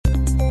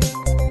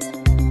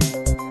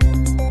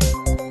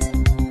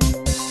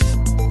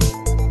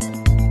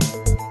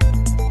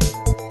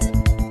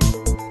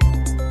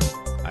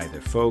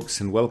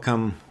folks, and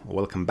welcome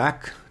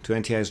back to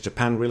NTI's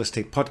Japan Real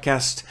Estate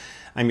Podcast.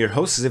 I'm your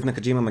host, Ziv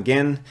Nakajima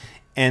again,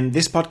 and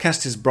this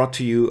podcast is brought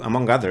to you,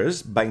 among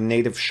others, by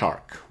Native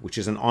Shark, which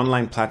is an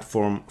online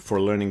platform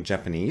for learning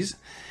Japanese.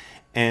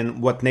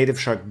 And what Native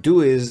Shark do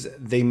is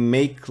they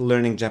make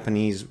learning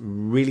Japanese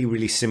really,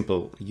 really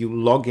simple. You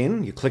log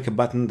in, you click a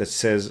button that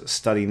says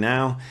Study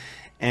Now,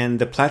 and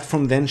the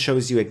platform then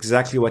shows you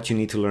exactly what you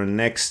need to learn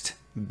next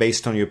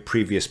based on your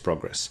previous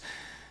progress.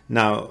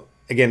 Now,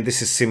 again,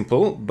 this is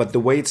simple, but the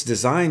way it's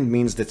designed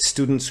means that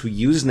students who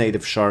use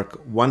Native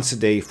Shark once a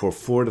day for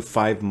 4 to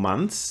 5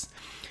 months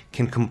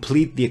can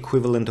complete the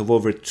equivalent of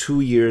over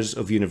 2 years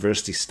of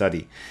university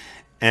study.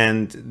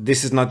 And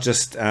this is not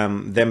just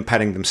them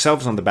patting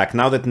themselves on the back.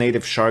 Now that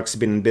Native Shark's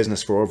been in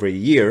business for over a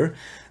year,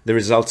 the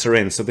results are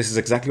in. So this is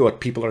exactly what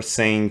people are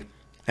saying.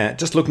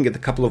 Just looking at a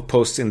couple of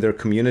posts in their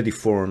community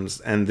forums.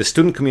 And the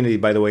student community,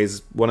 by the way,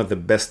 is one of the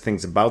best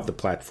things about the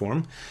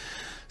platform.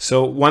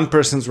 So one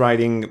person's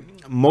writing,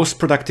 most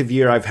productive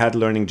year I've had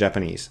learning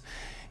Japanese.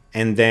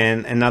 And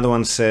then another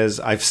one says,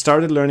 I've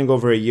started learning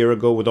over a year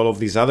ago with all of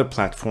these other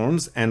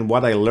platforms, and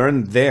what I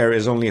learned there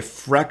is only a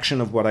fraction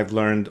of what I've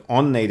learned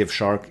on Native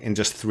Shark in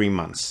just 3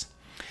 months.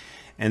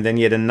 And then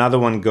yet another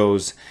one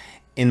goes,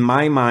 in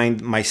my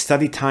mind, my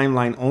study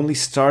timeline only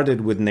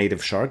started with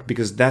Native Shark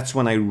because that's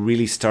when I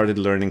really started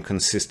learning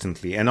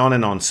consistently, and on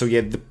and on. So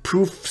yet the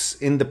proof's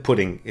in the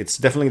pudding. It's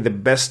definitely the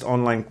best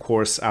online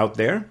course out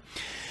there.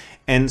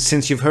 And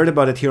since you've heard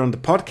about it here on the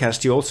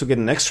podcast, you also get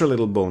an extra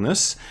little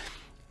bonus.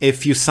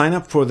 If you sign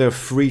up for their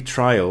free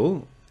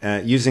trial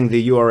using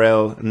the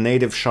URL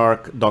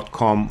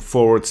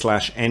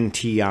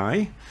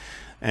nativeshark.com/NTI,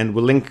 and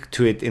we'll link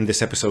to it in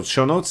this episode's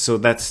show notes. So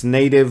that's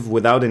native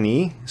without an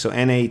E, so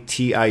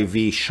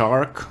NATIV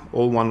shark,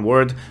 all one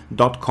word,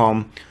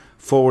 .com/NTI.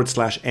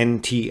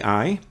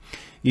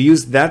 You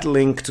use that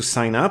link to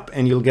sign up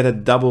and you'll get a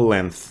double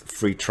length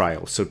free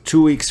trial. So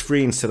 2 weeks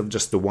free instead of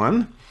just the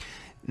one.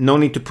 No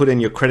need to put in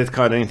your credit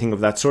card or anything of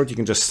that sort. You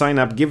can just sign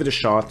up, give it a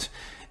shot.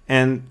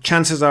 And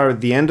chances are at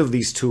the end of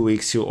these 2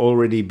 weeks, you'll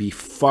already be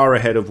far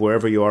ahead of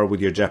wherever you are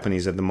with your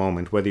Japanese at the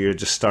moment, whether you're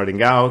just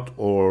starting out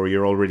or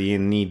you're already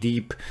in knee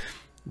deep.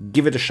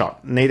 Give it a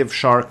shot.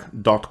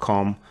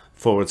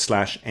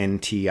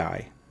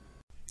 nativeshark.com/NTI.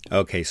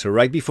 Okay, so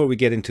right before we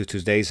get into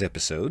today's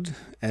episode,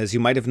 as you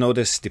might have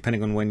noticed,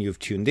 depending on when you've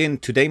tuned in,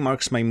 today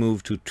marks my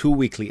move to 2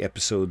 weekly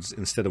episodes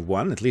instead of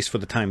one, at least for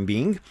the time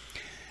being.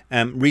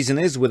 Reason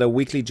is, with our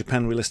weekly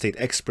Japan Real Estate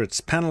Experts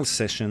panel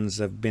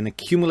sessions, I've been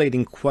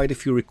accumulating quite a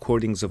few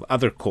recordings of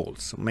other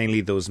calls,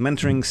 mainly those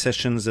mentoring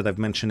sessions that I've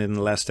mentioned in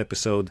the last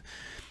episode,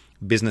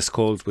 business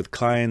calls with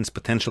clients,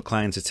 potential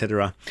clients,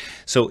 etc.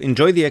 So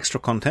enjoy the extra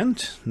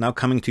content, now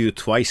coming to you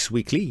twice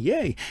weekly,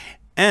 yay!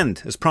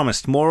 And, as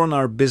promised, more on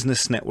our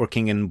business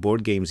networking and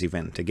board games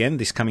event. Again,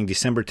 this coming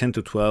December 10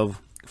 to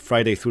 12,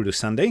 Friday through to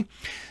Sunday.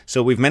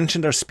 So we've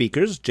mentioned our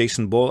speakers,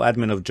 Jason Ball,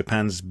 admin of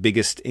Japan's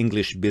biggest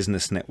English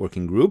business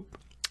networking group,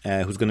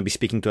 who's going to be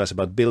speaking to us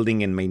about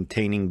building and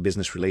maintaining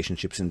business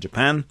relationships in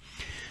Japan.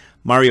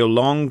 Mario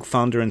Long,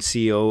 founder and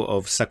CEO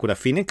of Sakura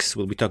Phoenix,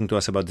 will be talking to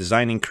us about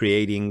designing,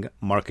 creating,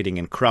 marketing,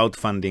 and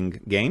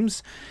crowdfunding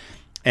games.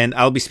 And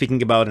I'll be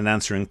speaking about and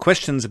answering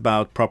questions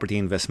about property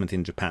investment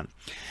in Japan.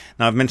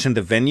 Now, I've mentioned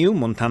the venue,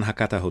 Montan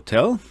Hakata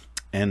Hotel,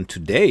 and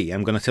today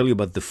I'm going to tell you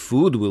about the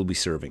food we'll be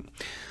serving.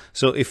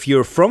 So if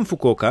you're from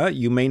Fukuoka,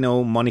 you may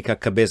know Monica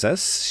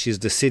Cabezas. She's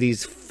the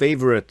city's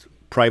favorite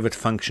private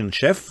function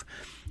chef.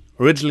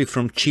 Originally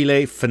from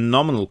Chile,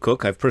 phenomenal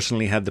cook. I've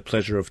personally had the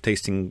pleasure of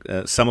tasting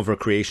some of her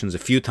creations a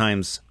few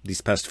times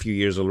these past few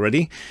years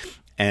already.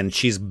 And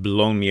she's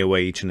blown me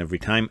away each and every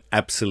time.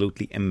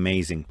 Absolutely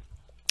amazing.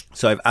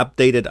 So I've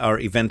updated our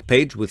event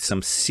page with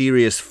some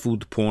serious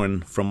food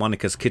porn from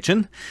Monica's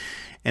kitchen.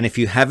 And if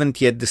you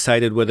haven't yet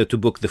decided whether to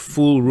book the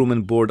full room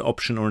and board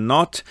option or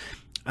not,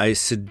 I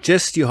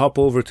suggest you hop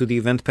over to the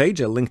event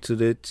page. I'll link to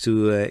it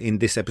in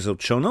this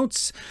episode show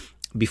notes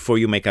before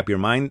you make up your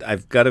mind.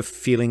 I've got a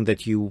feeling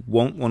that you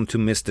won't want to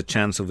miss the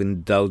chance of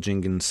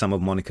indulging in some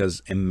of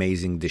Monica's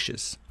amazing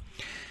dishes.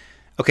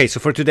 Okay, so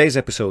for today's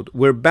episode,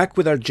 we're back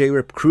with our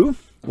JREP crew.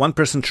 One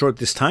person short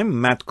this time.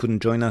 Matt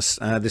couldn't join us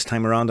this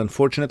time around,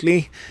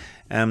 unfortunately.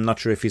 I'm not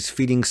sure if he's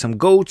feeding some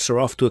goats or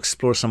off to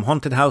explore some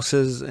haunted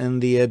houses in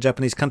the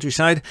Japanese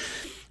countryside.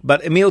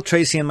 But Emil,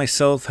 Tracy, and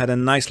myself had a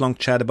nice long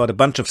chat about a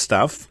bunch of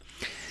stuff.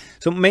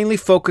 So mainly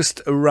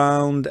focused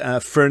around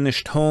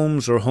furnished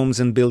homes or homes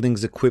and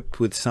buildings equipped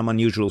with some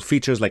unusual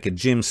features like a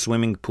gym,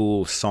 swimming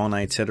pool,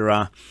 sauna,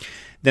 etc.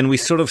 Then we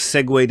sort of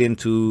segued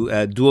into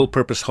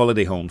dual-purpose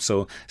holiday homes.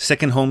 So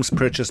second homes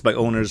purchased by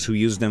owners who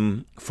use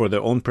them for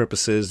their own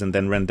purposes and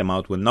then rent them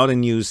out when not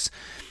in use.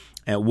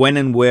 When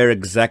and where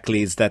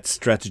exactly is that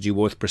strategy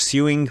worth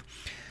pursuing?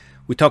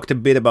 We talked a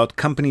bit about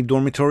company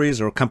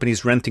dormitories or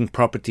companies renting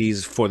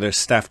properties for their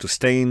staff to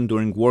stay in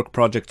during work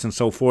projects and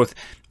so forth,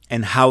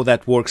 and how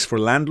that works for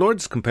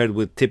landlords compared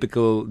with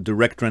typical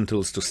direct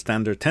rentals to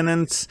standard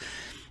tenants.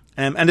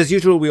 And as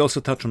usual, we also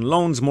touch on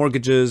loans,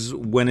 mortgages,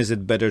 when is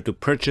it better to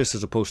purchase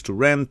as opposed to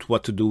rent,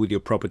 what to do with your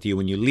property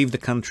when you leave the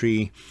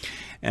country,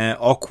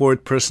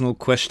 awkward personal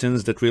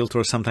questions that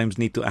realtors sometimes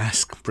need to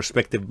ask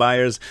prospective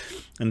buyers,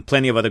 and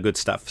plenty of other good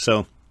stuff.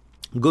 So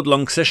good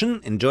long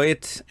session, enjoy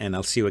it, and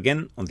I'll see you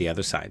again on the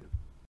other side.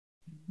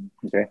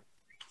 Okay.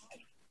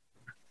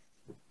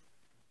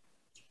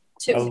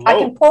 I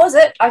can pause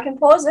it.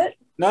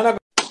 No.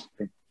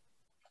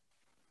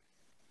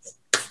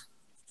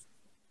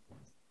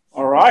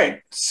 All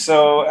right.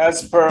 So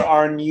as per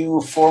our new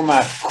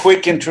format,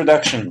 quick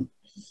introduction.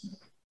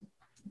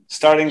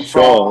 Starting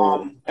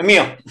from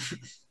Emil.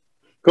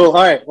 Cool. All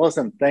right.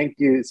 Awesome. Thank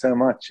you so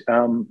much.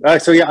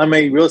 So yeah, I'm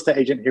a real estate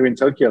agent here in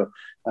Tokyo.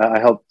 I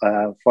help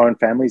foreign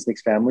families,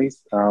 mixed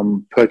families,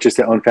 purchase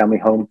their own family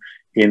home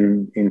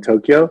in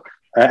Tokyo.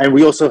 And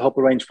we also help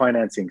arrange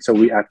financing. So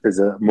we act as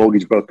a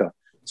mortgage broker.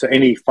 So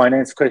any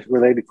finance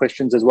related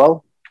questions as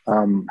well,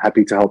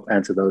 happy to help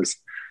answer those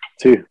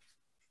too.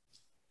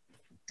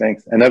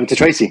 Thanks. And over to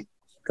Tracy.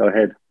 Go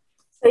ahead.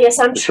 So yes,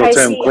 I'm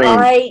Tracy.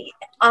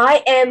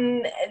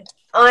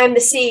 I'm the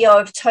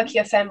CEO of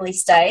Tokyo Family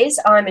Stays.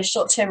 I'm a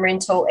short-term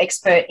rental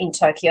expert in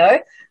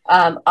Tokyo.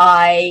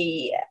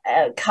 I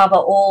cover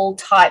all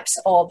types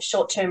of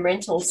short-term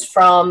rentals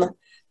from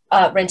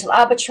rental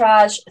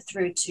arbitrage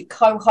through to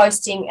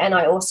co-hosting, and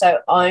I also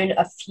own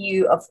a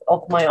few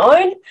of my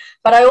own,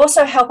 but I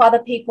also help other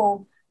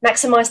people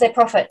maximize their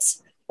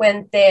profits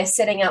when they're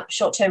setting up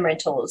short-term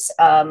rentals. So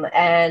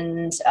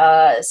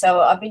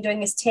I've been doing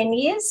this 10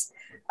 years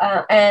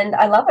and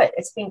I love it.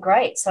 It's been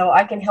great. So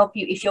I can help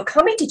you if you're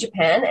coming to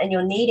Japan and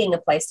you're needing a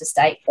place to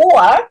stay,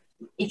 or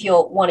if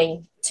you're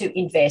wanting to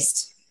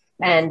invest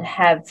and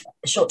have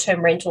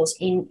short-term rentals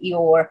in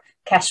your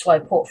cash flow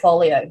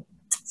portfolio.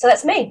 So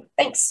that's me.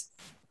 Thanks.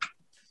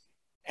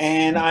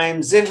 And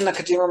I'm Ziv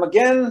Nakajima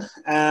again.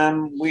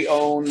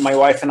 My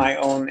wife and I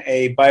own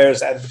a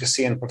buyer's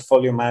advocacy and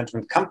portfolio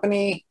management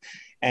company.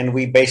 And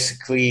we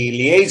basically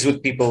liaise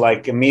with people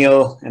like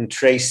Emil and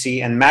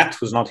Tracy and Matt,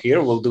 who's not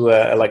here. We'll do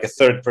a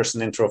third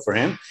person intro for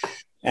him,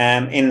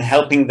 in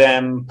helping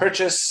them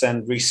purchase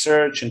and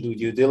research and do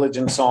due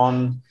diligence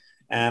on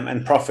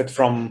and profit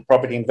from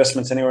property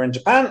investments anywhere in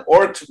Japan,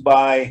 or to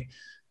buy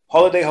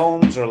holiday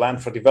homes or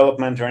land for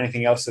development or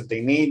anything else that they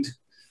need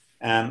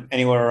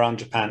anywhere around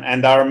Japan.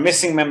 And our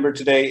missing member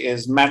today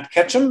is Matt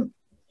Ketchum,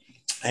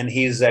 and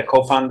he's a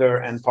co-founder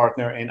and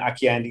partner in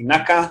Akiya and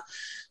Inaka,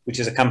 which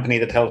is a company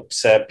that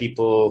helps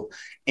people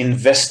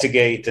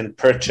investigate and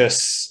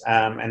purchase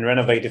and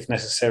renovate, if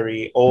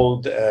necessary,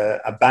 old,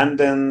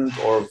 abandoned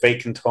or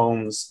vacant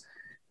homes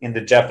in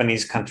the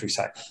Japanese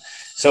countryside.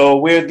 So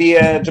we're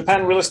the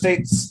Japan Real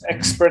Estate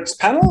Experts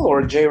Panel,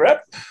 or JREP.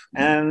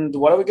 And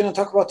what are we going to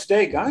talk about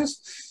today,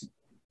 guys?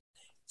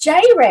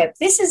 JREP.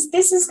 This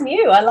is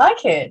new. I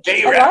like it.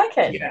 JREP. I like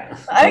it. Yeah.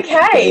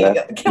 Okay.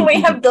 Can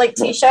we have like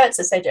t-shirts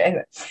that say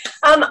JREP?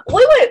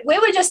 We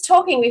were just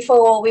talking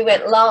before we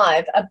went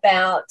live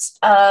about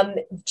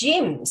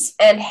gyms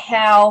and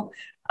how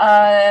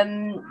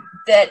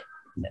that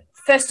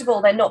first of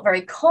all they're not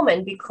very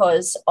common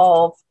because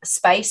of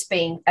space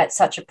being at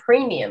such a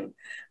premium.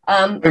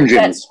 Home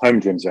gyms,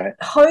 right?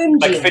 Home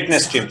gyms. Like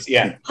fitness gyms,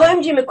 yeah.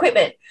 Home gym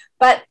equipment.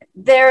 But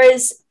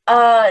there's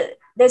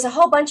a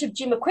whole bunch of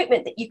gym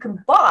equipment that you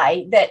can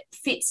buy that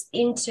fits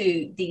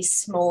into these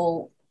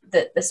small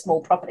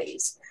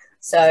properties.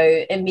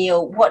 So,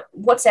 Emil,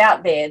 what's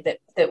out there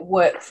that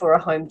work for a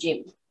home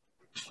gym?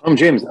 Home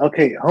gyms.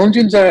 Okay. Home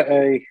gyms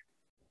are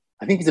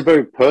I think it's a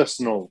very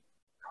personal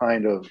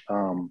kind of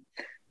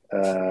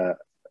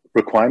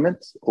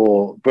requirement,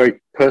 or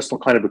very personal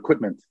kind of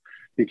equipment,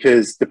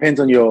 because depends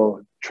on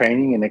your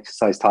training and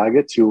exercise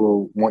targets, you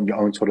will want your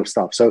own sort of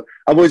stuff. So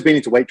I've always been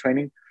into weight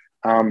training,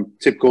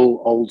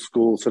 typical old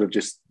school sort of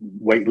just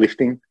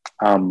weightlifting,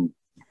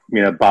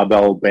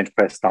 barbell, bench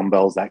press,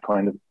 dumbbells, that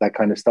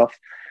kind of stuff.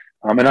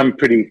 And I'm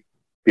pretty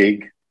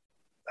big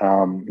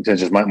in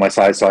terms of my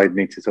size, so I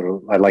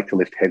like to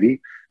lift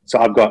heavy. So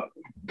I've got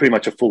pretty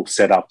much a full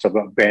setup. So I've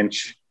got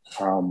bench,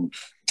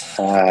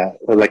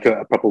 like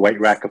a proper weight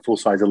rack, a full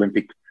size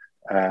Olympic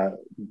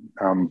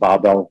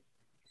barbell,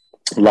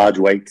 large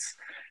weights.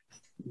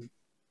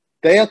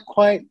 They are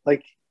quite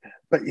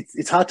but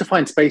it's hard to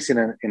find space in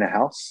a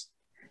house.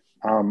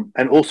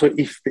 And also,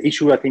 if the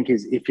issue I think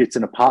is if it's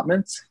an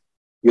apartment,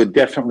 you're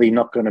definitely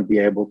not going to be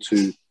able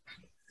to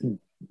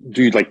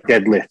do like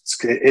deadlifts.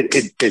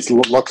 There's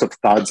lots of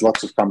thuds,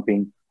 lots of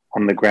thumping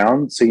on the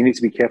ground. So you need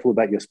to be careful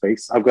about your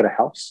space. I've got a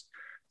house,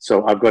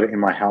 so I've got it in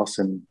my house,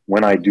 and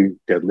when I do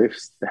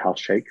deadlifts, the house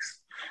shakes.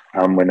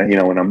 When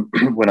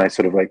I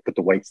sort of like put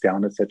the weights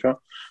down, etc.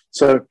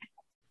 So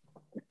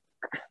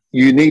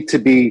you need to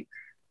be,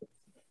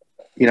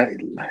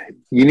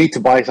 you need to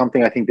buy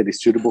something I think that is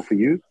suitable for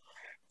you,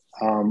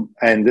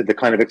 and the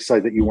kind of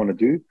exercise that you want to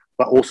do,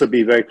 but also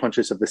be very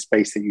conscious of the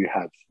space that you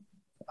have.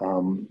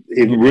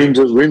 Rooms.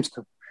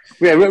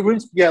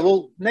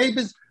 Well,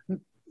 neighbors.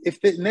 If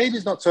the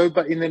neighbors not so,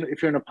 but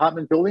if you're in an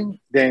apartment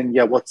building, then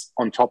what's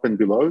on top and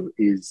below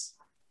is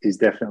is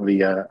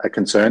definitely a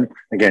concern.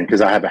 Again,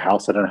 because I have a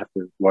house, I don't have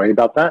to worry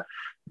about that.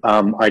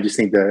 I just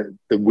need the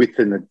width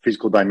and the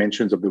physical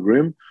dimensions of the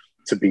room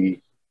to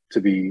be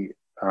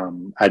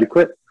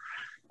adequate.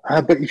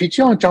 But if you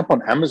jump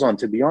on Amazon,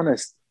 to be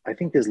honest, I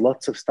think there's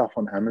lots of stuff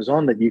on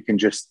Amazon that you can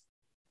just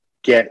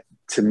get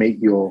to meet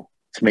your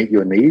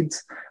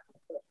needs.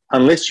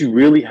 Unless you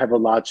really have a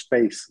large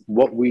space,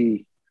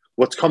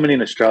 what's common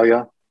in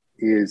Australia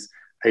is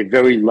a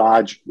very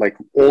large, like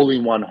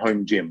all-in-one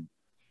home gym,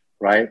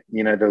 right?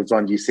 You know, those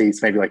ones you see,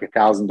 it's maybe like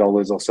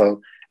 $1,000 or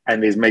so,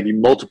 and there's maybe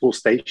multiple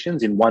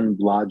stations in one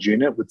large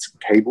unit with some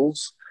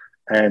cables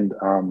and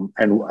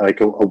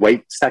like a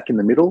weight stack in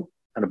the middle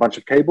and a bunch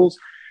of cables.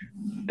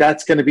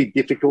 That's going to be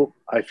difficult,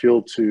 I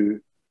feel,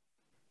 to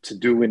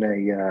do in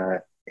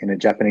a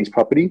Japanese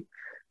property.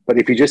 But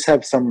if you just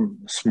have some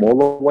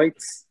smaller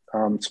weights,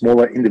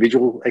 smaller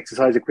individual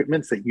exercise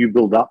equipments that you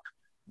build up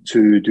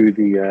to do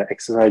the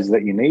exercises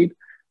that you need,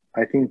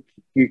 I think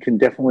you can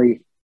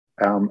definitely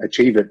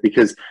achieve it,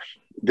 because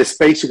the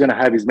space you're going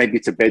to have is maybe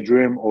it's a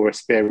bedroom or a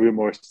spare room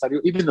or a study,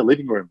 or even the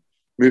living room.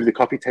 Move the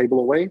coffee table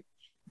away,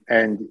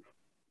 and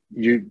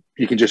you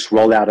can just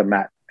roll out a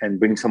mat and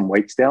bring some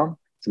weights down,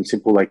 some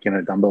simple, like, you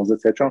know, dumbbells,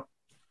 etc.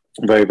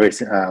 Very, very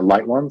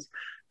light ones.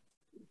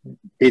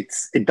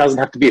 It doesn't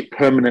have to be a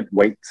permanent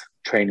weight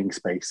training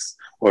space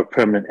or a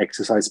permanent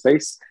exercise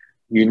space.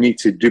 You need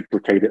to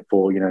duplicate it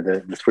for, you know,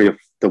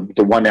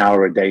 the 1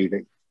 hour a day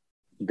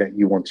that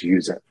you want to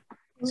use it.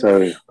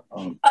 So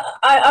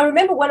I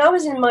remember when I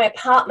was in my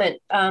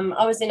apartment,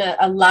 I was in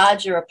a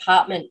larger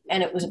apartment,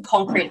 and it was a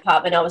concrete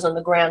apartment. I was on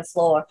the ground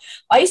floor.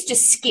 I used to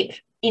skip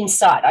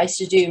inside. I used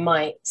to do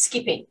my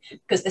skipping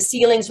because the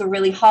ceilings were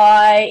really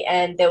high,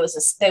 and there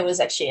was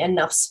actually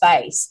enough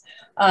space.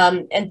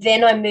 And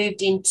then I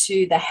moved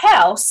into the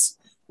house,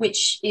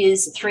 which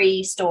is a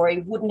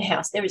 3-story wooden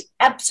house. There is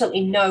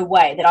absolutely no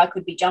way that I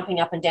could be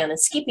jumping up and down and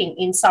skipping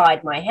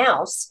inside my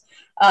house.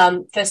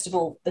 First of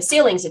all, the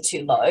ceilings are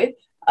too low.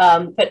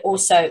 But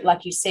also,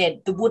 like you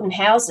said, the wooden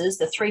houses,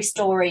 the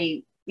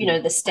 3-story, you know,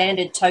 the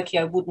standard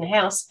Tokyo wooden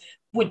house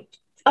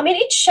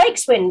it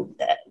shakes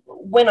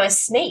when I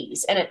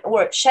sneeze,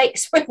 or it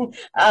shakes when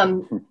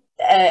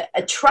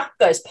a truck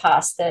goes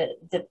past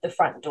the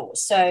front door.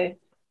 So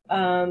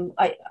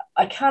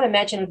I can't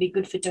imagine it'd be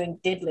good for doing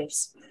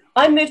deadlifts.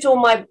 I moved all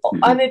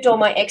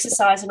my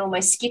exercise and all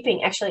my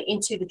skipping actually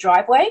into the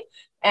driveway,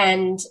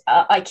 and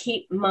I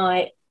keep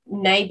my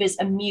neighbors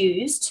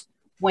amused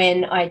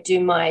when I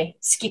do my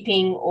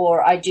skipping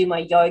or I do my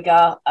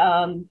yoga,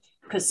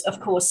 because of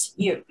course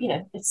you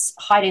know it's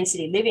high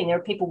density living. There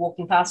are people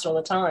walking past all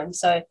the time,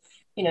 so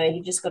you know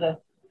you just got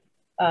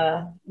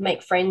to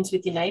make friends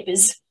with your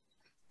neighbors.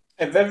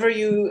 Have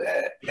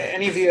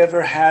any of you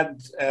ever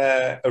had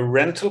a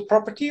rental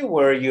property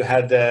where you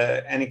had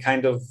any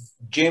kind of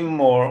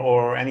gym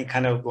or any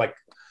kind of like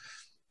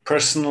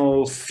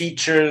personal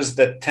features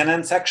that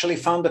tenants actually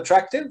found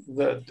attractive?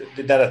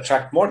 Did that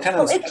attract more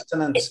tenants, less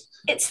tenants?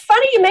 It's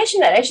funny you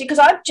mentioned that, actually, because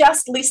I've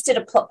just listed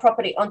a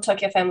property on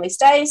Tokyo Family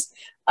Stays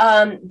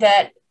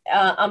that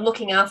I'm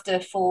looking after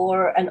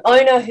for an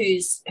owner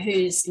who's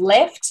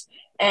left,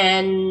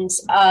 and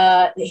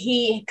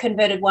he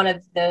converted one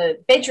of the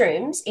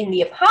bedrooms in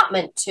the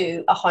apartment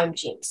to a home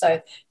gym.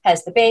 So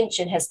has the bench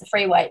and has the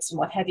free weights and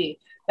what have you.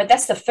 But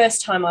that's the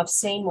first time I've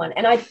seen one,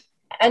 and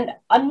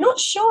I'm not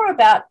sure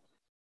about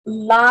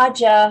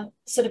larger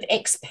sort of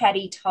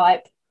expatty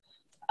type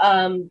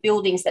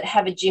buildings that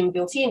have a gym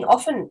built in.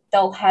 Often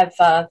they'll have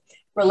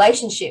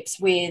relationships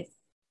with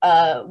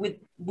the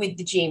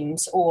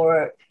gyms,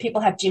 or people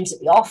have gyms at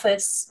the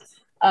office,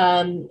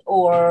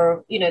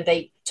 or you know,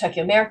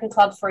 Tokyo American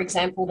Club, for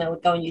example, they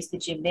would go and use the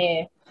gym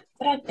there.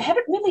 But I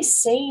haven't really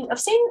seen. I've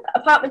seen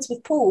apartments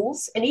with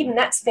pools, and even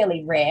that's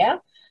fairly rare.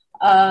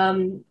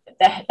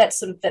 That's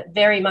sort of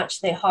very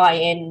much the high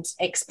end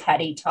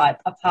expatty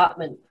type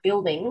apartment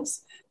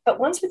buildings. But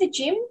ones with a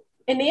gym,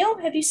 Emil,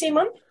 have you seen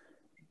one?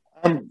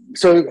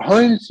 So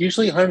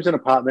usually homes and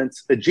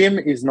apartments, a gym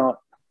is not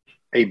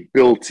a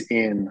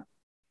built-in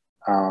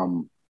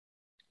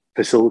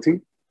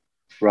facility,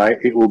 right?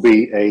 It will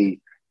be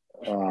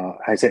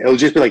it'll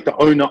just be like the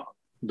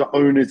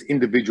owner's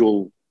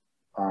individual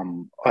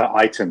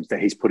items that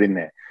he's put in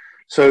there.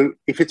 So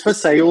if it's for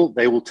sale,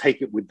 they will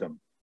take it with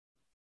them,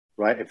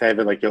 right? If they have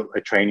like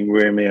a training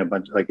room, a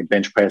bunch, like a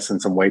bench press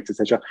and some weights,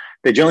 etc.,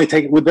 they generally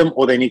take it with them,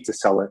 or they need to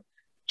sell it.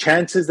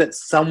 Chances that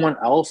someone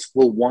else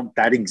will want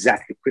that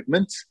exact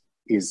equipment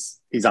is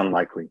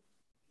unlikely.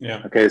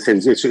 Yeah. Okay. So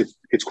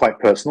it's quite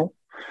personal,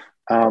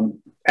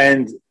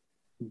 and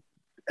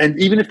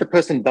even if the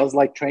person does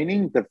like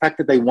training, the fact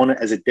that they want it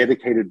as a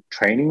dedicated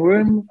training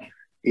room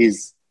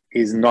is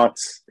not.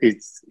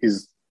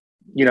 Is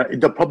you know,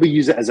 they'll probably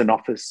use it as an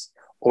office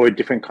or a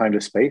different kind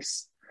of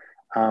space.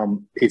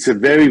 It's a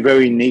very,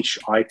 very niche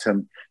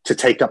item to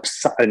take up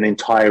an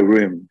entire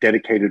room,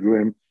 dedicated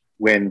room,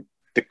 when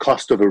the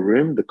cost of a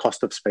room, the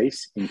cost of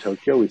space in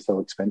Tokyo is so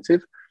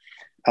expensive.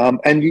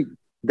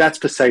 That's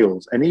for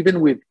sales. And even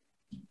with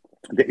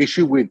the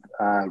issue with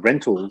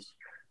rentals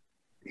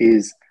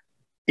is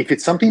if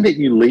it's something that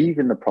you leave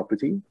in the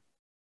property,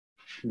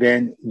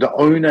 then the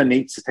owner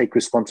needs to take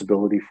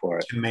responsibility for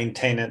it to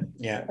maintain it,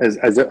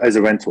 as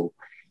a rental.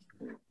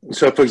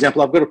 So, for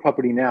example, I've got a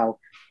property now.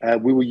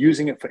 We were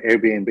using it for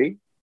Airbnb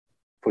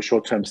for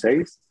short-term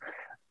stays,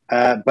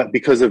 but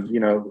because of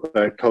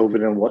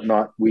COVID and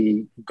whatnot,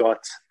 we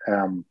got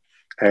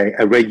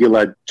a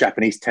regular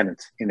Japanese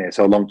tenant in there,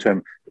 so a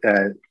long-term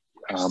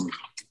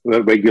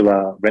regular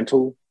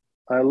rental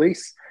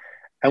lease.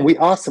 And we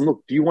asked them, look,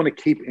 do you want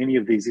to keep any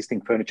of the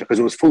existing furniture? Because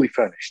it was fully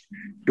furnished.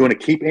 Do you want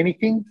to keep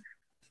anything,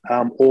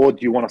 or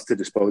do you want us to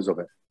dispose of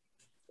it?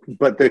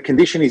 But the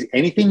condition is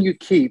anything you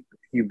keep,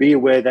 you be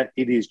aware that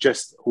it is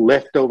just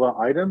leftover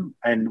item.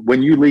 And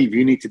when you leave,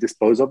 you need to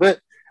dispose of it.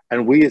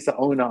 And we as the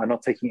owner are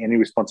not taking any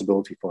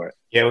responsibility for it.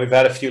 Yeah, we've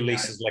had a few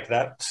leases like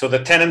that. So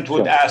the tenant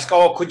would ask,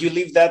 oh, could you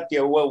leave that?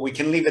 Yeah, well, we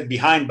can leave it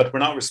behind, but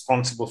we're not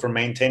responsible for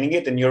maintaining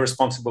it. And you're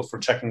responsible for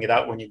checking it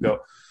out when you go.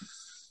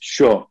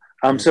 Sure.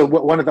 So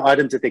one of the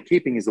items that they're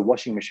keeping is the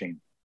washing machine.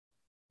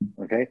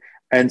 Okay.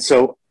 And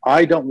so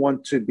I don't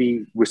want to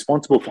be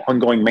responsible for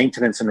ongoing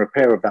maintenance and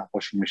repair of that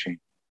washing machine.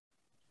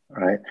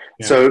 Right.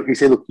 Yeah. So he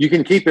said, look, you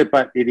can keep it,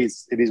 but it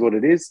is what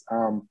it is.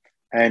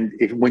 And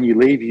if when you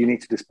leave, you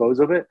need to dispose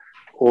of it,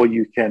 or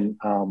you can,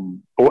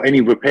 or any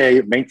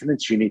repair,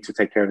 maintenance, you need to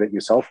take care of it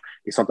yourself.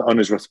 It's not the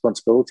owner's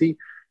responsibility.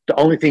 The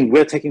only thing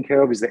we're taking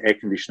care of is the air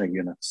conditioner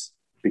units,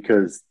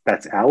 because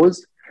that's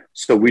ours.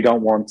 So we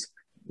don't want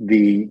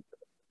the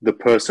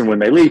person when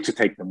they leave to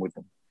take them with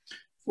them.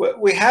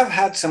 We have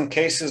had some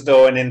cases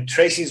though, and in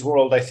Tracy's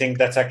world, I think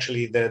that's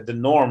actually the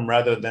norm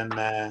rather than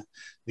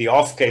the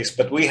off case.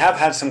 But we have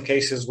had some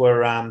cases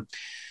where,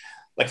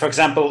 like for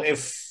example,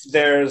 if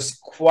there's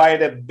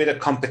quite a bit of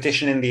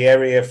competition in the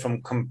area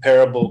from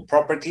comparable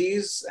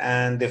properties,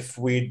 and if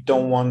we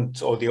don't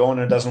want, or the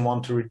owner doesn't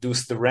want to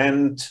reduce the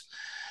rent,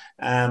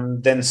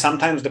 then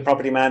sometimes the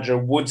property manager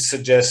would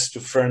suggest to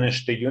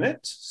furnish the unit.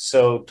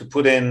 So to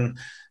put in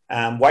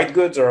white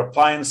goods or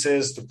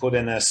appliances, to put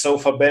in a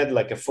sofa bed,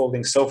 like a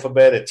folding sofa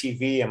bed, a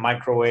TV, a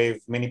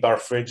microwave, minibar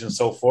fridge, and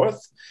so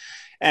forth.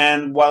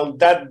 And while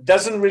that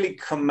doesn't really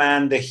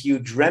command a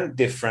huge rent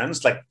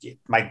difference, like it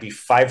might be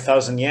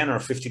 5,000 yen or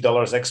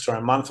 $50 extra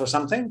a month or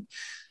something,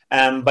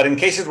 but in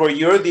cases where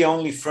you're the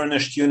only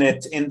furnished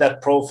unit in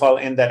that profile,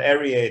 in that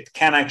area, it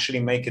can actually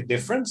make a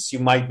difference. You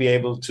might be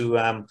able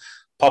to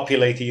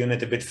populate a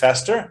unit a bit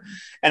faster.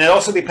 And it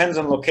also depends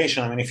on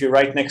location. I mean, if you're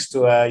right next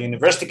to a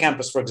university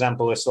campus, for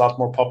example, it's a lot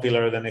more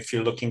popular than if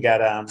you're looking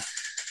at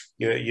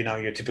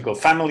your typical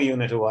family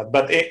unit or what.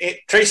 But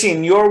Tracy,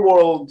 in your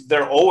world,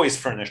 they're always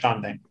furnished,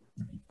 aren't they?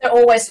 They're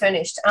always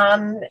furnished.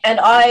 And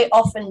I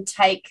often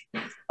take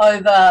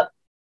over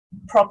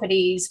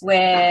properties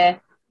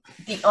where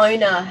the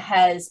owner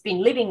has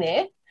been living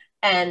there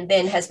and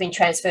then has been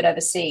transferred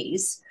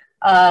overseas.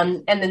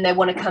 And then they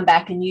want to come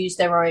back and use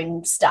their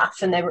own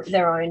stuff and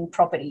their own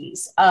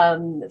properties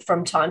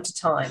from time to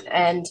time.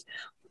 And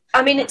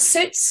I mean, it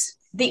suits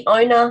the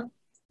owner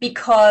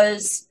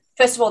because,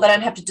 first of all, they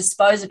don't have to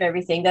dispose of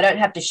everything. They don't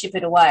have to ship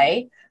it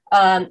away.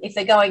 If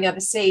they're going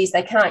overseas,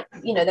 they can't,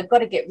 they've got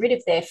to get rid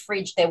of their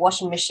fridge, their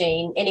washing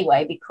machine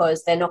anyway,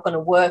 because they're not going to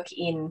work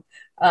in,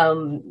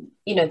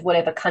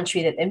 whatever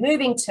country that they're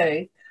moving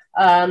to.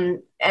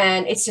 And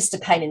it's just a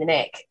pain in the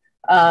neck.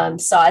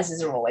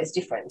 Sizes are always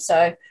different.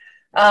 So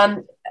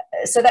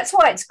that's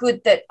why it's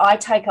good that I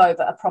take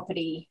over a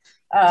property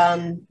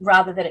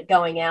rather than it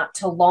going out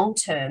to long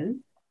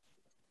term.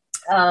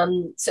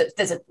 So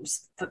there's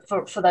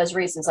for those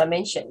reasons I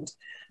mentioned,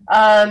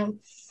 but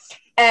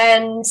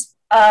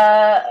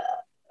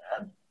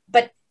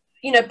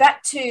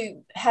back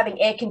to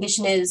having air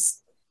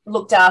conditioners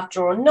looked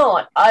after or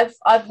not.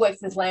 I've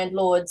worked with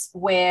landlords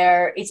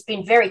where it's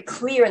been very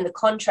clear in the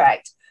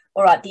contract.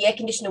 All right, the air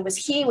conditioner was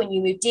here when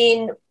you moved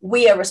in.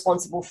 We are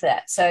responsible for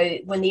that. So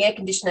when the air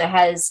conditioner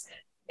has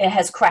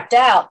crapped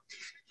out,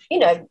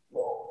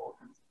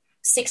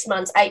 6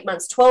 months, 8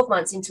 months, 12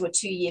 months into a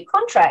 2-year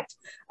contract,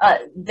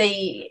 I've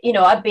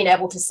been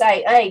able to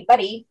say, hey,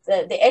 buddy,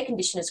 the air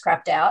conditioner's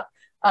crapped out.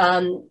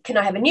 Can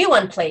I have a new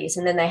one, please?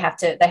 And then they have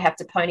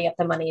to pony up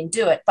the money and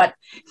do it. But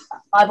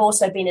I've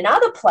also been in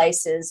other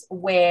places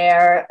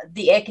where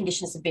the air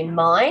conditioners have been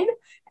mine.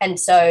 And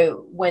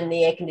so when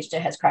the air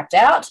conditioner has crapped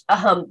out,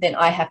 then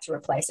I have to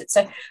replace it.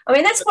 So, I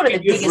mean, that's one of the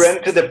biggest... You've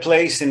rented a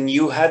place and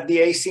you had the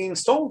AC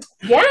installed?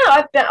 Yeah,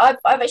 I've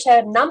actually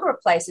had a number of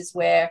places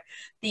where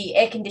the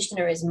air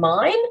conditioner is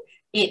mine.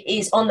 It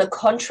is on the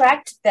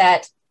contract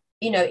that,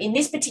 in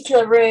this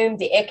particular room,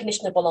 the air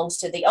conditioner belongs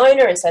to the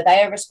owner, and so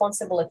they are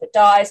responsible if it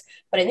dies.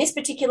 But in this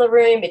particular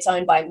room, it's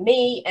owned by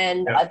me,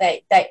 and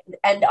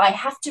and I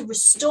have to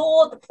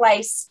restore the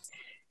place.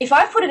 If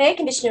I put an air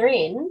conditioner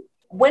in,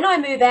 when I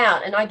move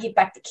out and I give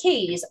back the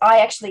keys, I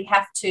actually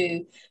have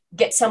to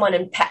get someone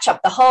and patch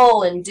up the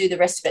hole and do the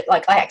rest of it.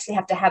 Like I actually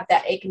have to have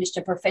that air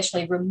conditioner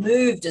professionally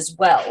removed as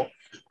well.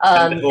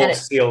 And the hole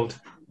sealed.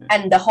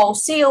 And the hole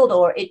sealed,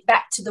 or it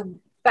back to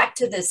back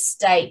to the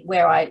state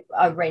where I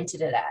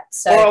rented it at.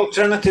 So, or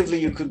alternatively,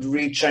 you could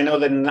reach, I know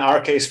that in our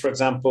case, for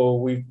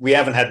example, we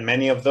haven't had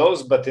many of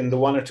those, but in the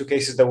one or two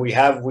cases that we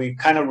have, we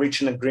kind of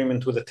reach an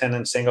agreement with the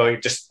tenant saying, oh, you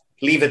just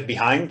leave it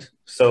behind.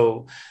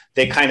 So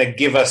they kind of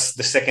give us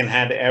the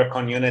secondhand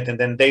aircon unit, and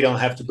then they don't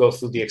have to go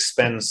through the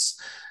expense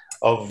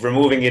of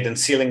removing it and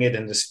sealing it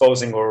and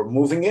disposing or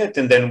moving it.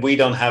 And then we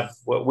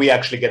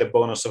actually get a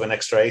bonus of an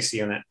extra AC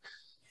unit.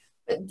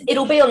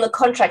 it'll be on the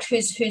contract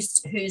who's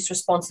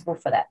responsible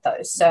for that,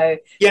 though. So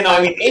yeah, no,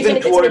 I mean,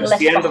 even towards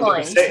the end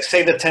behind, of the,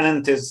 say the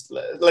tenant is,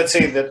 let's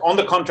say that on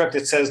the contract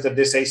it says that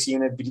this AC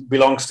unit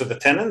belongs to the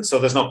tenant, so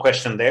there's no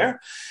question there.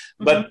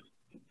 But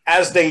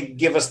as they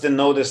give us the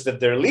notice that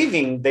they're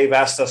leaving, they've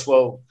asked us,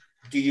 well,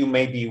 do you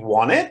maybe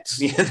want it?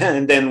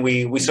 And then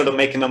we sort of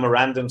make a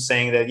memorandum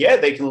saying that, yeah,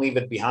 they can leave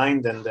it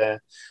behind, and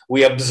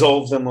we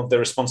absolve them of the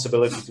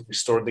responsibility to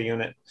restore the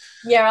unit.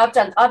 Yeah, I've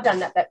done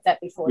that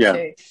before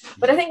too.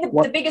 But I think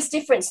the biggest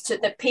difference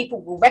that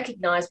people will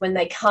recognize when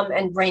they come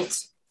and rent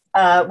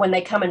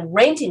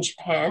in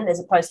Japan, as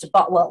opposed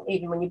to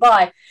even when you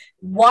buy,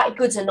 white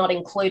goods are not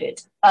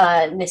included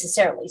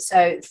necessarily.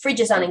 So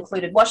fridges aren't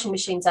included, washing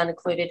machines aren't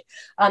included.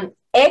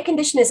 Air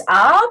conditioners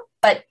are,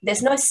 but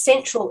there's no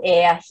central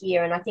air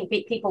here, and I think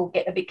people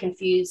get a bit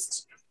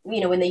confused,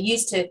 when they're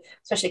used to,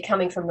 especially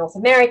coming from North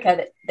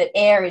America, that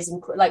air is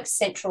like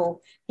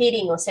central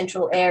heating or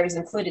central air is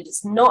included.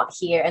 It's not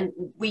here, and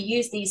we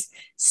use these,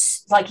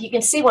 like you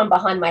can see one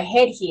behind my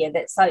head here,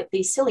 that's like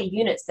these silly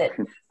units that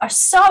are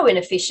so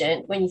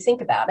inefficient when you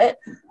think about it,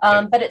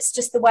 but it's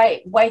just the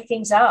way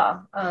things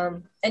are.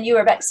 And you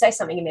were about to say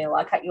something, Emil.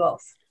 I cut you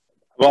off.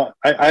 Well,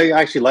 I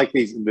actually like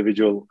these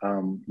individual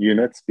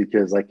units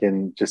because I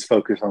can just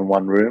focus on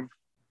one room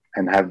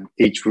and have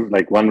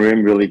one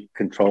room really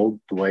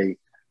controlled the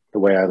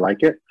way I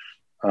like it,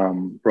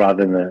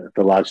 rather than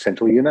the large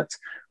central units.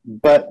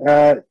 But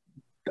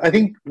I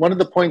think one of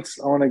the points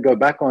I want to go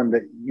back on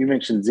that you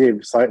mentioned,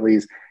 Ziv, slightly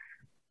is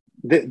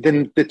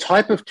the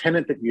type of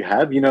tenant that you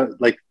have,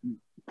 like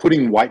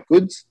putting white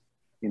goods,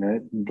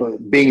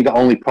 being the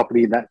only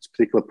property in that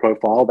particular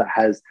profile that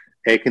has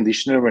air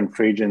conditioner and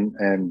fridge and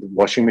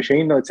washing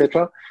machine,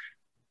 etc.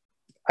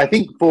 I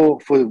think for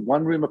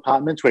one-room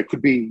apartments where it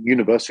could be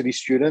university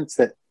students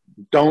that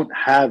don't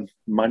have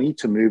money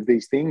to move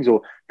these things,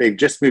 or they've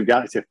just moved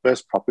out, it's their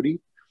first property,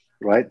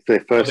 right?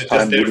 Their first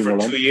time living for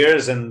 2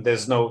 years, and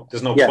there's no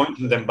point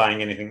in them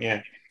buying anything.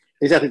 Yeah,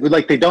 exactly.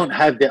 Like they don't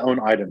have their own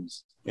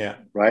items. Yeah,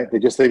 right.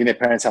 They're just living in their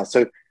parents' house,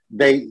 so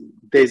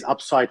there's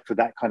upside for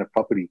that kind of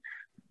property.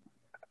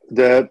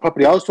 The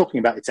property I was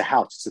talking about, it's a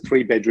house. It's a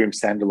 3-bedroom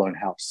standalone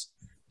house.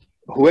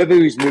 Whoever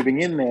is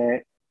moving in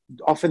there,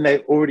 often they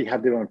already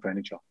have their own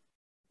furniture.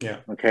 Yeah.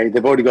 Okay.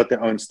 They've already got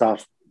their own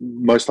stuff,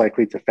 most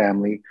likely to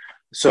family.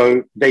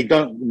 So they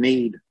don't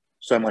need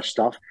so much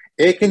stuff.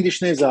 Air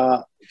conditioners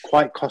are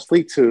quite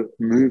costly to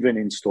move and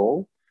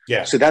install.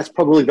 Yeah. So that's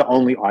probably the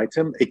only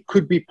item. It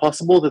could be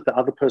possible that the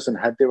other person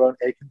had their own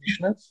air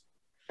conditioners,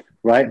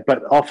 right?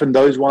 But often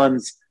those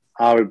ones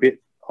are a bit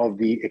of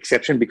the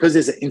exception because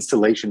there's an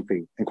installation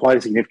fee, and quite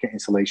a significant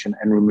installation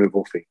and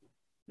removal fee.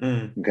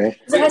 Okay.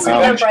 So it has to be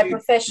done by a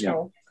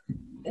professional. Yeah.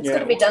 It's got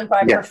to be done by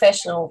a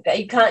professional.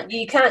 You can't,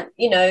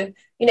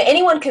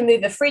 anyone can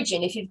move a fridge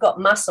in if you've got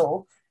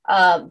muscle,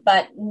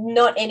 but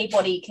not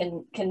anybody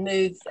can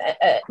move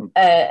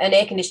an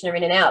air conditioner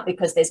in and out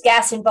because there's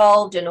gas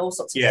involved and all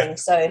sorts of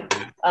things. So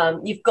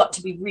you've got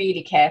to be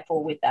really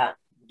careful with that.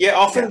 Yeah,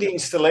 often the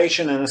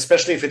installation, and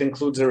especially if it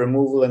includes a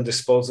removal and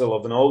disposal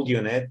of an old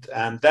unit,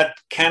 that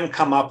can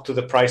come up to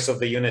the price of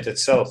the unit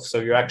itself. So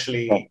you're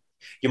actually...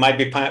 You might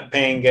be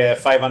paying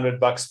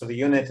 $500 for the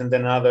unit, and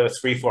then another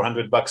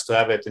 $300-400 to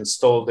have it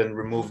installed and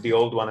remove the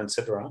old one,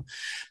 etc.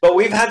 But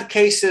we've had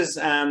cases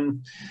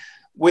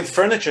with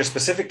furniture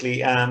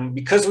specifically,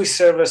 because we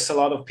service a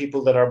lot of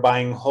people that are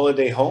buying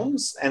holiday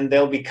homes, and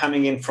they'll be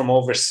coming in from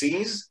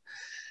overseas.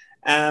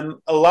 A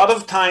lot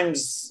of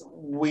times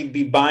we'd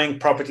be buying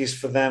properties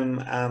for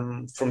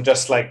them from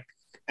just like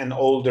an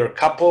older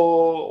couple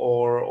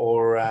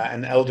or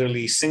an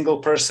elderly single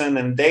person,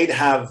 and they'd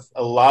have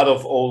a lot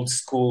of old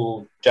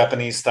school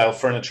Japanese style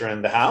furniture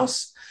in the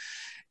house,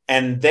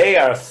 and they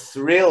are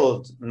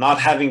thrilled not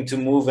having to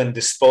move and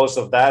dispose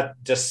of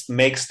that. Just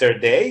makes their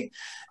day.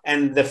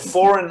 And the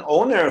foreign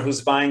owner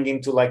who's buying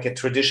into like a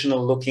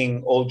traditional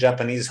looking old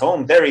Japanese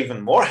home, they're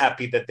even more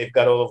happy that they've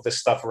got all of this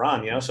stuff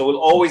around, so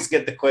we'll always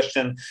get the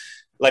question,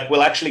 like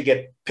we'll actually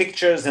get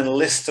pictures and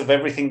lists of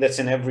everything that's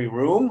in every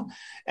room.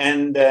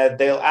 And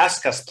they'll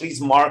ask us, please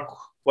mark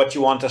what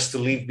you want us to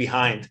leave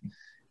behind.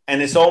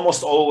 And it's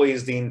almost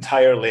always the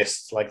entire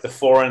list. Like the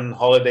foreign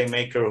holiday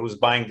maker who's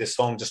buying this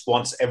home just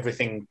wants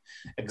everything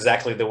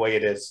exactly the way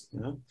it is,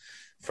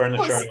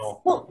 furniture and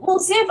all. Well,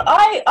 Ziv,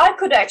 I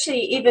could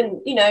actually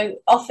even,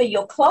 offer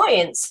your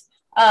clients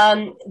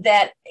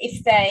that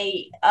if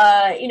they,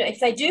 if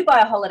they do buy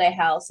a holiday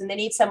house and they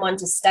need someone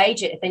to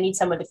stage it, if they need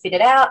someone to fit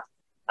it out,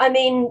 I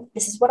mean,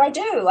 this is what I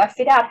do. I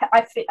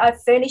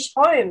furnish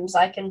homes.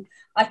 I can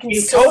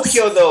In source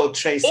Tokyo, though,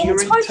 Tracy, in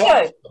you're in Tokyo.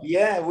 Tokyo.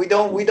 Yeah, we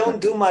don't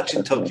do much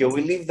in Tokyo.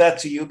 We leave that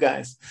to you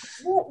guys.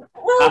 Well,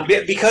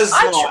 Because no,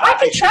 I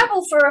I can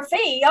travel for a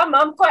fee.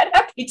 I'm quite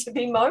happy to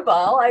be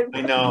mobile.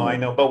 I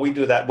know, but we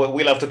do that.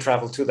 We love to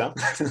travel too, though.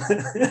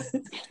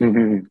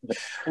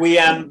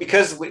 Mhm.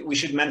 Because we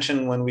should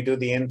mention when we do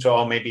the intro,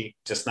 or maybe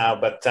just now,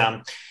 but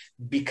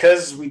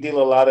because we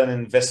deal a lot in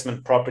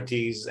investment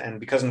properties, and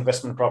because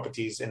investment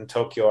properties in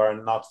Tokyo are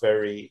not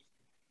very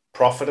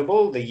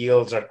profitable, the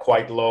yields are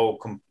quite low.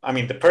 I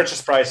mean, the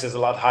purchase price is a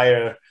lot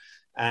higher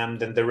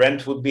then the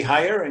rent would be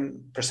higher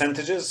in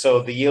percentages.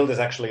 So the yield is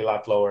actually a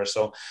lot lower.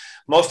 So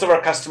most of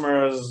our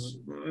customers,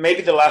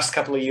 maybe the last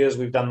couple of years,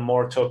 we've done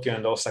more Tokyo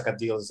and Osaka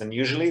deals than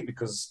usually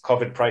because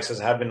COVID prices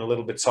have been a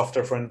little bit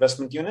softer for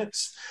investment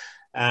units.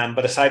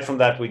 But aside from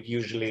that, we'd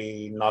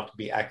usually not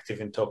be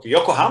active in Tokyo.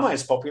 Yokohama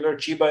is popular.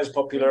 Chiba is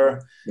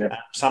popular. Yeah.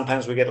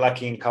 Sometimes we get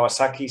lucky in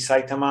Kawasaki,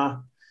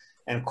 Saitama,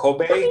 and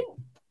Kobe, I mean,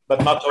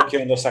 but not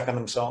Tokyo and Osaka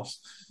themselves.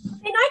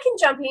 I can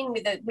jump in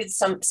with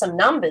some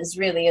numbers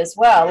really as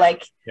well.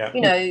 Like, Yeah.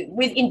 you know,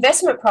 with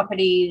investment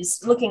properties,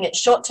 looking at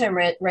short-term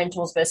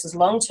rentals versus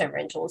long-term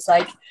rentals.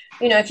 Like,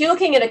 you know, if you're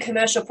looking at a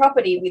commercial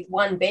property with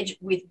one bed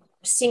with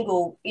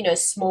single, you know,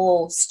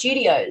 small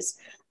studios,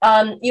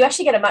 you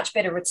actually get a much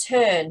better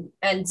return.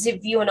 And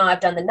Ziv, you and I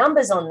have done the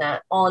numbers on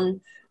that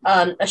on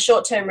a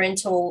short-term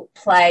rental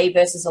play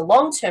versus a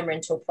long-term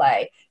rental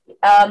play.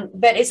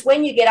 But it's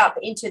when you get up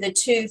into the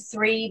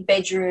 2-3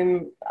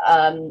 bedroom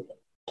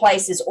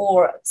places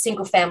or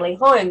single family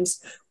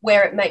homes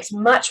where it makes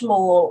much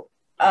more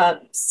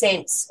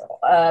sense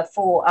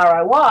for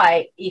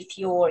ROI if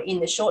you're in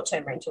the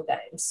short-term rental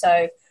game.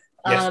 So,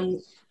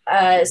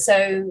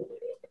 so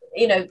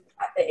you know,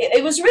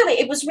 it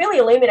was really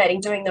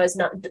illuminating doing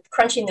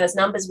crunching those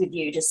numbers with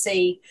you to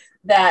see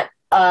that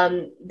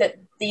that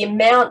the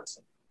amount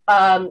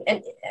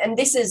and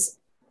this is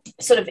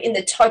sort of in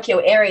the Tokyo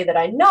area that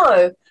I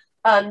know.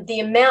 The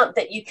amount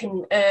that you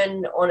can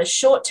earn on a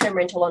short-term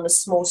rental on a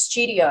small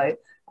studio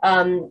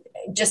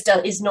just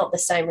is not the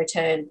same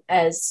return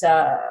as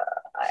a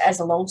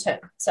long-term.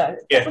 So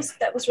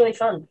that was really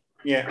fun.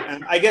 Yeah,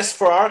 and I guess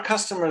for our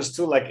customers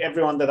too, like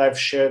everyone that I've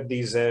shared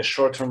these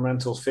short-term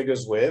rental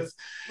figures with,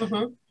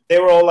 they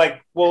were all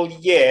like, well,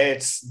 yeah,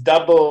 it's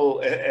double,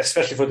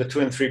 especially for the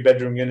 2 and 3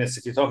 bedroom units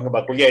if you're talking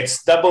about, well, yeah,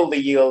 it's double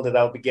the yield that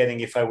I'll be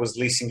getting if I was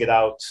leasing it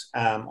out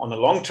on a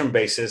long-term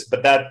basis,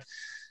 but that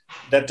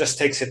just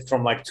takes it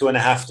from like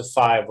 2.5 to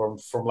 5 or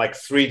from like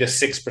 3 to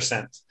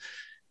 6%.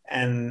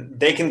 And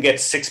they can get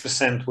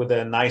 6% with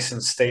a nice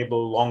and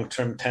stable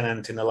long-term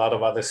tenant in a lot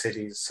of other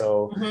cities.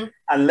 So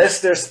unless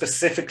they're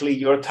specifically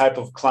your type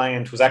of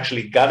client who's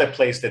actually got a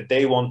place that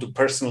they want to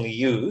personally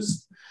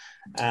use,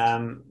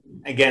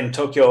 again,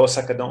 Tokyo,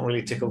 Osaka don't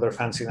really tickle their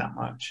fancy that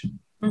much.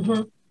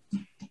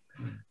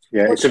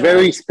 Yeah, it's a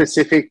very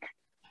specific,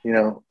 you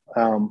know,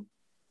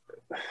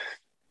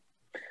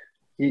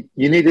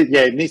 you need it.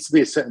 Yeah, it needs to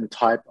be a certain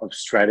type of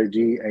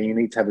strategy, and you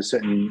need to have a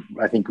certain,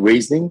 I think,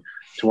 reasoning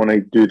to want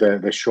to do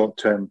the short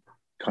term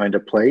kind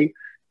of play.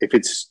 If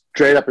it's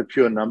straight up a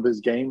pure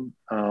numbers game,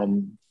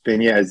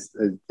 then yeah, as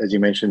you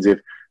mentioned, if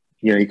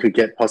you know, you could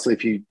get possibly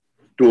if you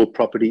do a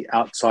property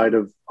outside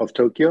of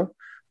Tokyo,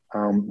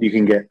 you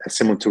can get a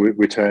similar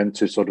return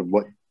to sort of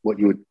what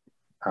you would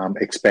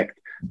expect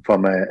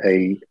from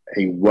a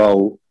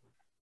well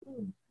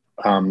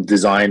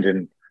designed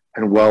and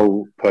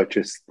well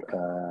purchased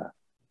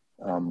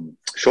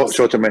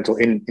short-term rental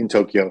in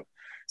Tokyo.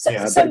 So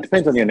it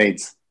depends on your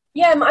needs.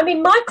 Yeah, I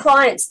mean, my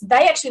clients,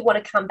 they actually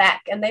want to come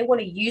back and they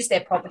want to use their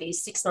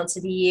properties 6 months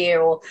of the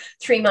year or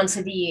 3 months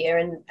of the year,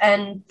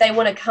 and they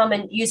want to come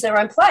and use their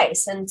own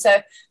place. And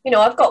so, you know,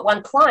 I've got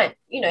one client,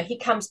 you know, he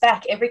comes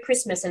back every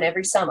Christmas and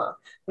every summer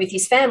with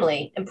his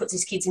family and puts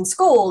his kids in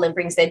school and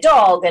brings their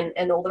dog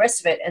and all the rest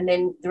of it. And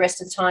then the rest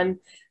of the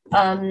time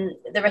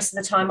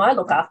I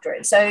look after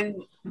it.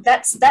 So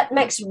that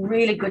makes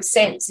really good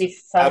sense if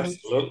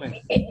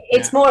Absolutely.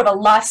 It's more of a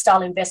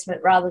lifestyle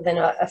investment rather than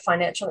a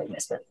financial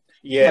investment.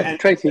 Yeah, and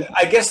Tracy,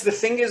 I guess the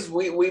thing is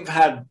we've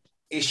had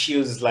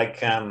issues like,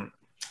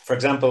 for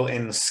example,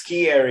 in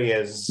ski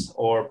areas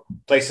or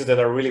places that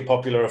are really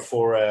popular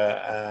for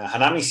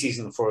Hanami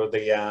season, for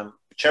the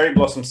cherry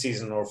blossom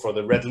season, or for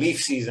the red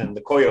leaf season,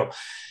 the Koyo.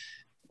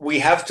 We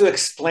have to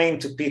explain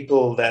to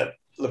people that,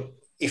 look,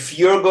 if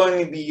you're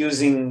going to be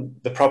using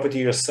the property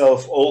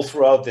yourself all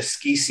throughout the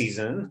ski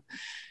season,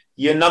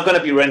 you're not going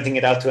to be renting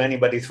it out to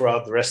anybody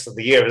throughout the rest of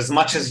the year. As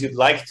much as you'd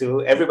like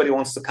to, everybody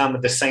wants to come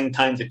at the same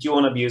time that you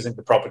want to be using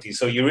the property.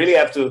 So you really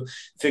have to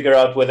figure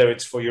out whether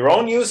it's for your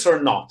own use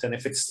or not. And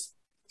if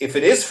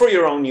it is for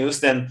your own use,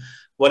 then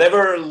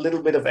whatever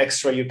little bit of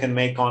extra you can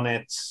make on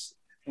it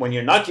when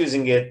you're not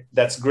using it,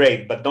 that's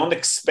great. But don't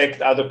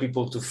expect other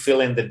people to fill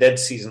in the dead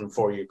season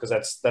for you, because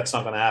that's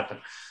not going to happen.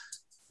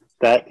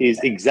 That is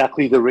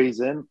exactly the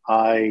reason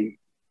I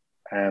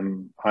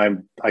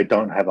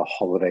don't have a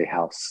holiday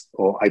house,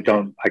 or I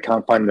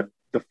can't find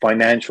the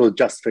financial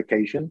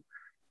justification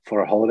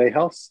for a holiday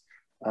house.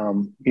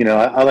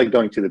 I like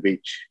going to the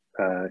beach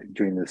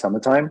during the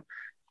summertime.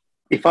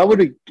 If I were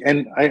to,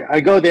 and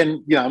I go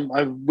then,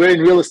 we're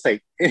in real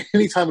estate.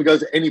 Anytime we go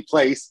to any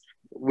place,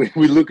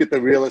 we look at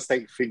the real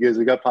estate figures.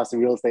 We go past the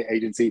real estate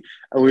agency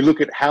and we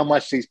look at how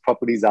much these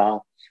properties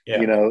are. Yeah.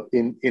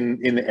 In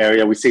the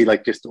area, we see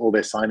like just all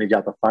their signage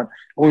out the front.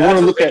 And we That's want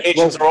to what look at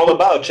vacations are all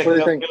about, checking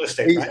out real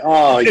estate. Right?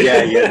 Oh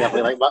yeah,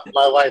 definitely.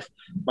 Like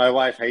my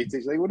wife hates it.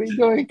 She's like, "What are you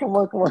doing? Come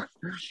on."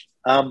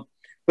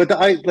 But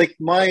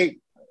my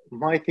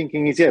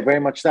thinking is very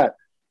much that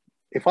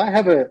if I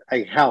have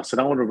a house and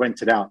I want to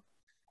rent it out,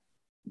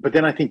 but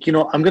then I think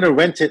I'm going to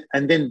rent it,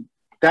 and then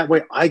that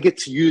way I get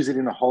to use it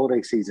in a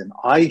holiday season.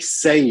 I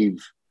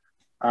save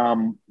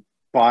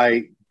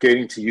by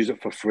getting to use it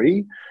for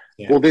free.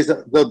 Yeah. Well, there's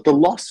the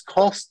lost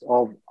cost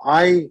of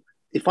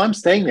if I'm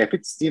staying there, if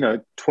it's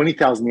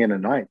 20,000 yen a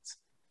night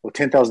or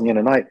 10,000 yen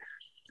a night,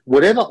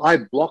 whatever I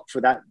block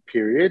for that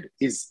period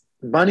is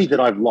money that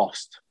I've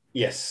lost.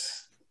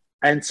 Yes.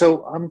 And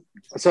so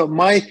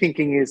my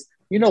thinking is,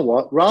 you know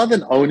what? Rather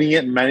than owning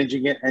it, and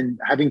managing it, and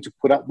having to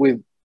put up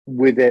with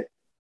it,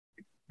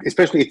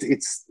 especially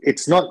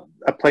it's not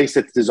a place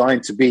that's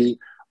designed to be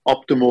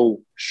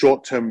optimal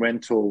short-term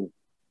rental,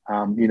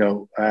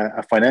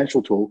 a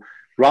financial tool.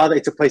 Rather,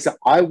 it's a place that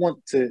I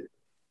want to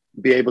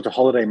be able to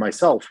holiday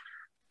myself,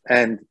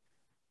 and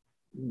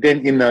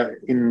then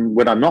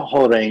when I'm not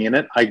holidaying in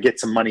it, I get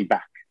some money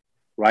back,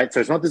 right? So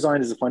it's not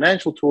designed as a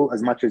financial tool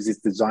as much as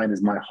it's designed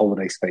as my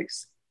holiday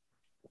space.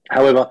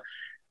 However,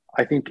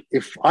 I think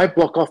if I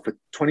block off for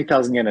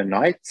 20,000 yen a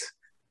night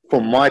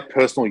for my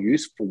personal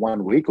use for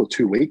 1 week or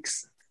 2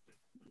 weeks,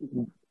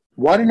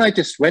 why don't I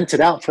just rent it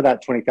out for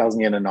that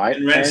 20,000 yen a night?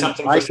 And rent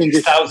something for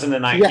 6,000 a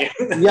night.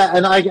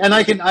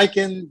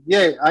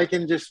 I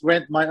can just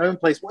rent my own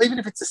place. Well, even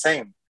if it's the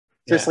same.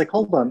 So it's like,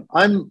 hold on,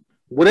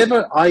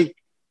 whatever I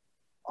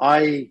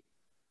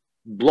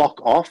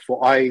block off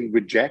or I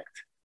reject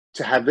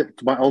to have it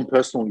to my own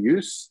personal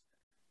use,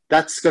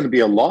 that's going to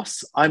be a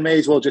loss. I may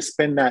as well just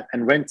spend that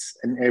and rent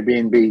an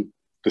Airbnb,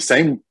 the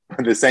same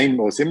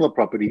or similar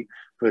property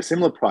for a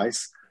similar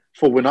price,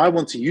 for when I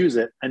want to use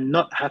it and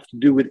not have to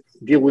deal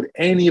with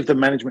any of the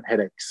management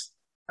headaches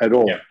at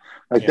all. Yeah.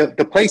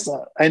 The place,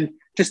 and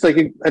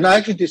I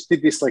actually just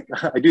did this,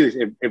 I do this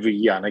every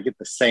year and I get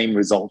the same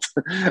result.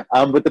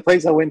 But the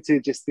place I went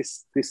to just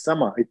this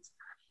summer,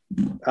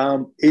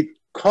 it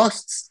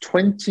costs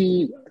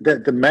 20,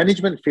 the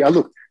management fee.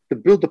 Look,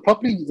 the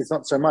property is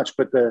not so much,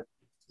 but the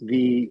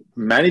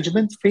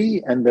management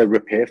fee and the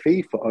repair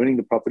fee for owning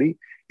the property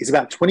is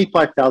about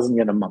 25,000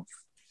 yen a month.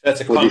 That's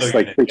a condo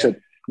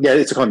unit. Yeah,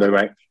 it's a condo,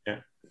 right? Yeah.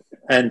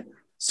 And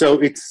so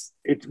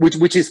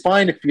which is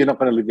fine if you're not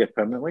going to live there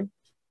permanently,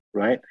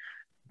 right?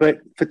 But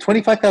for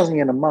 25,000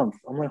 yen a month,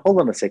 I'm like, hold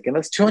on a second,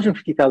 that's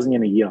 250,000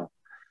 yen a year.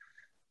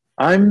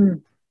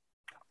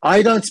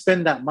 I don't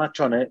spend that much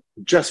on it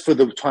just for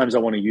the times I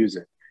want to use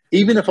it.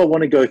 Even if I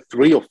want to go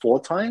 3 or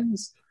 4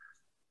 times,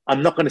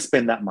 I'm not going to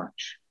spend that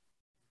much.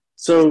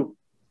 So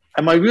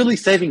am I really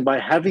saving by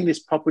having this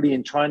property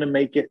and trying to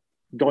make it,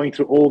 going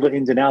through all the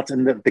ins and outs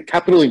and the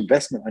capital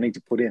investment I need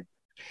to put in?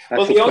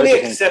 Well, the only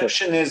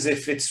exception is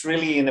if it's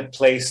really in a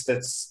place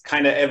that's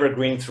kind of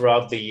evergreen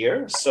throughout the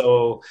year.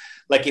 So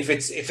like if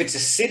it's a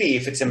city,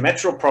 if it's a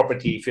metro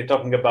property, if you're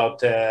talking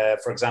about,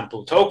 for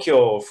example,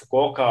 Tokyo or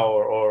Fukuoka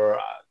or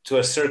to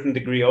a certain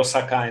degree,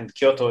 Osaka and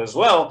Kyoto as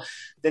well,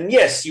 then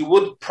yes, you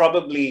would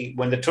probably,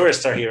 when the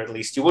tourists are here at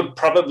least, you would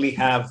probably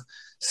have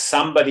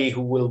somebody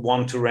who will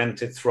want to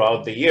rent it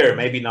throughout the year,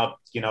 maybe not,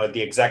 at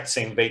the exact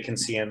same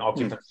vacancy and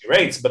occupancy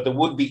rates, but there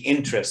would be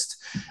interest.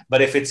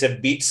 But if it's a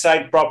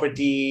beachside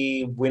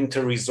property,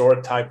 winter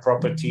resort type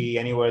property,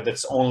 anywhere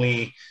that's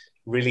only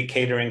really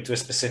catering to a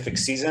specific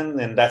season,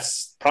 then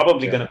that's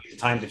probably going to be the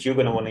time that you're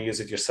going to want to use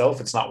it yourself.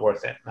 It's not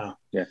worth it. No.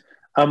 Yeah.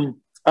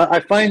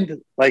 I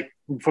find,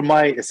 from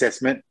my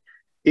assessment,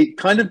 it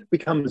kind of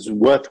becomes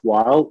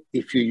worthwhile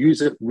if you use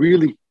it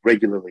really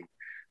regularly,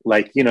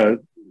 2-3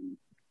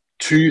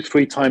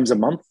 times a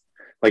month.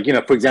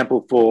 For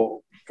example,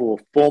 for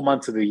 4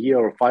 months of the year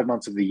or 5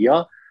 months of the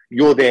year,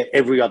 you're there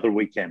every other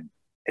weekend.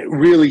 It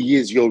really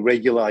is your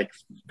regular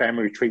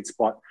family retreat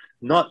spot,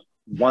 not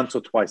once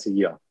or twice a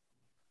year,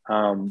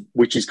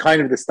 which is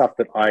kind of the stuff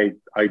that I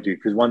do.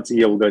 Because once a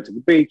year we'll go to the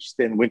beach,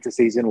 then winter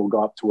season we'll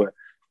go up to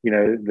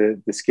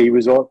the ski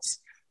resorts.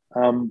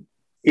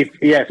 If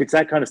it's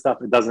that kind of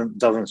stuff, it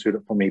doesn't suit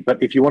it for me.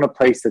 But if you want a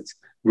place that's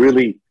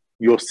really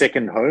your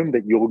second home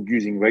that you're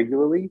using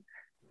regularly,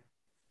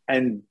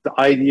 and the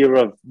idea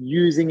of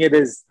using it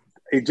as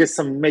just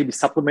some maybe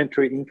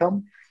supplementary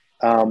income,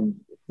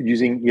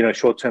 using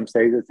short-term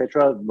stays,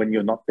 etc., when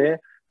you're not there,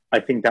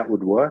 I think that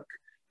would work.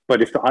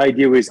 But if the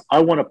idea is I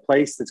want a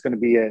place that's going to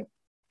be a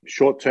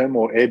short-term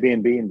or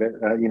Airbnb,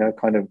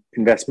 kind of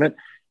investment,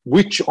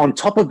 which on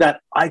top of that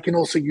I can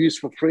also use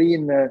for free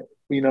in the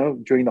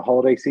during the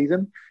holiday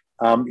season,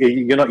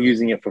 you're not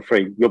using it for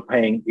free. You're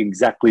paying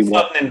exactly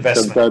what an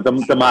investment.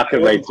 The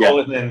market rates. Call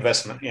it an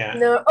investment. Yeah.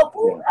 No,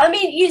 I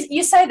mean,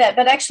 you say that,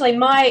 but actually,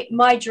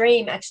 my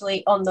dream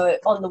actually on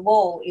the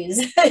wall is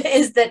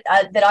is that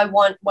I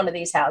want one of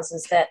these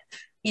houses that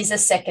is a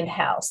second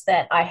house,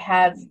 that I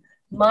have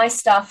my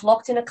stuff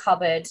locked in a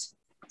cupboard,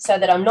 so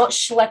that I'm not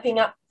schlepping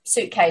up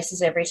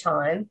suitcases every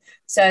time,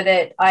 so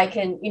that I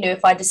can,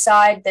 if I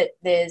decide that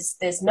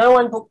there's no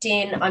one booked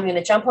in, I'm going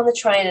to jump on the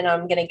train and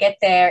I'm going to get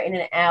there in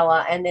an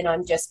hour, and then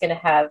I'm just going to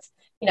have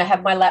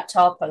my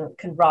laptop and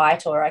can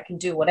write, or I can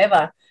do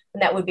whatever,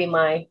 and that would be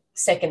my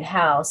second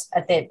house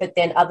but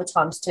then other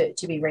times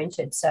to be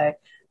rented. So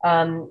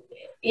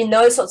in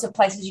those sorts of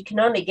places, you can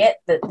only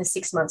get the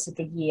 6 months of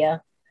the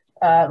year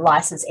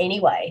license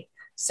anyway.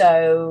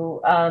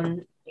 So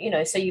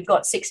so you've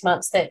got 6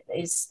 months that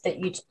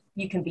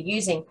you can be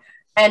using.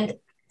 And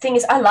thing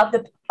is,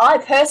 I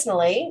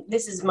personally,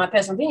 this is my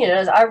personal opinion,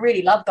 is I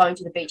really love going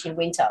to the beach in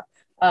winter.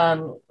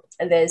 And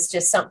there's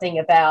just something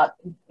about,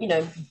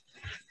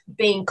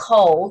 being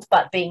cold,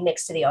 but being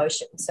next to the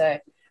ocean. So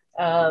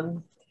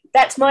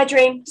that's my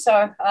dream. So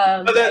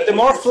but the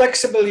more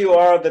flexible you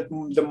are,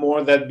 the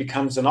more that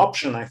becomes an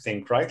option, I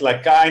think, right?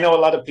 Like, I know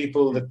a lot of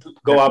people that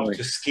go up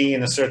to ski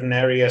in a certain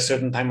area, a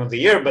certain time of the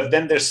year, but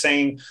then they're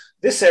saying,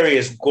 this area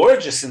is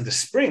gorgeous in the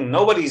spring.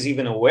 Nobody's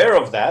even aware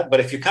of that.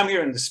 But if you come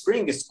here in the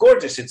spring, it's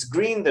gorgeous. It's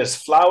green. There's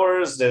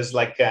flowers. There's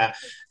like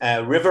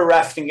river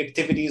rafting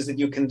activities that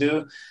you can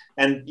do.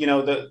 And,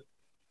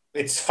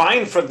 it's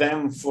fine for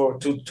them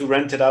to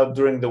rent it out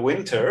during the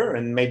winter,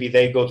 and maybe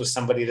they go to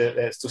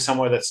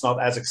somewhere that's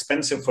not as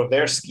expensive for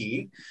their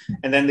ski,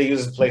 and then they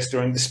use the place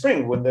during the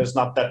spring when there's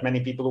not that many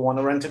people who want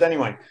to rent it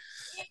anyway.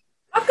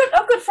 I've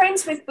got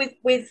friends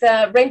with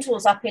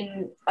rentals up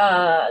in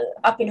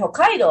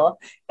Hokkaido,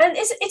 and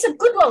it's a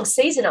good long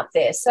season up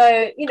there.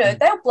 So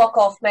they'll block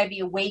off maybe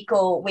a week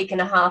or week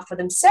and a half for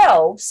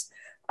themselves.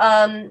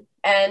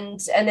 And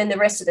then the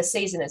rest of the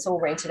season it's all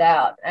rented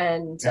out,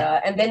 and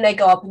then they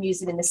go up and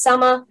use it in the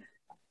summer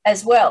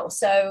as well.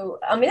 So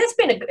I mean,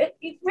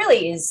 it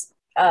really is.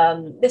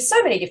 There's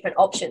so many different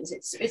options.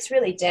 It's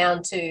really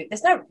down to,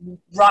 there's no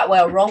right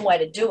way or wrong way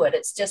to do it.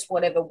 It's just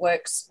whatever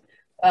works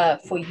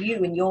for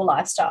you and your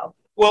lifestyle.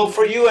 Well,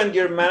 for you and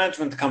your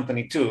management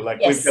company too. Like,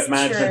 we've got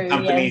management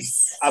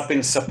companies up in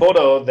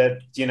Sapporo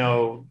that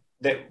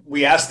that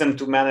we asked them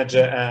to manage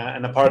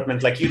an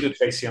apartment like you do,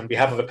 Tracy, on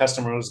behalf of a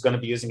customer who's going to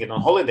be using it on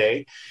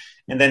holiday.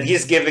 And then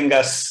he's giving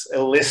us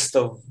a list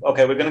of,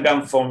 okay, we're going to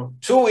come for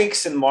 2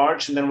 weeks in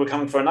March, and then we're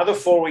coming for another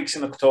 4 weeks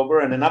in October,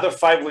 and another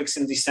 5 weeks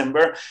in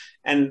December.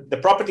 And the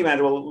property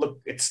manager, well,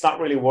 look, it's not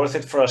really worth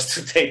it for us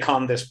to take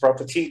on this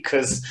property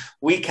because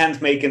we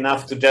can't make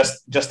enough to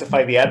just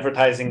justify the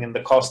advertising and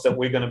the cost that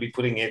we're going to be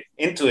putting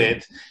into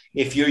it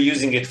if you're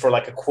using it for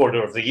like a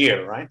quarter of the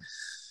year, right?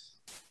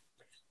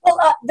 Well,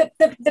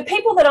 the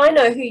people that I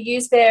know who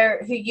use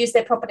their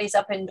properties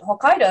up in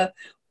Hokkaido,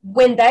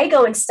 when they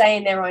go and stay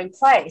in their own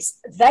place,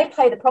 they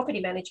pay the property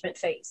management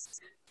fees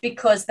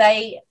because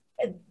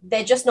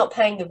they're just not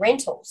paying the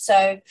rental.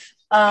 So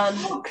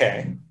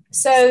okay.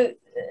 So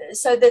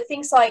the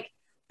things like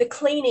the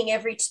cleaning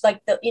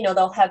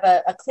they'll have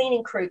a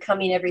cleaning crew come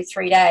in every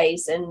 3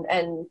 days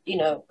and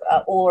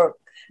or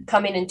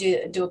come in and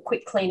do a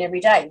quick clean every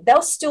day.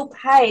 They'll still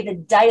pay the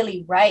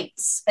daily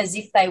rates as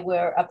if they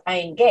were a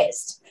paying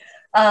guest.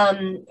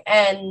 Okay,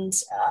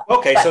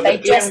 so the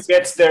PM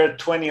gets their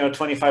 20 or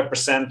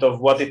 25% of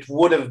what it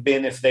would have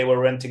been if they were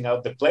renting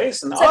out the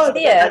place. And they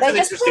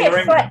just pay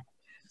it flat.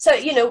 So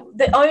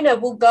the owner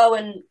will go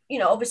and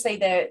obviously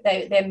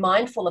they're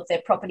mindful of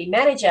their property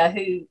manager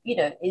who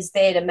is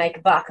there to make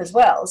a buck as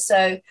well.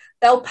 So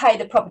they'll pay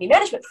the property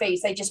management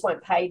fees. They just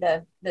won't pay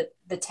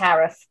the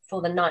tariff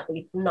for the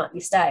nightly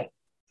stay.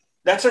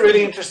 That's a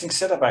really interesting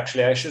setup.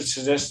 Actually, I should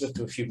suggest it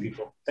to a few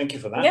people. Thank you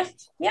for that.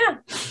 Yeah.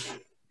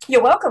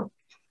 You're welcome.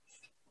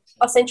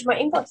 I'll send you my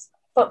invoice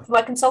for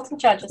my consulting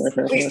charges.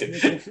 Please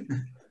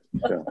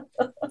do.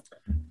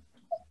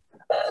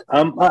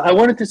 I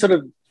wanted to sort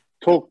of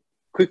talk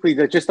quickly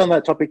just on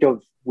that topic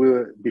of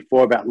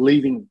before about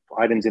leaving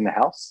items in the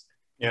house.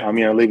 Yeah.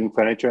 Leaving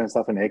furniture and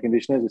stuff and air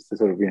conditioners, just to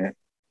sort of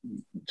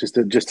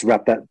just to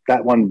wrap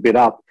that one bit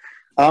up.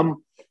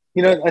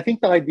 I think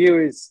the idea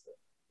is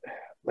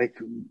like,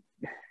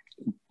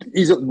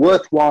 is it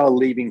worthwhile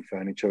leaving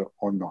furniture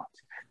or not?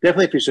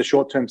 Definitely, if it's a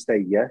short-term stay,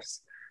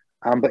 yes.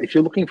 But if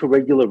you're looking for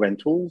regular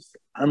rentals,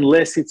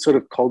 unless it's sort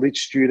of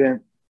college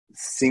student,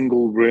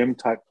 single room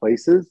type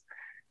places,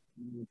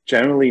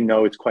 generally,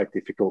 no, it's quite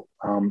difficult.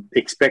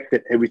 Expect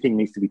that everything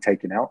needs to be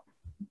taken out.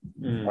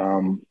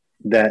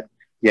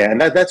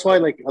 That's why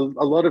like a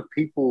lot of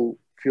people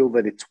feel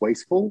that it's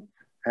wasteful,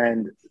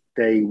 and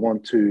they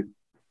want to.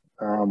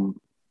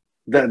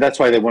 That's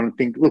why they want to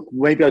think, look,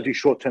 maybe I'll do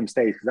short-term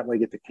stays because that way I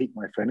get to keep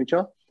my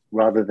furniture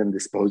rather than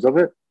dispose of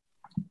it.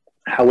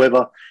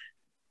 However,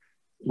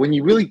 when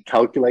you really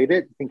calculate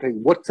it, think like,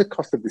 what's the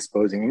cost of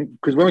disposing?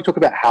 Because when we talk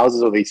about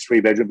houses or these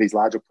 3-bedroom, these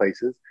larger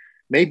places,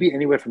 maybe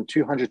anywhere from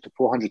 200 to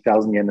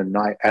 400,000 yen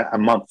a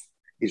month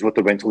is what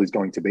the rental is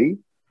going to be.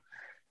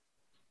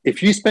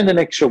 if you spend an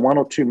extra 1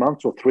 or 2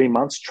 months or 3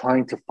 months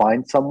trying to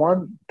find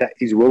someone that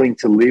is willing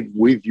to live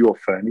with your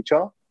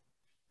furniture,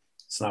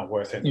 it's not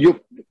worth it. You're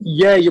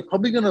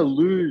probably going to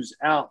lose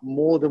out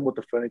more than what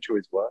the furniture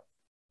is worth.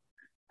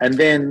 And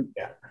then,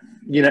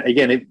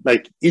 again,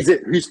 is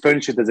it whose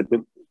furniture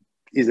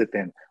is it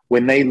then?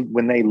 When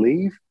they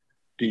leave,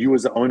 do you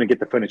as the owner get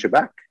the furniture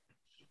back?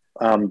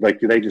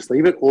 Do they just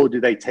leave it, or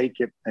do they take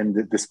it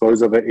and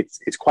dispose of it?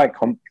 It's quite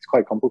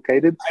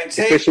complicated, I'd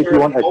say especially if you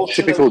want a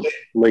typical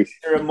lease. If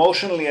you're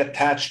emotionally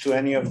attached to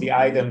any of the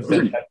items,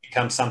 that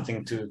becomes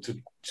something to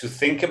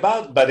think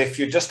about. But if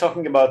you're just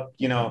talking about,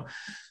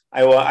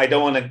 I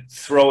don't want to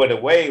throw it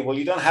away. Well,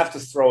 you don't have to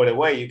throw it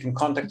away. You can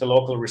contact the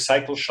local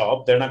recycle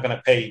shop. They're not going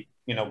to pay,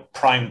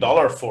 prime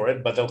dollar for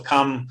it, but they'll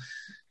come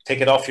take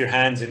it off your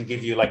hands and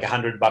give you like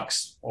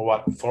 $100 or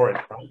what for it,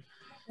 right?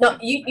 No,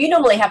 you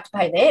normally have to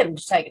pay them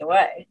to take it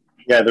away.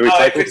 Yeah, the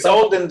recycle if it's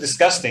old and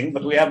disgusting,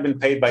 but we have been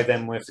paid by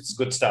them if it's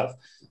good stuff.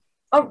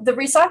 Oh, the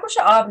recycle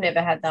shop? I've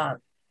never had that.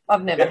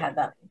 Had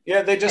that.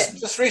 Yeah, they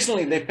just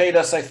recently they paid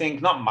us, I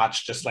think, not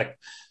much, just like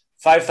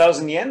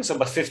 5,000 yen, so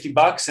about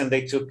 $50, and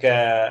they took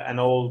an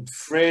old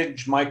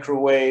fridge,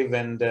 microwave,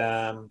 and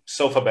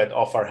sofa bed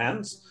off our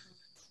hands.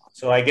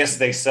 So I guess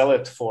they sell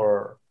it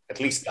for at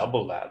least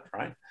double that,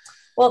 right?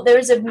 Well, there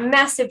is a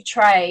massive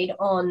trade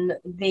on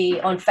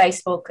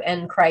Facebook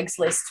and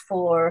Craigslist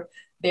for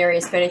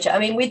various furniture. I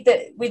mean, with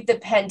the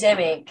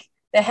pandemic,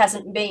 there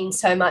hasn't been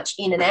so much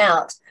in and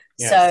out.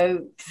 Yes.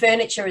 So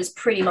furniture is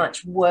pretty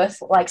much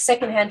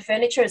secondhand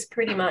furniture is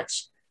pretty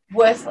much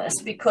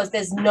worthless because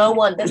there's not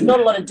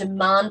a lot of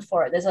demand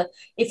for it.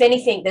 If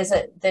anything,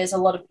 there's a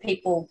lot of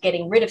people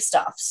getting rid of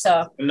stuff.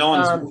 So no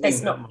one's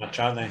moving that much,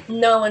 are they?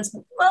 No one's,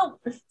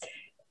 well,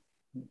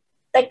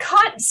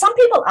 some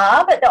people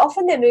are, but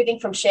they're moving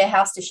from share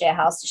house to share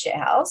house to share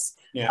house.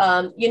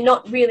 Yeah. You're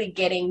not really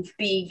getting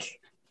big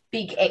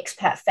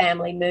expat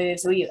family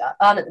moves, or you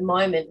aren't at the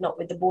moment, not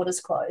with the borders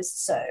closed.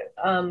 So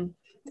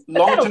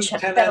long-term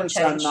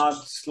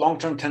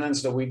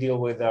tenants that we deal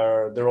with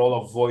they're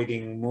all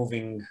avoiding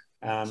moving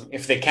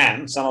if they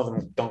can. Some of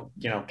them don't,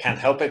 can't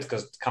help it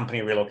because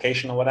company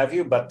relocation or what have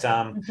you, but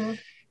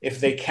if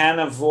they can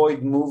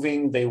avoid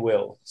moving, they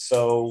will.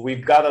 So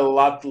we've got a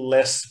lot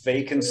less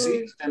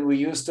vacancies than we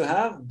used to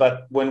have,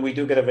 but when we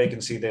do get a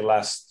vacancy, they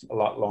last a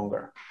lot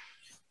longer.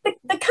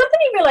 The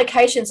company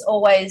relocations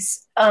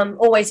always,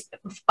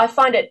 I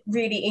find it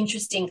really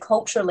interesting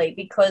culturally,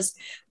 because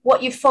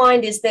what you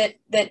find is that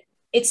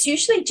it's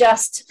usually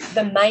just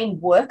the main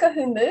worker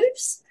who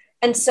moves.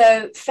 And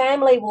so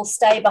family will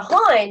stay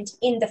behind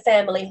in the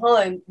family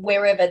home,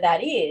 wherever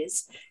that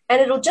is.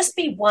 And it'll just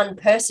be one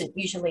person,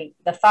 usually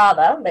the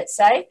father, let's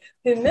say,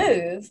 who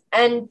move,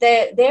 and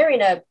they're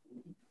in a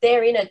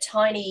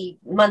tiny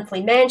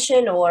monthly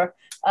mansion, or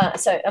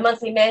so a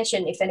monthly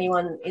mansion, if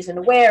anyone isn't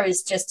aware,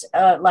 is just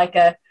like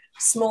a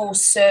small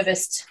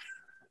serviced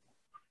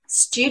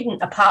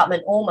student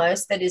apartment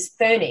almost that is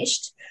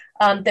furnished,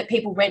 that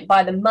people rent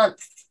by the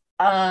month.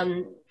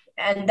 And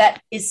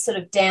that is sort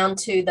of down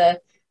to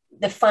the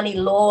funny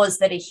laws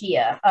that are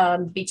here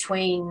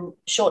between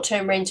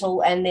short-term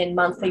rental and then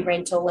monthly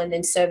rental and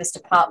then serviced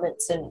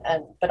apartments.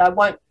 But I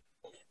won't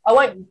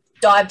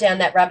dive down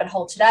that rabbit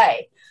hole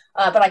today.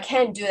 But I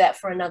can do that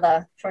for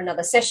another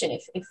session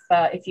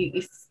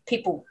if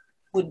people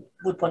would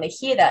want to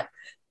hear that.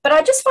 But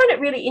I just find it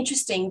really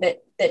interesting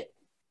that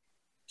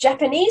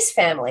Japanese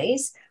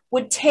families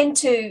would tend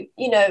to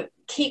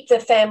keep the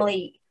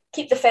family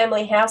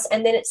house,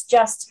 and then it's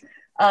just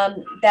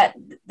that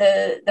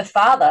the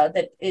father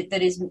that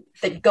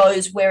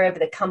goes wherever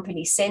the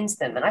company sends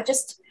them. And I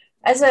just,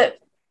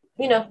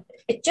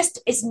 it just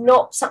is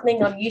not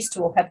something I'm used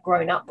to or have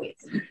grown up with.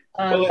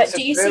 But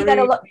do you see that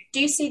a lot?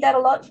 Do you see that a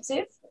lot,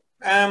 Ziv?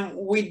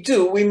 We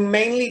do. We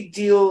mainly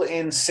deal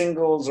in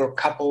singles or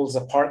couples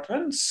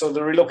apartments. So the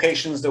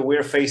relocations that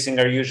we're facing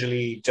are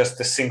usually just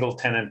a single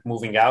tenant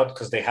moving out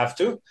because they have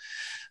to.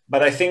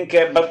 But I think,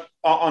 but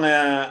on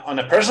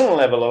a personal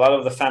level, a lot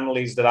of the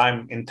families that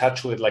I'm in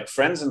touch with, like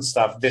friends and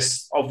stuff,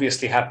 this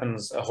obviously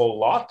happens a whole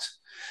lot.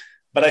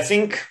 But I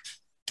think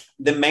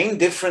the main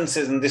difference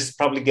is, and this is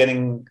probably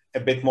getting a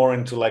bit more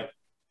into like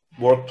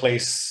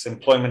workplace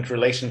employment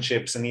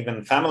relationships and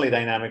even family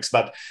dynamics,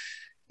 but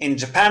in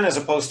Japan, as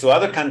opposed to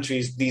other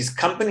countries, these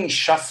company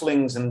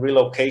shufflings and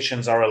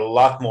relocations are a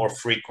lot more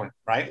frequent,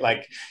 right?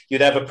 Like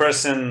you'd have a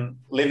person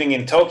living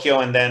in Tokyo,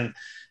 and then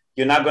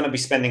you're not going to be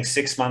spending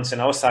 6 months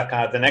in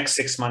Osaka. The next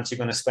 6 months you're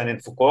going to spend in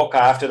Fukuoka.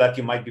 After that,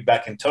 you might be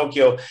back in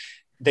Tokyo.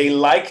 They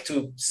like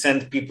to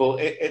send people.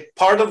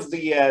 Part of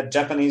the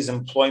Japanese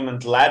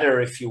employment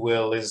ladder, if you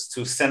will, is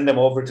to send them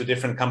over to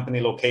different company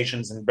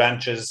locations and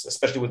branches,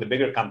 especially with the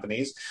bigger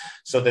companies,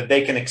 so that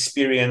they can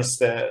experience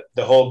the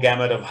whole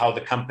gamut of how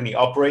the company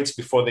operates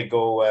before they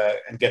go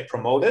and get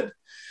promoted.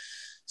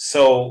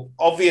 So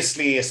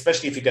obviously,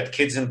 especially if you got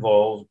kids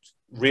involved,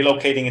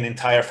 relocating an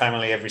entire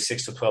family every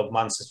 6 to 12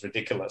 months is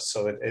ridiculous.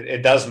 So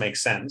it does make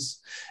sense.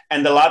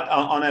 And a lot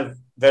on a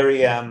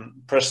very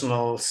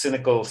personal,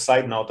 cynical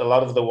side note, a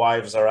lot of the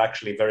wives are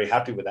actually very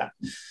happy with that.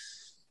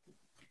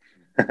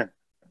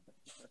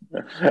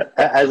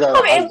 As a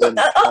I mean, husband,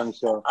 I'm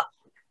sure.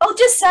 I'll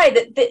just say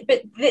that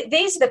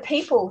these are the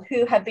people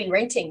who have been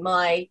renting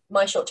my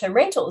short-term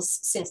rentals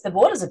since the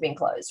borders have been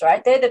closed,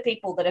 right? They're the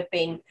people that have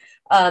been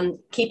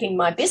keeping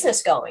my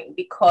business going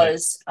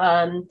because,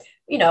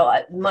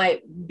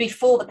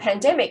 before the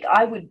pandemic,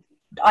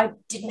 I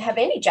didn't have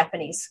any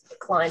Japanese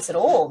clients at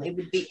all. It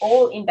would be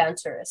all inbound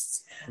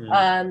tourists.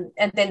 And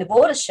then the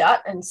borders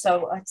shut. And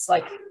so it's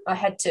like I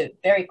had to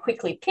very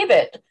quickly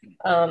pivot.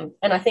 And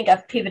I think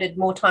I've pivoted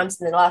more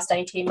times in the last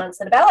 18 months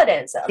than a ballet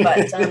dancer.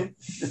 But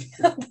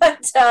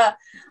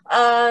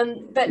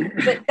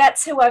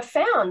that's who I've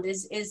found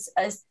is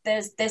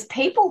there's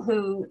people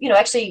who,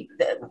 actually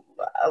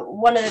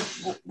one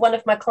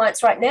of my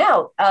clients right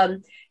now,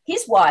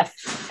 his wife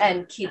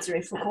and kids are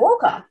in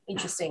Fukuoka,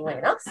 interestingly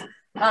enough.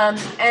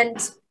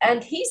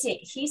 And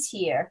he's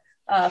here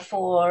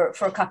for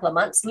a couple of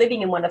months,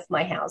 living in one of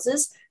my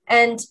houses,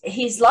 and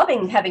he's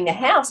loving having the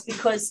house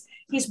because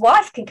his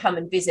wife can come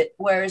and visit.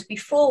 Whereas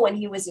before, when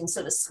he was in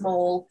sort of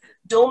small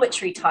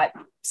dormitory type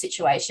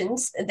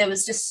situations, there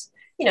was just,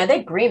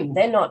 they're grim.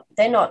 They're not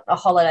a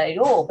holiday at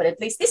all. But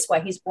at least this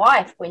way, his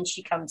wife, when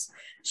she comes,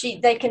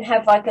 they can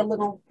have like a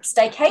little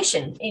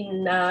staycation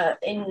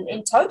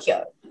in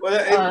Tokyo.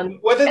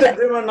 Whether they're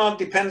grim or not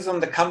depends on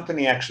the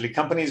company, actually.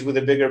 Companies with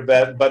a bigger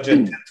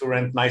budget tend to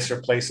rent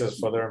nicer places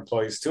for their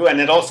employees too.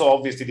 And it also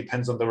obviously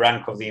depends on the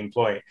rank of the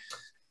employee.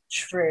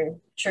 True.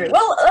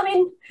 Well, I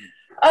mean,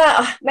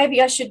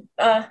 maybe I should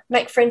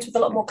make friends with a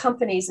lot more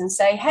companies and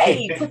say,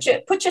 hey, put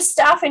your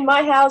staff in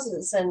my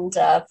houses and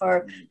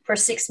for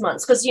 6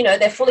 months, because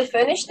they're fully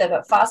furnished, they've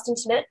got fast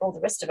internet, all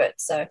the rest of it.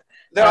 So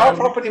there are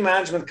property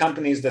management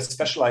companies that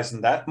specialize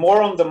in that,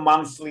 more on the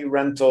monthly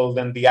rental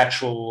than the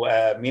actual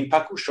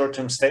minpaku,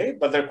 short-term stay.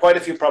 But there are quite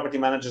a few property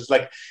managers.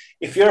 Like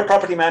if you're a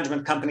property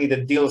management company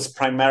that deals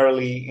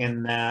primarily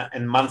in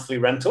monthly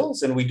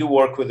rentals, and we do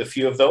work with a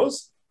few of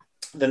those,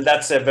 then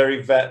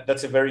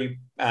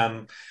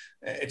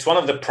it's one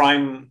of the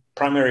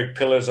primary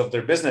pillars of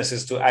their business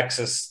is to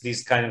access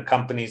these kind of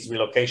companies'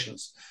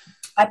 relocations.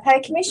 I pay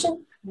a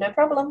commission, no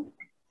problem.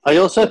 I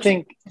also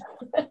think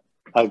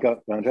I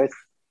got Andres.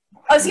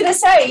 I was going to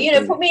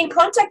say, put me in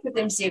contact with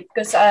them, Ziv,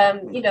 because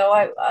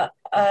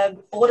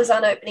borders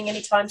aren't opening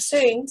anytime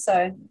soon,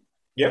 so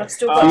yep.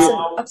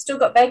 I've still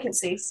got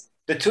vacancies.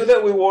 The two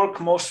that we work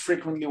most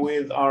frequently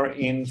with are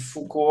in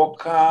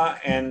Fukuoka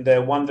and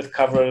one that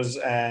covers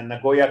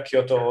Nagoya,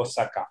 Kyoto,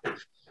 Osaka.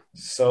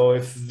 So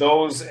if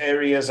those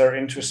areas are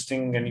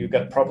interesting and you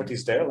got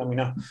properties there, let me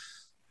know.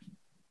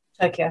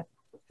 Tokyo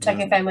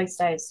family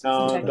stays.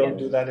 No, don't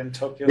do that in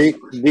Tokyo.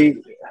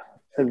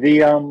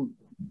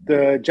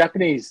 The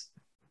Japanese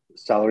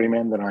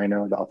salarymen that I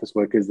know, the office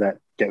workers that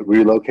get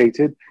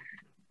relocated,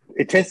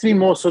 it tends to be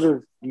more sort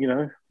of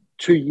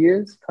 2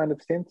 years kind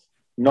of stint,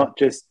 not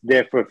just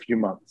there for a few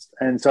months.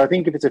 And so I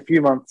think if it's a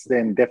few months,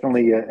 then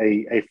definitely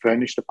a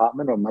furnished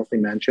apartment or monthly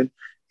mansion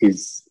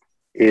is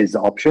the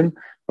option.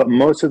 But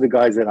most of the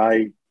guys that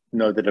I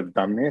know that have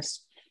done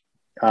this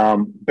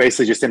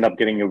basically just end up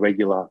getting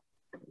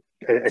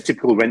a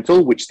typical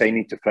rental, which they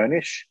need to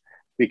furnish,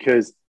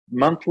 because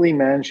monthly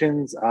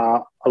mansions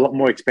are a lot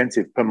more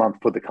expensive per month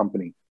for the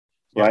company,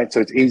 right?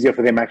 So it's easier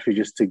for them actually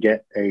just to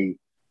get an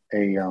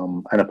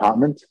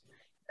apartment,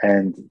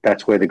 and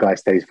that's where the guy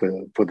stays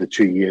for the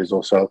 2 years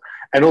or so.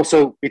 And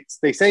also,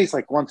 they say it's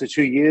like 1 to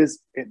 2 years.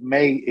 It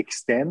may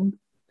extend,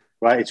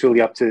 right? It's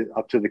really up to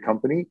the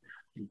company.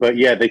 But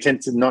yeah, they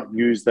tend to not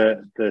use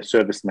the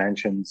service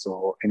mansions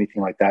or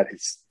anything like that.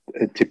 It's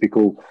a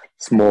typical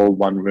small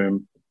 1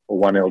 room or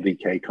 1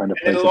 LDK kind of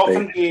place. It'll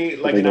often be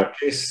like in our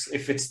case,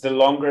 if it's the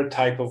longer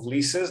type of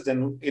leases,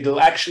 then it'll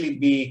actually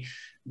be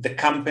the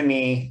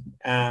company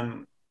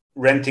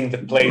renting the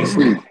place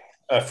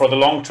for the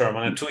long term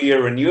on a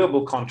 2-year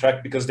renewable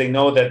contract, because they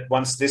know that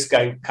once this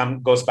guy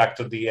goes back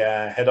to the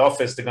head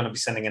office, they're going to be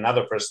sending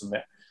another person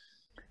there.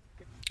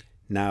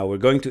 Now, we're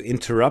going to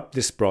interrupt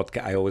this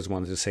broadcast. I always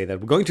wanted to say that.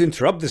 We're going to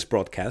interrupt this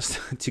broadcast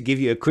to give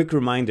you a quick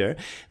reminder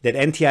that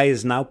NTI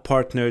is now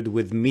partnered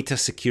with Mita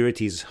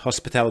Securities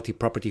Hospitality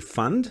Property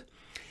Fund,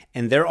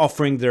 and they're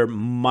offering their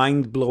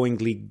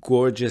mind-blowingly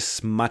gorgeous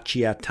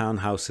Machiya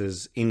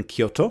townhouses in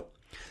Kyoto.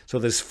 So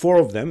there's 4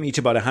 of them, each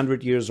about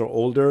 100 years or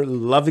older,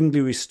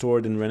 lovingly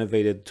restored and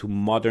renovated to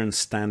modern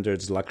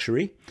standards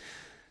luxury.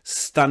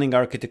 Stunning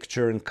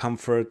architecture and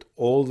comfort,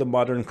 all the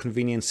modern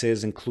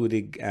conveniences,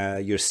 including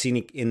your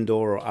scenic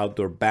indoor or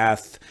outdoor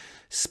bath,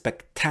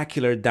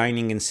 spectacular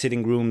dining and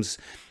sitting rooms,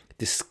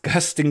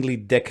 disgustingly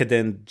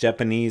decadent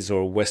Japanese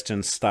or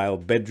Western style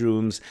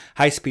bedrooms,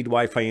 high-speed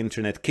Wi-Fi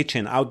internet,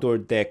 kitchen, outdoor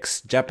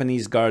decks,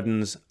 Japanese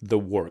gardens, the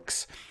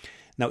works.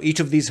 Now, each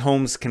of these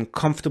homes can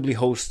comfortably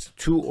host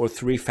 2 or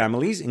 3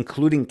 families,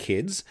 including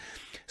kids.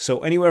 So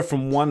anywhere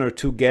from 1 or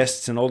 2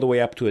 guests and all the way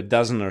up to a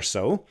dozen or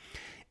so.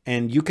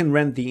 And you can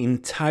rent the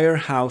entire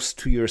house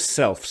to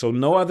yourself. So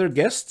no other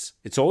guests.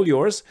 It's all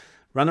yours.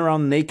 Run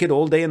around naked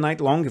all day and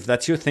night long if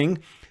that's your thing.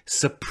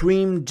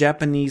 Supreme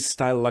Japanese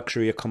style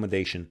luxury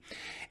accommodation.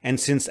 And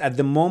since at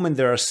the moment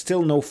there are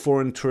still no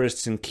foreign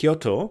tourists in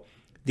Kyoto,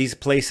 These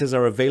places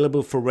are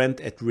available for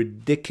rent at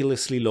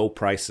ridiculously low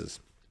prices.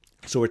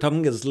 So we're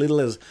talking as little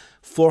as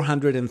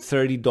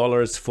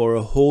 $430 for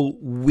a whole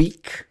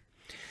week.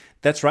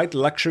 That's right,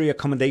 luxury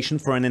accommodation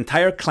for an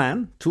entire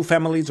clan, 2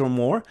 families or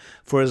more,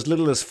 for as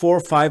little as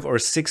 $400, $500, or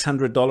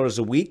 $600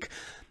 a week.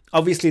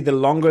 Obviously, the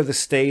longer the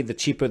stay, the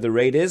cheaper the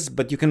rate is,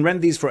 but you can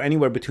rent these for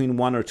anywhere between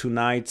 1 or 2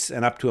 nights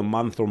and up to a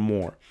month or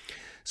more.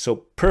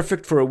 So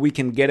perfect for a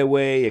weekend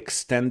getaway,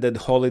 extended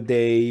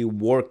holiday,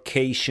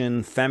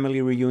 workcation,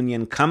 family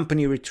reunion,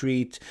 company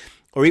retreat,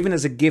 or even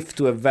as a gift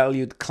to a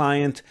valued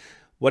client,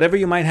 whatever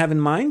you might have in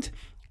mind.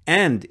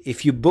 And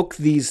if you book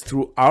these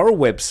through our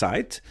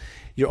website,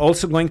 you're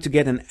also going to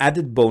get an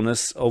added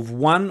bonus of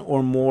 1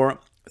 or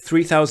more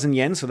 3,000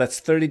 yen, so that's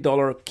 $30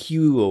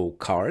 QUO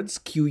cards,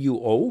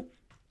 QUO.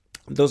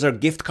 Those are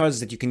gift cards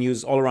that you can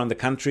use all around the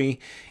country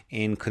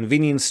in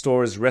convenience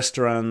stores,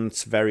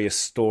 restaurants, various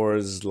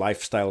stores,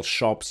 lifestyle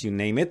shops, you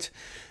name it.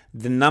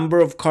 The number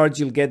of cards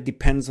you'll get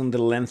depends on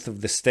the length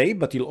of the stay,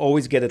 but you'll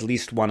always get at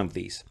least one of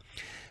these.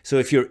 So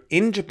if you're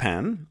in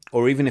Japan,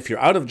 or even if you're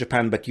out of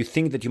Japan, but you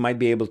think that you might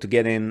be able to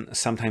get in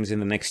sometimes in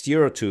the next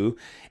year or two,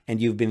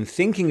 and you've been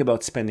thinking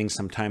about spending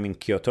some time in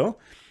Kyoto,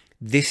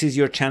 this is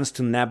your chance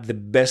to nab the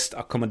best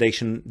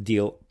accommodation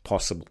deal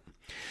possible.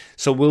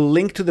 So we'll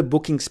link to the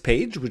bookings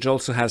page, which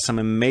also has some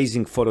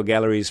amazing photo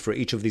galleries for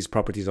each of these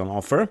properties on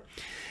offer.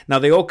 Now,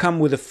 they all come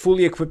with a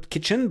fully equipped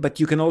kitchen, but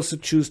you can also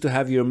choose to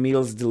have your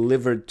meals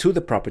delivered to the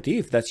property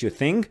if that's your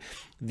thing.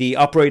 The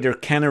operator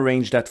can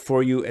arrange that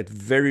for you at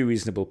very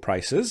reasonable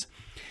prices.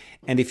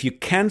 And if you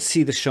can't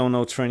see the show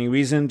notes for any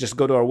reason, just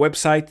go to our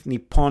website,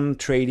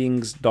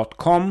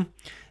 nippontradings.com.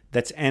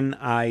 That's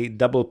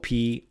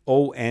NIPPON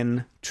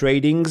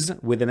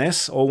Tradings with an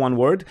S, all one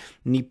word,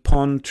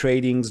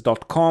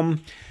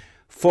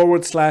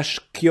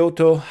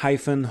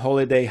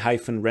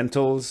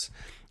 nippontradings.com/Kyoto-holiday-rentals.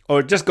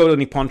 Or just go to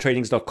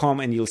nippontradings.com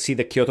and you'll see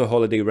the Kyoto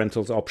Holiday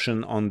Rentals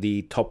option on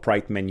the top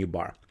right menu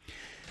bar.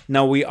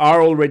 Now, we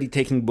are already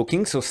taking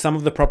bookings, so some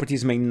of the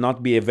properties may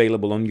not be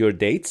available on your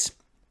dates,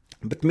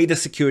 but Mida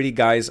security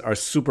guys are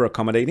super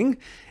accommodating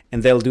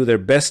and they'll do their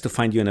best to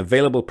find you an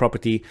available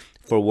property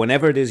for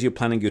whenever it is you're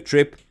planning your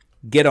trip.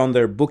 Get on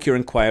there, book your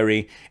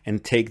inquiry,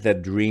 and take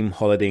that dream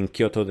holiday in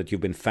Kyoto that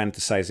you've been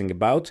fantasizing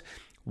about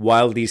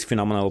while these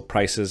phenomenal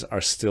prices are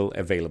still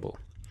available.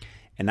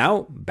 And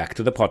now, back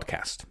to the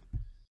podcast.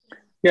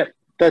 Yeah,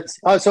 that's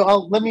that's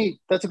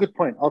a good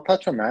point. I'll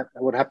touch on that.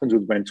 What happens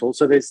with rental?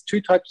 So there's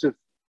 2 types of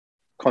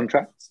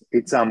contracts.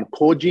 It's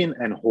Kojin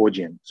and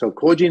Hojin. So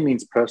Kojin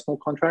means personal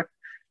contract,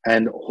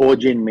 and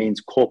Hojin means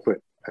a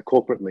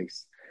corporate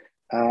lease.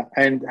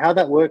 And how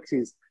that works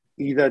is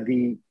either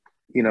the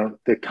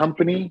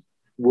company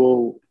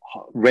will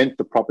rent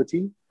the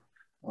property,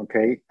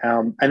 okay,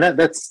 and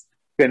that's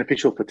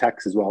beneficial for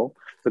tax as well.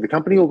 But the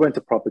company will rent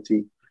the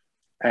property,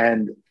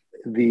 and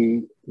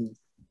the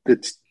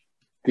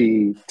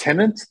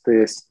tenant,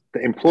 the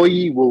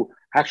employee will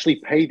actually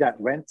pay that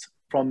rent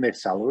from their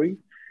salary.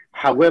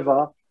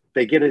 However,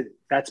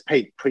 that's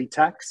paid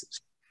pre-tax,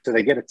 so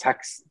they get a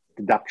tax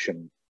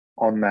deduction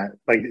on that.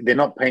 Like, they're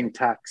not paying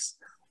tax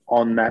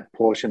on that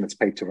portion that's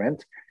paid to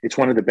rent. It's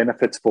one of the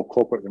benefits for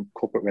corporate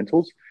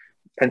rentals.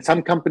 And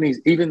some companies,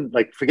 even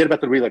forget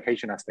about the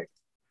relocation aspect.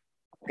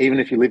 Even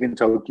if you live in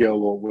Tokyo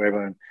or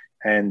wherever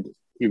and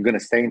you're going to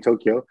stay in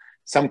Tokyo,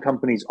 some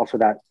companies offer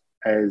that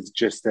as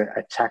just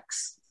a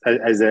tax,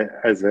 as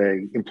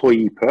a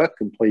employee perk,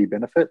 employee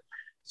benefit,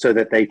 so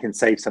that they can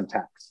save some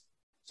tax.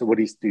 So what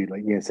do you do?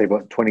 Save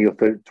about 20 to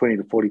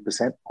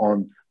 40%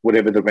 on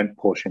whatever the rent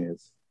portion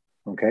is.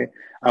 Okay.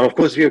 Of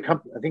course, if you're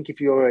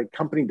a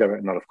company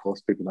director, not of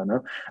course, people don't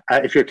know.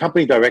 If you're a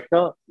company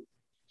director,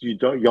 you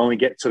only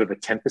get sort of a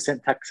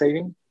 10% tax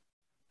saving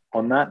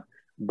on that.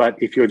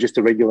 But if you're just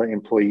a regular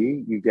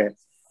employee, you get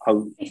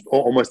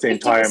almost the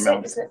entire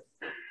amount.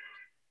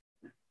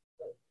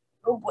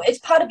 It's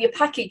part of your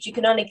package. You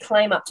can only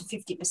claim up to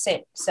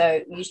 50%.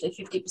 So usually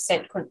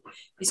 50%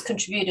 is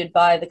contributed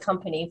by the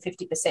company, and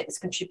 50% is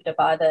contributed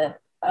by the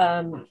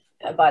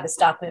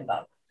staff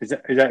member. Is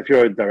that if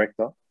you're a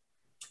director?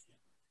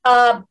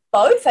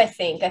 Both, I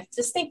think. I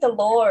just think the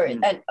law,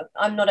 and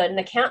I'm not an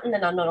accountant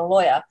and I'm not a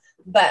lawyer,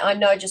 but I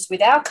know just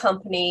with our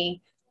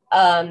company,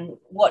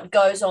 what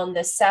goes on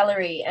the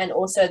salary and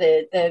also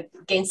the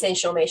Gensen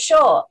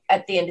Shomesho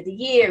at the end of the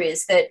year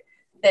is that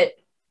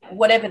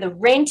whatever the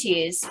rent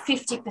is,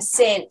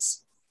 50%,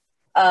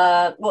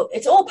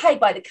 it's all paid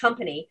by the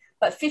company,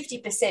 but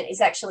 50% is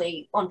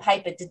actually on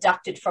paper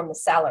deducted from the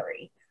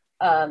salary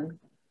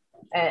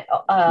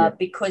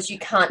because you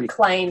can't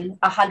claim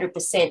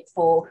 100%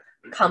 for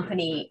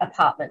company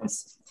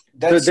apartments.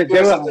 That's the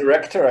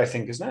director, I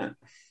think, isn't it?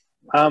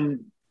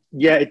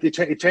 Yeah,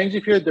 it changes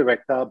if you're a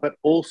director, but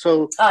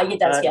also it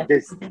does.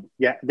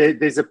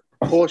 There's a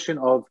portion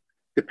of,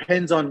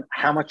 depends on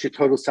how much your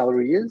total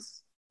salary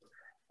is.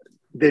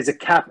 There's a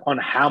cap on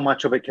how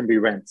much of it can be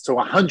rent. So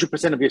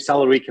 100% of your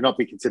salary cannot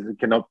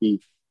be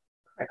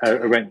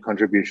a rent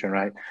contribution,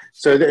 right?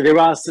 So there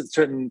are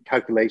certain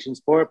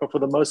calculations for it, but for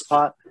the most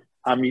part,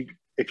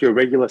 if you're a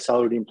regular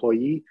salaried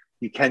employee,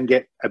 you can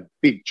get a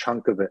big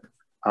chunk of it,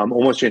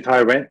 almost your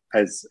entire rent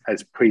as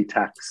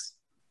pre-tax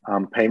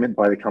payment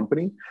by the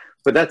company.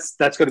 But that's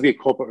got to be a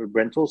corporate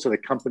rental, so the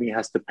company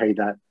has to pay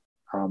that.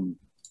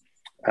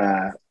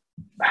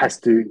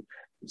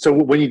 So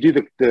when you do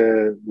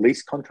the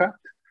lease contract,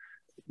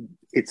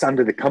 it's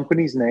under the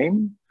company's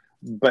name,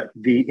 but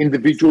the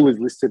individual is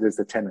listed as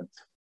the tenant.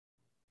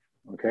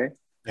 Okay,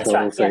 That's so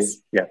right. we'll say,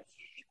 Yes. yeah.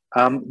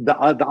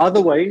 The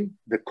other way,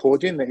 the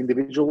Cordian, the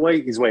individual way,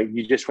 is where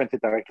you just rent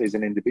it directly as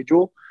an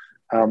individual,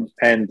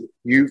 and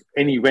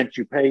any rent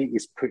you pay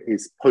is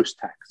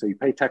post-tax. So you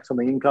pay tax on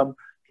the income,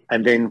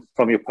 and then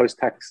from your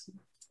post-tax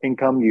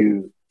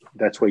income,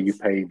 that's where you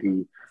pay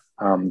the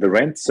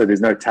rent. So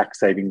there's no tax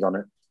savings on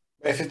it.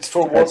 If it's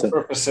for work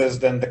purposes,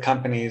 then the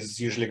company is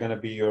usually going to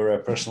be your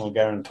personal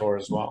guarantor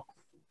as well.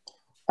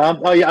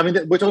 Oh yeah, I mean,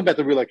 we're talking about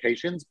the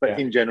relocations, but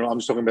in general, I'm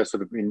just talking about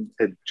sort of in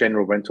a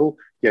general rental.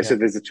 Yeah, so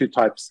there's the two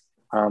types,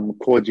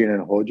 Cordian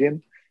and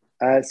Hordian.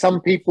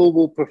 Some people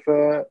will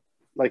prefer,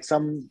 like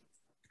some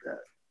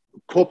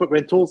corporate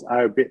rentals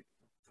are a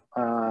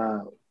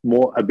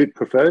bit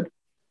preferred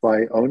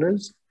by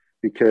owners,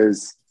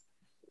 because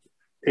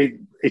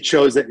it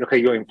shows that, okay,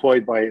 you're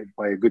employed by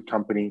a good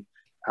company,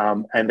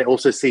 and they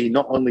also see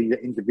not only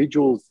the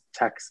individual's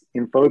tax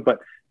info, but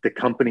the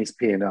company's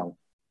P&L.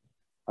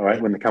 All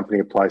right, when the company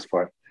applies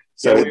for it.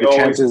 So the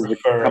chances of the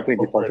company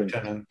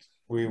defaulting.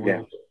 We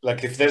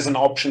like, if there's an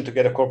option to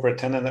get a corporate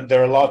tenant,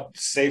 they're a lot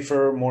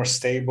safer, more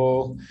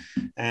stable,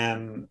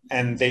 and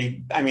they're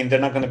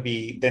not going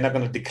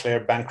to declare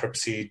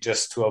bankruptcy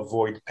just to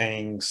avoid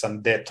paying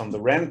some debt on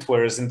the rent.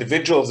 Whereas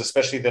individuals,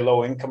 especially the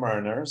low income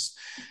earners,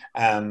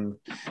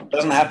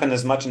 doesn't happen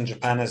as much in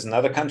Japan as in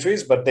other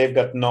countries, but they've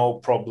got no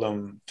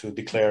problem to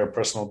declare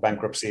personal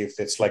bankruptcy if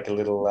it's like a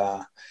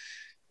little.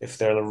 If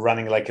they're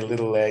running like a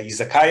little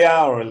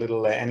izakaya or a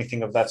little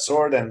anything of that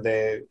sort, and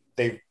they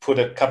put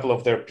a couple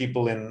of their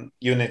people in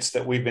units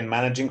that we've been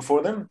managing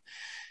for them,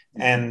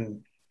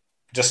 and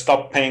just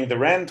stopped paying the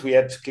rent. We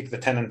had to kick the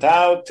tenant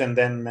out, and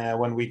then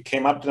when we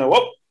came up to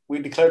we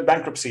declared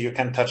bankruptcy. You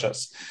can't touch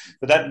us.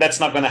 But that's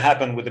not going to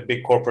happen with a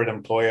big corporate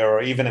employer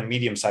or even a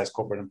medium-sized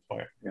corporate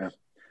employer. Yeah.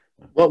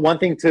 Well, one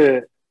thing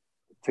to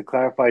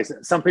clarify is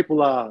some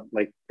people are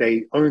like,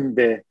 they're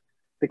kind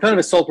of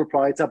a sole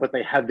proprietor, but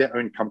they have their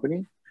own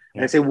company.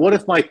 And I say, what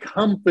if my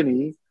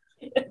company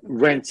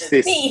rents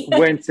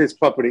this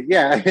property?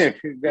 Yeah,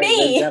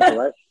 example,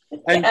 right?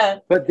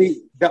 And but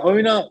the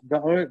owner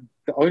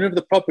of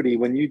the property,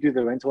 when you do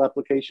the rental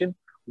application,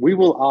 we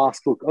will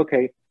ask, look,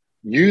 okay,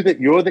 you're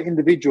the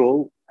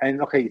individual,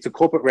 and okay, it's a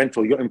corporate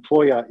rental. Your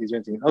employer is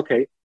renting.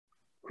 Okay,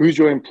 who's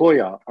your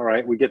employer? All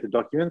right, we get the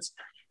documents.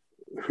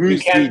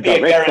 Who's you can't be a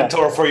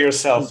guarantor for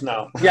yourself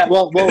now. Yeah,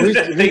 well,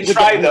 they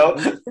try though.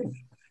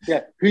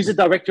 Yeah, who's the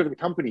director of the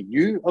company?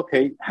 You,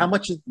 okay, how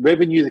much is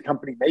revenue the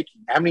company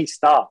making? How many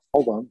staff?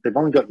 Hold on, they've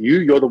only got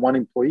you. You're the one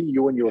employee.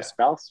 You and your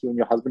spouse, you and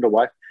your husband or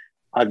wife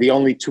are the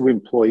only two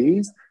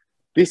employees.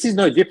 This is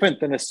no different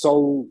than a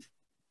sole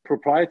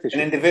proprietorship.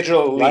 An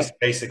individual lease,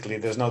 basically.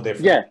 There's no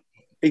difference. Yeah,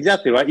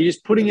 exactly, right? You're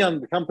just putting it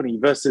on the company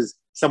versus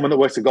someone that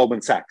works at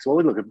Goldman Sachs.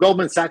 Well, look, if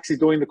Goldman Sachs is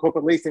doing the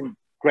corporate lease, then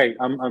great,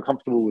 I'm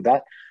comfortable with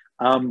that.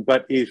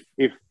 But if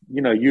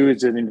you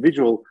as an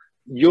individual,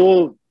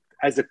 you're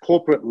as a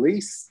corporate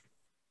lease,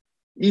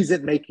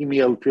 isn't making me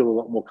feel a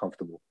lot more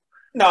comfortable.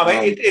 No,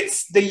 they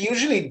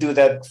usually do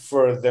that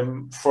for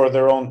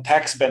their own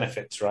tax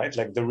benefits, right?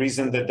 Like the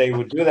reason that they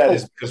would do that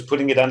is because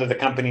putting it under the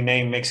company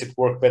name makes it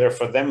work better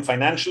for them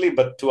financially,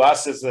 but to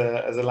us as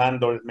a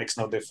landlord, it makes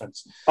no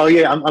difference. Oh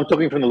yeah, I'm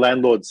talking from the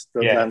landlord's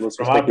landlord's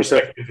from our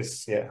perspective.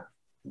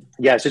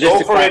 Yeah, so just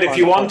go for it if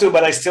you want to,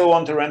 but I still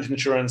want a rent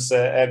insurance,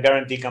 a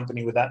guarantee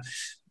company with that.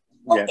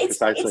 Well, yeah, it's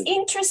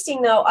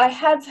interesting though. I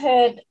have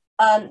heard.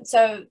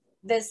 So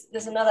there's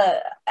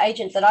another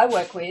agent that I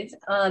work with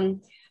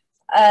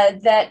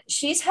that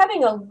she's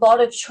having a lot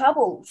of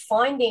trouble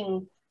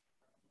finding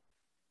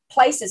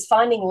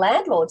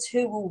landlords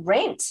who will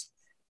rent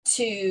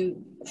to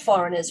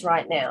foreigners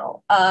right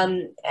now,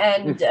 and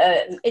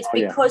it's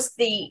because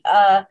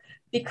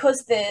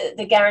because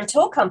the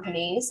guarantor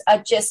companies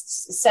are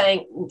just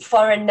saying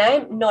foreign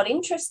name, not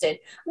interested.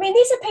 I mean,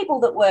 these are people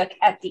that work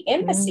at the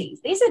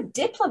embassies. These are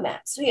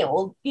diplomats,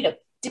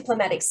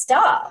 diplomatic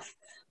staff.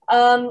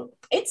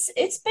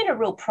 It's been a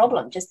real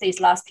problem just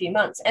these last few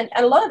months, and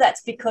a lot of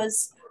that's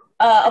because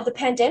of the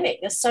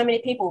pandemic. There's so many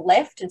people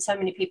left, and so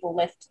many people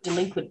left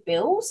delinquent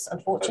bills,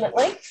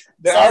 unfortunately.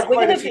 There are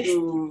quite a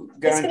few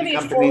guarantee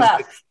companies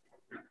that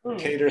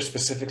cater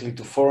specifically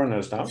to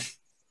foreigners now.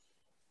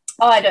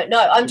 Oh, I don't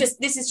know.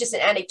 This is just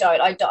an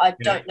anecdote. I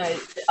don't know.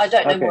 I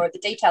don't know more of the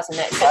details on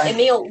that. But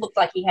Emil looked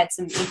like he had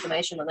some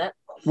information on that.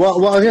 Well, I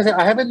was going to say,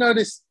 I haven't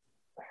noticed.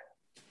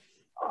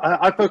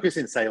 I focus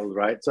in sales,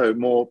 right? So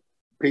more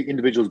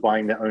individuals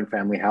buying their own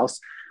family house.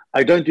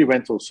 I don't do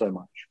rentals so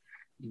much,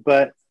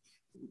 but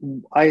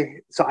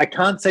I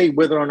can't say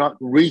whether or not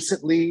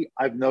recently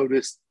I've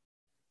noticed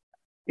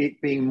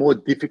it being more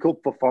difficult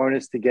for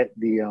foreigners to get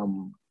the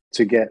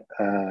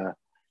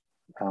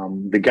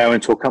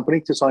guarantor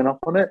company to sign up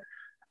on it.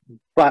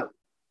 But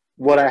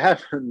what I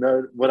have no,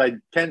 what I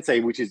can say,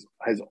 which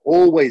has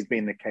always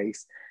been the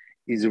case,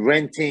 is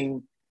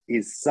renting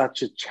is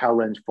such a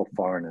challenge for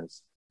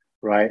foreigners,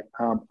 right?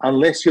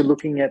 Unless you're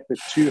looking at the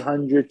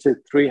 200 to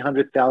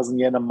 300,000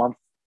 yen a month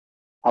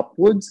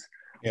upwards,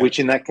 which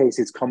in that case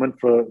is common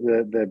for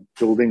the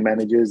building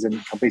managers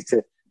and companies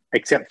to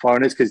accept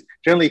foreigners, because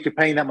generally if you're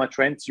paying that much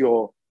rent,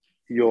 you're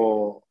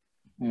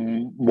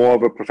more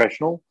of a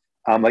professional.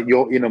 Like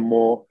you're in a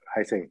more,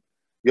 how I say,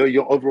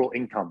 your overall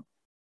income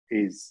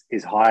is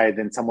higher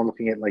than someone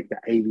looking at like the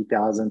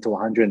 80,000 to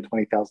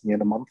 120,000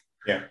 yen a month.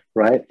 Yeah.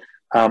 Right.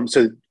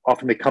 So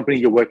often the company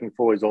you're working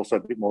for is also a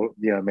bit more,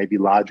 maybe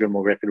larger,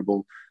 more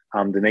reputable,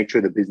 the nature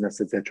of the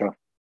business, etc.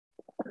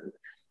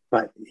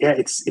 But yeah,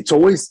 it's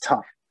always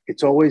tough.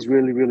 It's always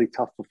really, really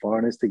tough for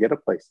foreigners to get a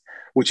place,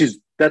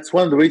 that's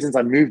one of the reasons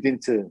I moved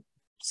into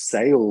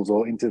sales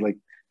or into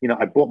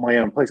I bought my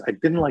own place. I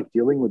didn't like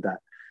dealing with that.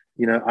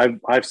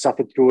 I've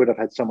suffered through it. I've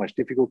had so much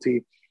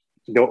difficulty.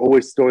 There are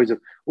always stories of,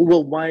 oh,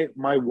 well,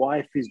 my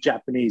wife is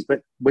Japanese.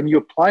 But when you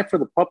apply for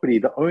the property,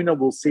 the owner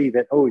will see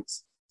that, oh,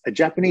 it's a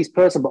Japanese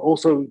person, but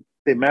also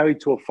they're married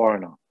to a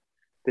foreigner.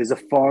 There's a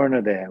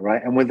foreigner there,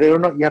 right? And whether or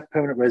not you have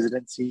permanent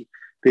residency,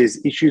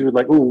 there's issues with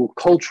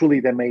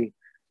culturally they may,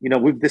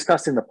 we've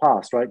discussed in the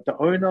past, right? The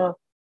owner,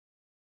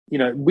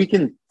 we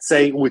can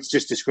say, oh, it's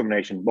just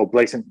discrimination or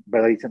blatant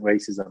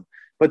racism.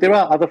 But there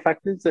are other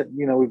factors that,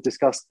 we've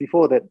discussed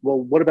before that, well,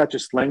 what about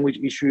just language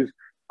issues,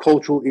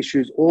 cultural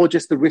issues, or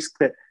just the risk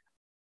that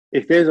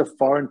if there's a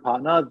foreign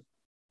partner,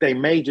 they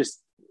may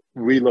just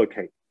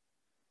relocate.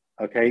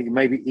 Okay. It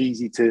may be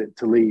easy to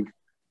leave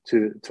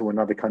to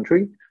another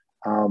country.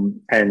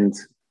 And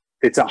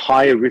it's a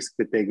higher risk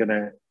that they're going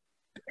to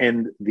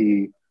end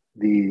the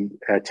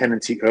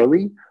tenancy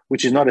early,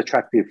 which is not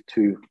attractive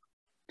to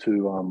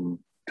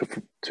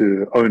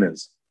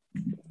owners.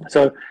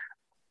 So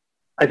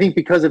I think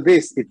because of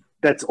this,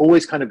 that's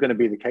always kind of going to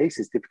be the case.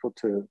 It's difficult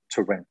to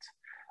rent.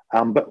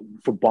 But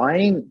for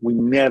buying, we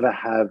never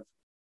have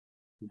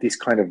this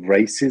kind of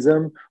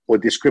racism or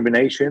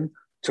discrimination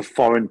to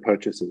foreign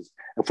purchases.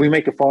 If we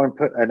make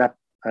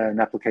an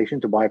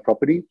application to buy a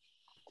property,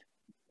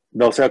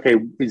 they'll say, okay,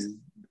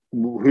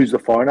 who's the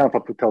foreigner? If I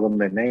tell them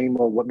their name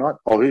or whatnot,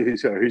 or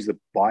who's the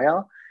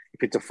buyer.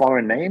 If it's a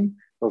foreign name,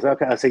 they'll say,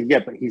 okay, I say, yeah,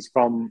 but he's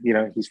from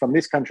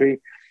this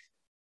country.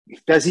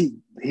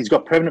 He's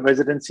got permanent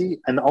residency,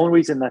 and the only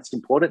reason that's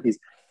important is,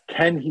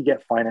 can he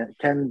get finance?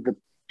 Can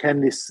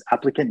this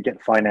applicant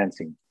get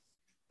financing?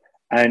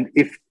 And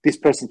if this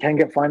person can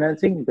get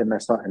financing, then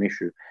that's not an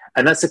issue.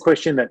 And that's the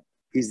question that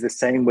is the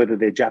same whether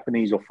they're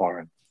Japanese or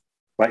foreign,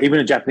 right? Even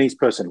a Japanese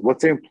person,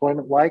 what's their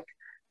employment like?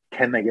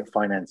 Can they get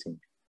financing,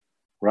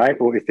 right?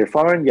 Or if they're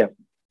foreign, yeah,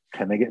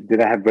 do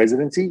they have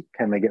residency?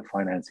 Can they get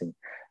financing?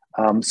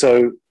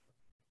 So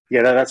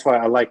yeah, that's why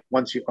I like,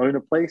 once you own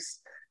a place,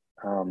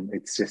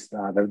 it's just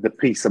the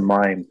peace of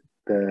mind,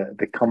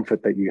 the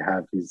comfort that you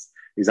have is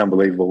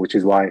unbelievable, which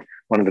is why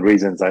one of the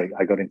reasons I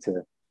got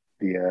into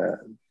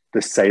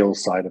the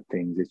sales side of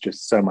things. It's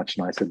just so much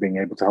nicer being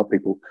able to help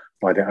people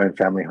buy their own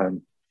family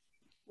home.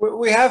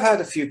 We have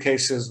had a few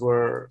cases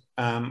where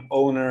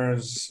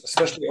owners,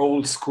 especially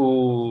old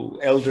school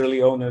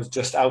elderly owners,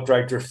 just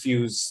outright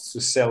refuse to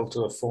sell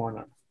to a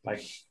foreigner,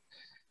 like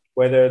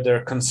whether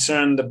they're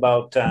concerned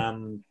about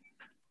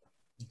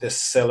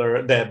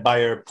the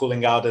buyer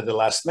pulling out at the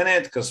last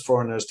minute, because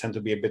foreigners tend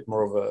to be a bit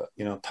more of a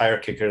tire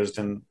kickers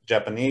than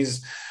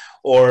Japanese,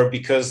 or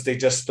because they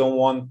just don't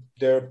want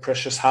their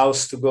precious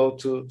house to go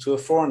to a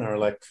foreigner,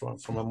 like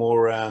from a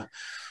more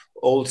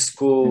old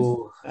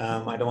school,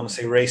 I don't want to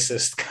say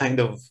racist kind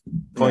of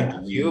point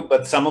of view,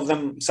 but some of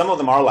them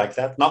are like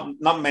that.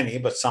 Not many,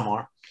 but some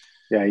are.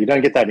 Yeah, you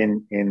don't get that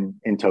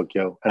in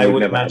Tokyo. I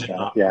would imagine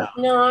not. Yeah.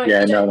 No.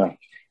 Yeah, no.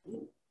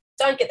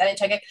 Don't get that in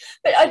Tokyo.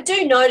 But I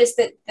do notice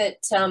that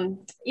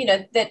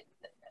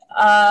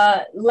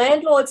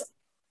landlords,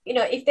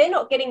 if they're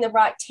not getting the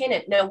right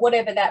tenant, now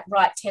whatever that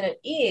right tenant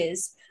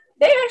is,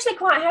 they're actually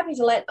quite happy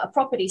to let a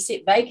property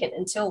sit vacant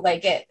until they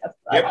get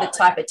the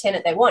type of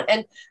tenant they want.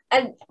 And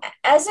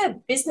as a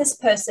business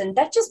person,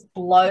 that just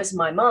blows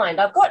my mind.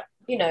 I've got,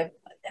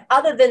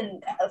 other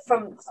than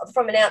from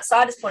an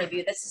outsider's point of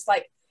view, that's just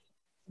like,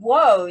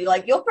 whoa,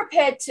 like you're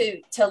prepared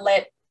to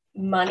let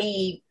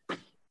money,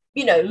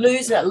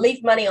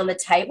 leave money on the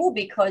table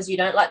because you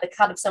don't like the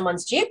cut of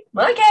someone's jib.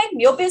 Okay,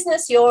 your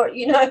business, your,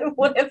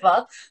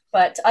 whatever.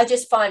 But I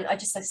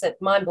said,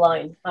 mind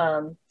blown.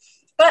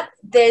 But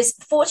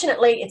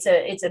fortunately, it's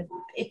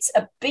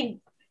a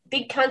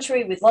big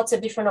country with lots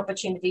of different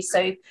opportunities.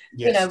 So,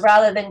 yes.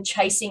 Rather than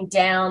chasing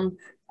down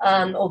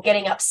or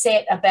getting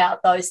upset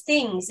about those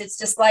things, it's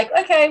just like,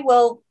 okay,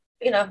 well,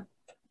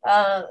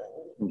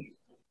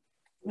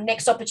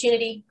 next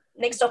opportunity,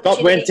 there's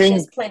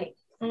plenty.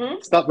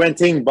 Mm-hmm. Stop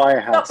renting, buy a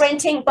house.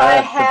 Buy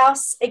a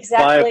house.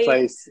 Exactly. Buy a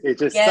place.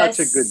 It's just such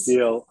a good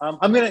deal.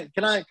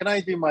 Can I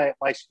do my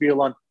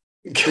spiel on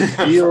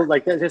the deal?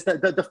 Like just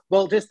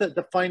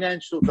the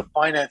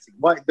financing.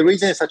 The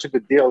reason it's such a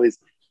good deal is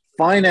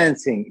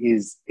financing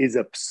is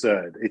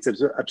absurd. It's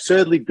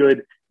absurdly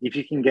good if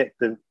you can get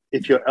the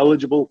if you're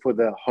eligible for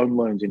the home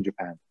loans in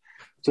Japan.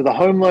 So the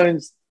home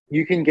loans,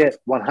 you can get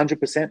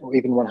 100% or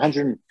even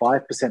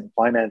 105%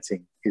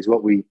 financing is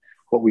what we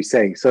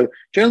say. So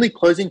generally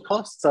closing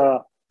costs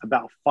are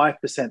about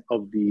 5%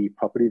 of the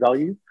property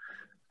value.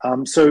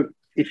 So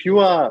if you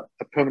are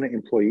a permanent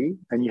employee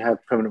and you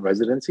have permanent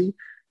residency,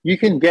 you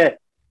can get,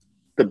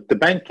 the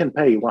bank can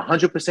pay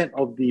 100%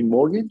 of the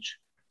mortgage.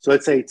 So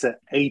let's say it's a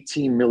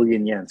 80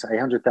 million yen, so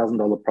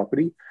 $800,000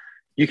 property.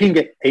 You can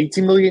get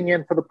 80 million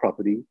yen for the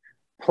property,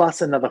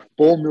 plus another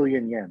 4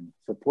 million yen,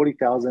 so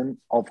 40,000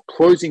 of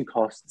closing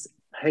costs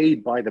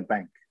paid by the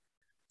bank.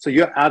 So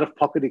your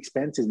out-of-pocket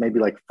expense is maybe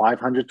like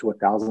 $500 to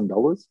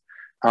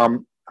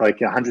 $1,000,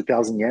 like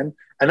 100,000 yen.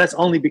 And that's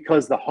only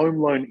because the home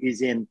loan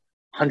is in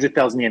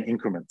 100,000 yen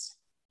increments.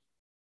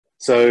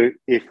 So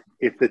if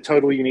the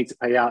total you need to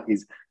pay out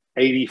is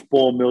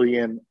 84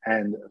 million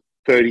and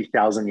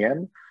 30,000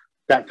 yen,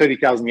 that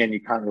 30,000 yen, you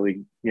can't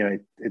really,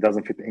 it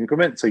doesn't fit the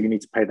increment. So you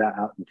need to pay that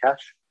out in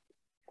cash.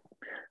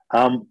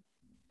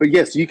 But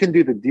yes, you can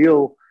do the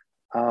deal,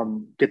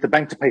 get the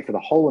bank to pay for the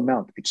whole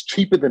amount. It's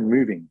cheaper than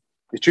moving.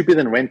 It's cheaper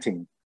than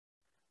renting,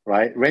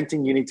 right?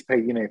 Renting, you need to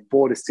pay,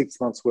 4 to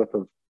 6 months worth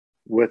of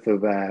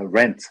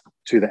rent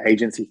to the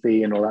agency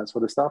fee and all that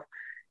sort of stuff.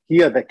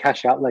 Here, the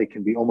cash outlay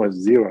can be almost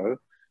zero.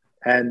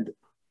 And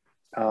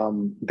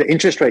the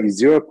interest rate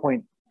is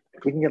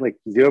we can get like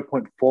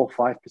 0.45%,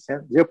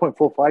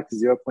 0.45 to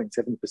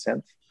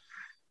 0.7%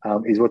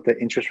 is what the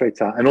interest rates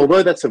are. And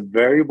although that's a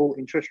variable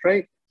interest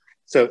rate,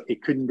 so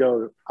it couldn't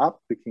go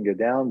up, it can go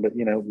down, but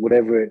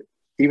whatever,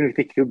 even if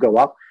it could go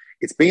up,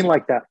 it's been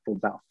like that for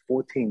about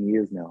 14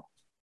 years now.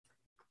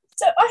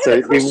 So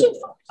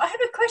I have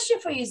a question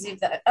for you,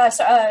 Ziv,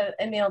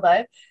 Emil,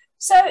 though.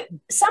 So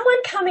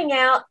someone coming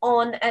out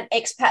on an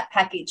expat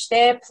package,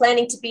 they're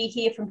planning to be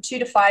here from 2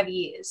 to 5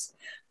 years.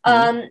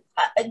 Have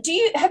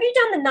you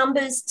done the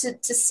numbers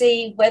to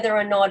see whether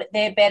or not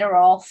they're better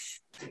off?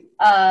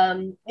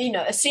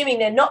 Assuming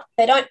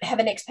they don't have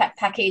an expat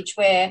package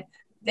where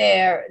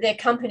their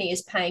company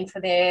is paying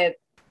for their,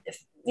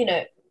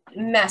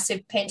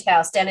 massive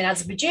penthouse down in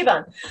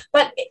Azerbaijan.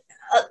 But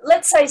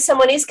let's say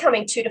someone is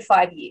coming 2 to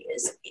 5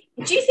 years.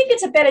 Do you think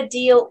it's a better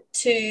deal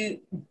to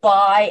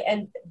buy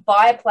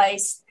a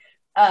place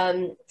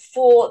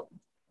for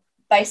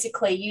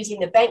basically using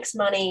the bank's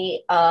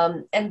money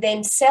and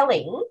then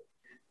selling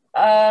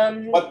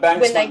what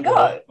bank's when they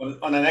go?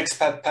 On an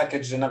expat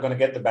package, they're not going to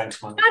get the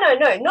bank's money.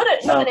 No, not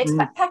an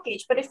expat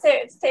package. But if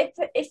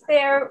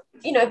they're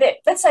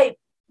let's say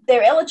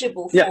they're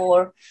eligible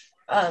for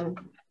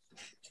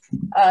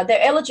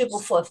they're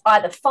eligible for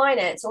either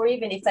finance or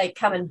even if they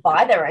come and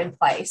buy their own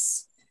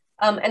place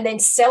and then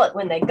sell it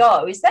when they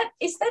go. Is that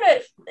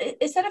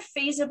a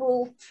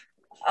feasible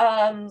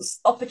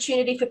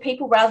opportunity for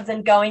people rather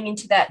than going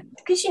into that?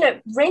 Because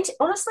renting,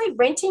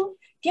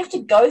 if you have to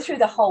go through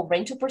the whole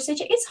rental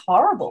procedure, it's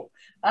horrible.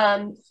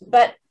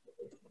 But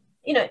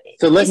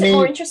is it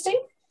more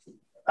interesting?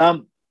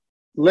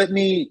 Let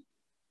me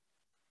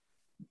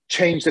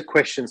change the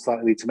question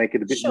slightly to make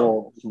it a bit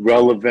more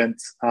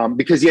relevant,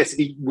 because yes,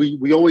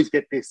 we always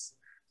get this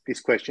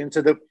question.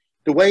 So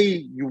the way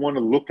you want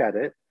to look at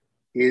it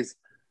is,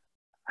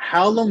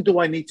 how long do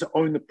I need to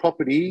own the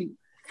property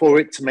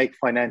for it to make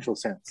financial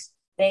sense?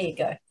 There you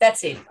go.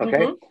 That's it. Okay.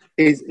 Mm-hmm.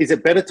 Is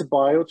it better to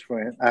buy or to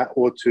rent,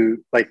 or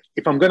to, like,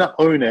 if I'm going to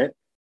own it,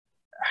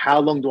 how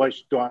long do I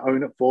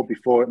own it for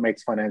before it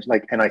makes financial,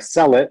 and I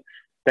sell it,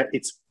 that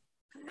it's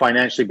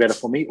financially better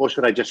for me, or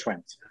should I just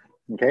rent?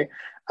 Okay.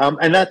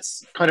 And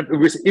that's kind of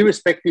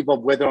irrespective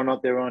of whether or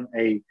not they're on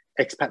a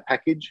expat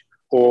package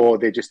or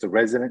they're just a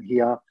resident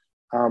here.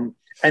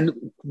 And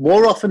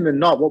more often than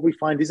not, what we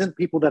find isn't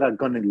people that are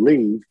going to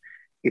leave.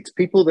 It's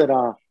people that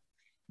are,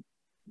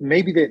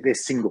 maybe they're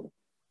single,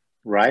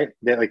 right?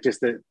 They're like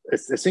just a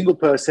single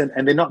person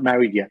and they're not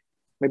married yet.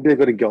 Maybe they've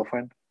got a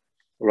girlfriend,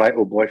 right?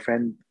 Or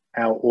boyfriend,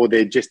 or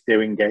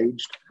they're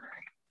engaged.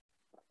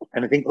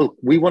 And I think, look,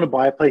 we want to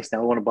buy a place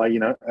now. We want to buy,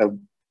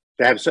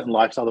 they have a certain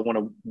lifestyle. They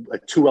want a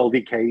 2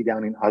 LDK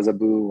down in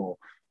Azabu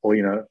or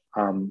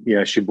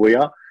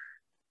Shibuya.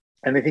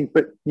 And they think,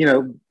 but,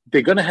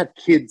 they're going to have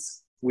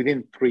kids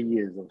within 3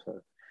 years or so.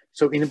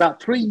 So in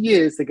about 3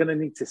 years, they're going to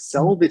need to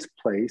sell this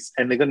place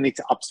and they're going to need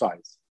to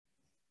upsize.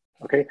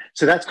 Okay.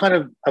 So that's kind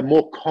of a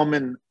more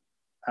common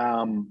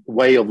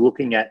way of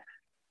looking at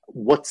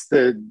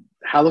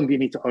how long do you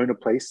need to own a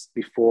place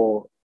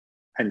before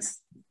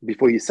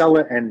you sell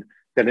it, and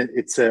then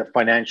it's a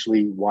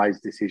financially wise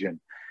decision.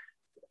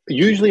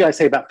 Usually I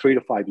say about 3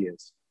 to 5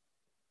 years.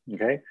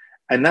 Okay.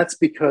 And that's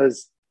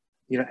because,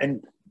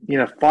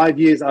 5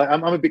 years,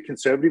 I'm a bit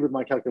conservative with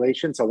my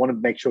calculations. So I want to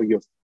make sure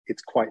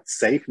it's quite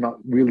safe, not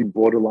really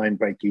borderline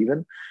break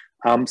even.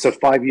 So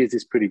 5 years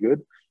is pretty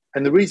good.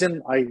 And the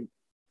reason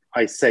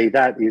I say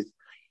that is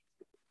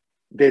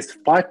there's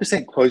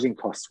 5% closing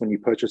costs when you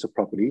purchase a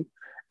property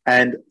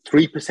and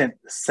 3%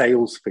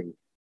 sales fee,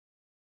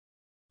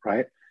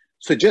 right?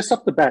 So just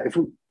off the bat,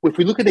 if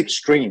we look at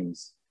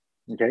extremes,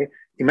 okay,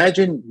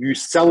 imagine you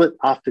sell it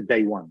after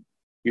day one.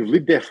 You've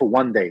lived there for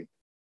 1 day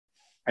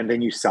and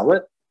then you sell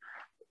it.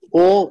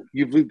 or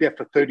you've lived there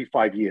for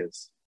 35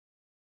 years,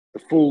 the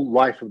full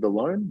life of the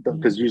loan,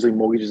 because usually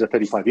mortgages are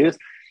 35 years.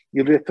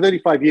 You've lived there for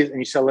 35 years and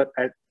you sell it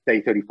at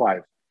day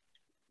 35.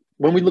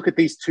 When we look at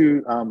these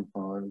two,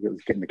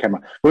 getting the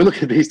camera. When we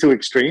look at these two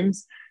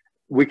extremes,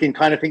 we can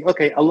kind of think,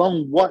 okay,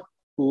 along what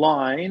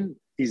line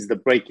is the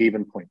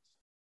break-even point?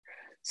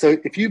 So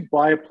if you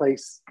buy a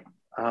place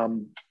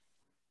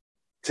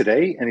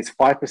today and it's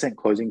 5%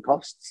 closing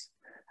costs,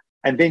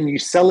 and then you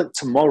sell it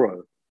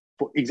tomorrow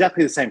for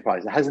exactly the same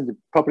price,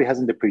 property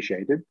hasn't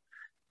depreciated,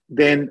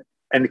 then,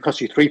 and it costs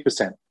you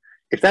 3%.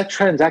 If that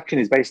transaction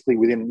is basically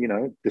within,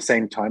 the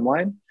same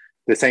timeline,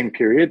 the same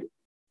period,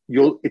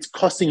 it's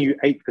costing you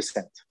 8%.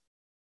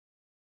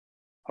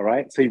 All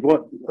right. So you've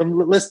got,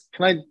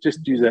 can I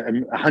just use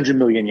 100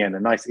 million yen, a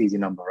nice easy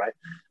number, right?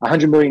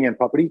 100 million yen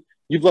property,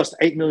 you've lost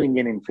 8 million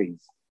yen in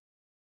fees,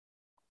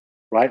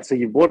 right? So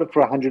you bought it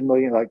for 100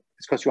 million, like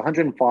it's cost you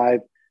 105.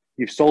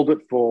 You've sold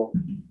it for,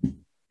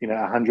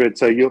 100.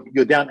 So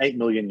you're down 8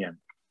 million yen.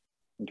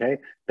 Okay.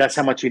 That's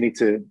how much you need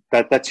to,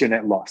 that's your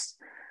net loss.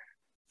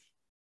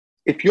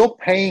 If you're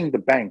paying the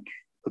bank,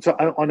 so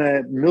on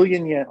a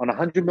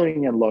 100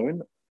 million yen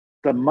loan,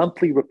 the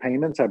monthly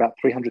repayments are about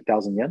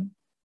 300,000 yen.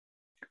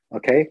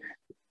 Okay.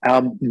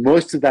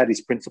 Most of that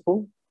is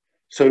principal.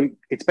 So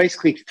it's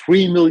basically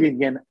 3 million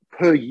yen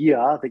per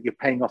year that you're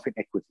paying off in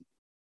equity.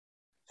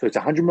 So it's a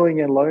 100 million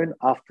yen loan.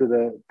 After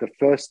the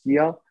first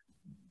year,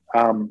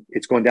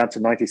 it's gone down to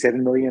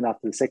 97 million.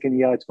 After the second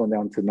year, it's gone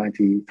down to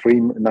 94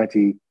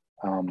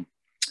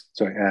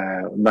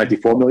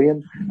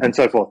 million and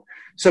so forth.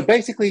 So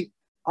basically,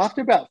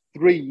 after about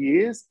 3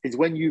 years is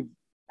when you've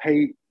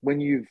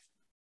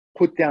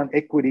put down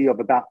equity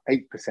of about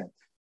 8%.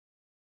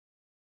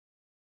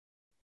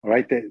 All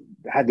right, the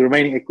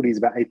remaining equity is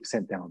about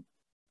 8% down,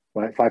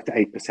 right? 5 to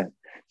 8%.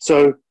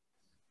 So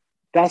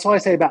that's why I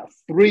say about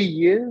 3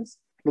 years.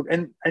 Look,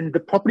 and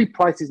the property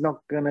price is not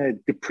going to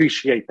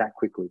depreciate that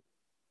quickly,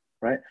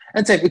 right?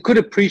 And so it could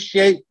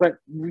appreciate, but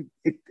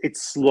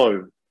it's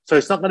slow. So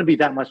it's not going to be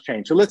that much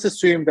change. So let's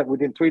assume that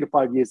within 3 to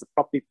 5 years, the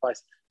property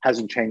price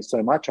hasn't changed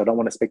so much. I don't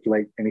want to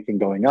speculate anything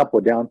going up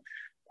or down.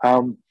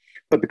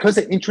 But because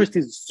the interest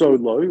is so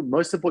low,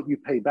 most of what you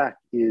pay back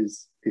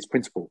is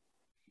principal.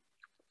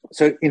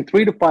 So in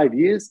 3 to 5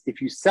 years,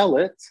 if you sell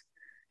it,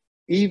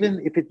 even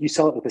if you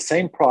sell it at the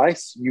same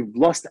price, you've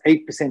lost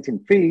 8% in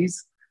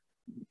fees,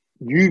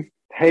 you've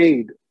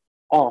paid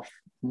off,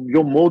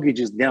 your mortgage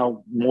is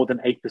now more than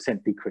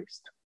 8%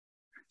 decreased.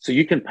 So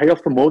you can pay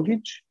off the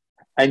mortgage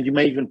and you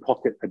may even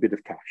pocket a bit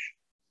of cash.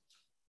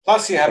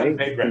 Plus you haven't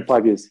paid rent. In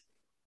 5 years.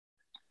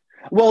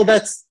 Well,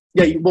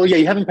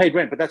 you haven't paid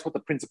rent, but that's what the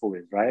principal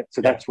is, right?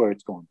 So that's where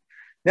it's gone.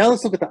 Now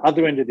let's look at the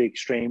other end of the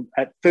extreme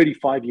at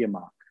 35-year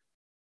mark.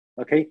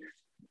 Okay.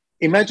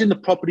 Imagine the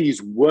property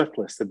is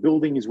worthless. The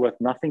building is worth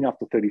nothing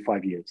after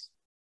 35 years.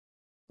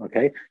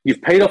 Okay.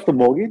 You've paid off the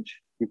mortgage.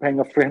 You're paying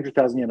off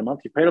 300,000 yen a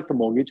month. You paid off the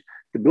mortgage.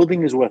 The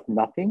building is worth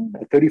nothing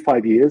at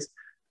 35 years,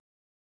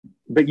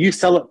 but you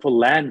sell it for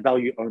land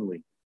value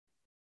only.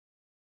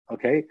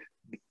 Okay.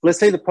 Let's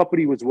say the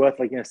property was worth,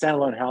 like in a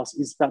standalone house,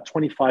 is about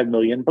 25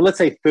 million, but let's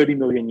say 30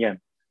 million yen.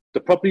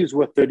 The property is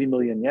worth 30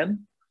 million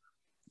yen.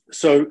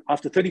 So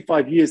after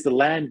 35 years, the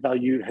land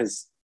value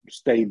has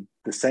stayed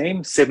the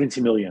same,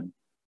 70 million,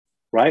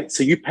 right?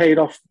 So you pay it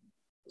off.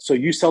 So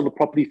you sell the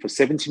property for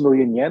 70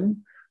 million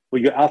yen,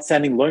 where your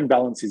outstanding loan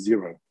balance is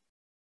 0,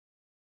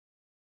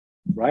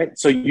 right?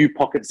 So you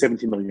pocket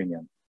 70 million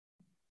yen.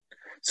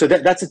 So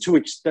that's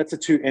the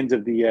two ends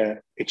of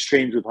the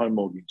extremes with home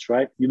mortgage,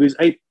 right? You lose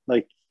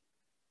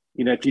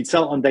if you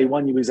sell on day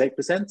one, you lose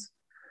 8%,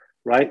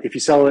 right? If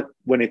you sell it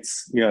when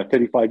it's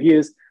 35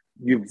 years,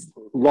 you've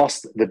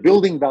lost the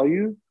building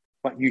value,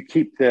 but you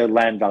keep the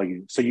land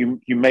value. So you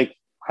make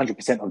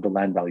 100% of the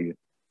land value.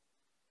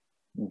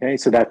 Okay,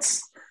 so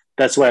that's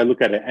the way I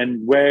look at it.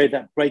 And where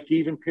that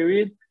break-even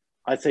period,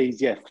 I'd say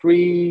is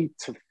 3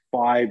 to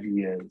 5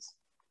 years.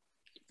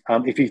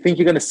 If you think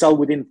you're going to sell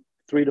within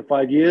 3 to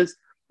 5 years,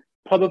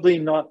 probably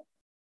not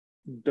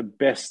the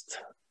best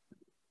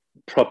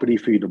property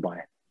for you to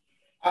buy.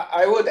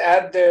 I would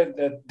add there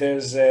that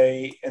there's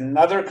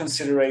another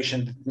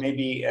consideration that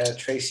maybe,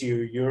 Tracy,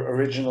 your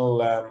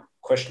original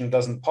question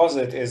doesn't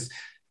posit, is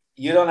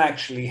you don't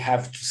actually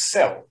have to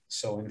sell.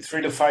 So in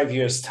 3 to 5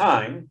 years'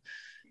 time,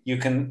 you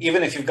can,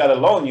 even if you've got a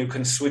loan, you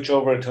can switch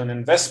over to an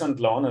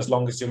investment loan as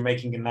long as you're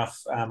making enough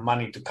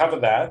money to cover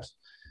that.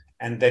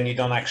 And then you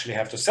don't actually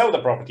have to sell the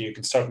property. You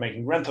can start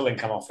making rental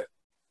income off it.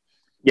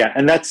 Yeah,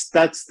 and that's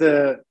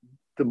the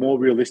more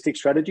realistic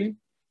strategy,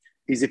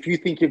 is if you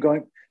think you're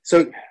going...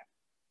 So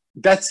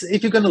that's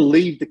if you're going to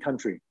leave the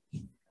country.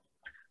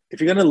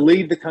 If you're going to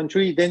leave the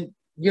country, then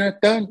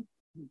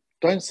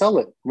don't sell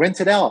it.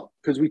 Rent it out,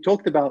 because we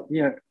talked about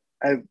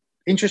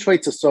interest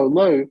rates are so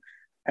low,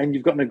 and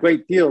you've gotten a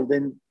great deal.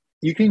 Then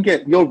you can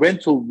get your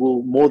rental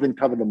will more than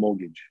cover the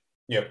mortgage.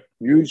 Yeah,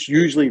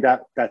 usually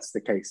that's the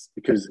case,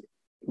 because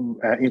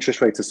interest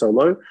rates are so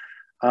low.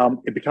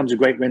 It becomes a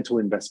great rental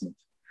investment.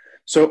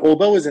 So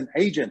although as an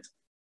agent,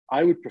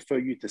 I would prefer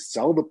you to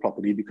sell the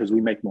property because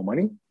we make more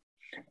money.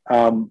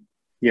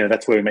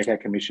 that's where we make our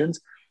commissions.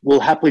 We'll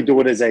happily do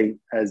it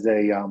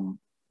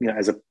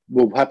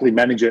we'll happily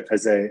manage it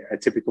as a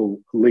typical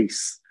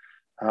lease,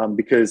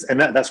 because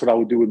that's what I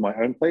would do with my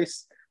own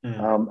place.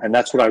 And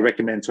that's what I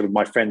recommend sort of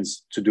my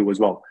friends to do as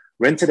well.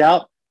 Rent it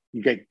out,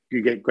 you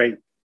get great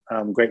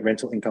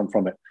rental income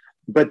from it.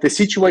 But the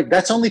situation,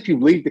 that's only if you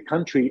leave the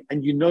country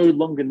and you no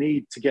longer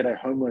need to get a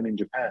home loan in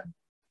Japan.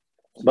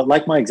 But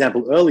like my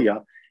example earlier,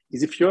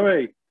 is if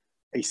you're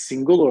a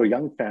single or a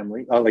young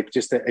family, or like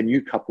just a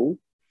new couple,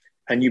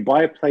 and you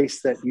buy a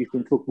place that you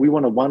think, look, we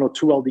want a 1 or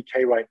 2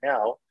 LDK right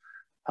now.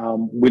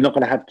 We're not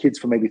going to have kids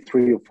for maybe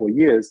 3 or 4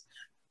 years.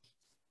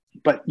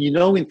 But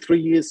in 3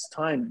 years'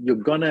 time, you're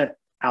going to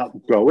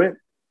outgrow it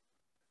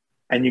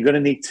and you're going to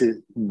need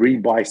to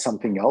rebuy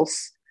something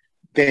else.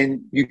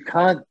 Then you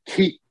can't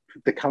keep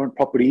the current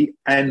property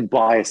and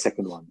buy a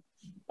second one.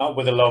 Not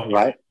with a loan.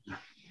 Right?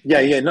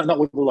 Yeah, not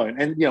with the loan.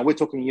 And, we're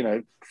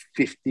talking,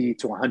 50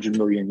 to 100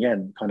 million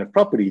yen kind of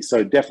property.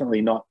 So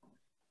definitely not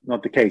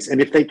the case.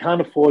 And if they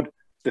can't afford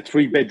the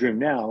 3-bedroom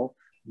now,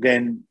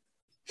 then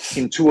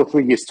in 2 or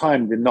 3 years'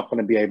 time, they're not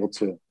going to be able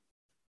to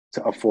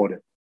afford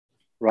it,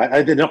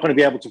 right? They're not going to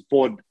be able to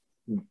afford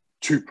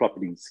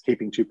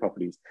keeping 2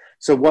 properties.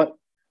 So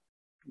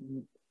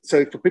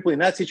for people in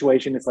that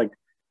situation, it's like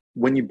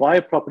when you buy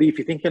a property, if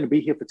you think you're going to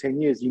be here for 10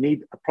 years, you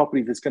need a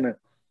property that's going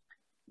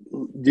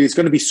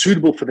to be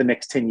suitable for the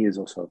next 10 years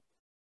or so,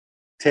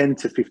 10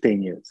 to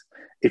 15 years.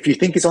 If you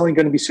think it's only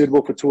going to be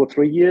suitable for 2 or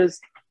 3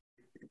 years,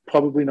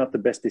 probably not the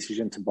best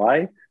decision to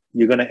buy.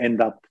 You're going to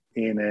end up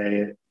in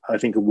a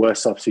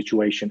worse off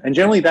situation. And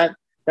generally that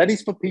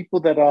is for people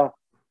that are,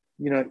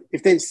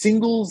 if they're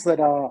singles that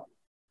are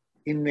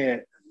in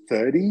their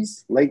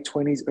 30s, late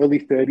 20s, early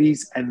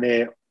 30s, and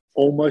they're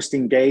almost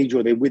engaged,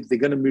 or they're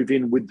going to move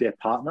in with their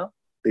partner,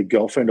 their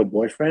girlfriend or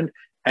boyfriend,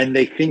 and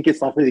they think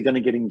it's likely they're going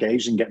to get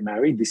engaged and get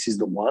married, this is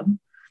the one.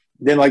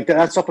 Then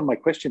that's often my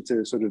question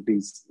to sort of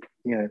these,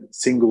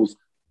 singles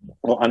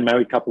or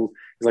unmarried couples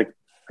is like,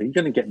 are you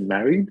going to get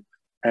married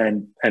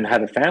and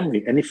have a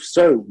family? And if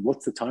so,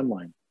 what's the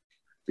timeline?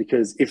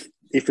 Because if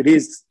it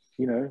is,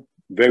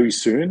 very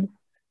soon,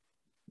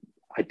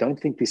 I don't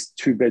think this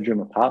 2-bedroom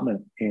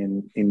apartment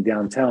in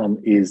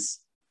downtown is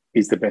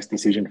the best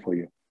decision for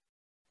you.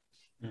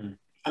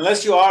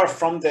 Unless you are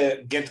from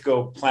the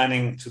get-go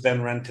planning to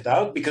then rent it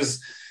out,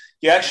 because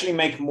you actually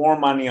make more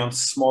money on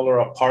smaller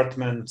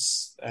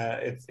apartments.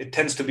 It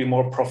tends to be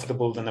more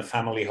profitable than a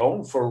family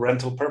home for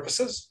rental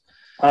purposes.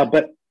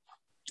 But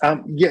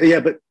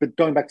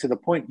going back to the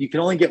point, you can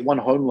only get 1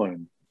 home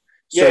loan.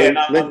 So I'm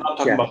not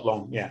talking about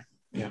loan. Yeah.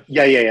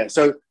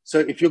 So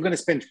if you're going to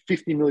spend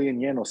 50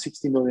 million yen or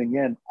 60 million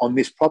yen on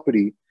this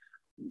property,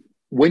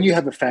 when you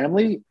have a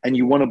family and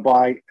you want to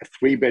buy a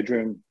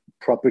 3-bedroom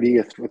property,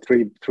 a 3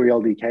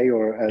 LDK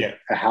or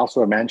a house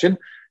or a mansion,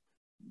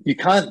 you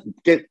can't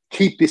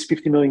keep this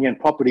 50 million yen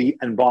property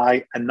and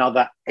buy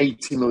another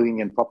 80 million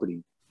yen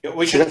property.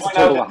 We should point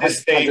out at this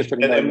stage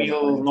that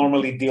Emil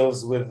normally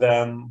deals with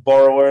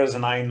borrowers,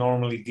 and I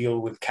normally deal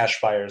with cash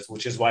buyers,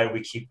 which is why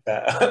we keep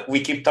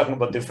talking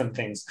about different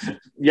things.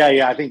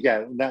 I think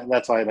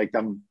that's why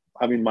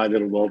I'm in my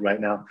little world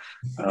right now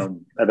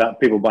about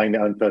people buying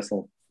their own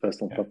personal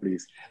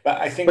properties.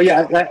 But I think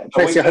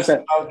Tracy, I hope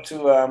that about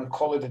to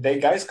call it a day,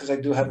 guys, because I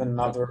do have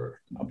another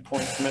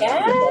appointment.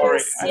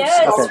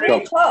 It's 3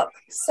 o'clock.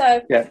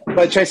 So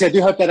but Tracy, I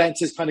do hope that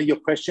answers kind of your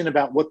question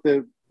about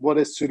what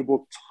a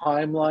suitable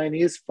timeline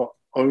is for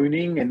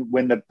owning and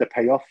when the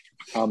payoff,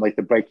 like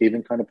the break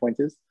even kind of point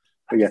is.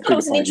 But it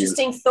was an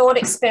interesting thought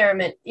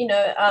experiment.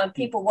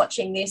 People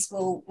watching this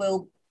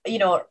will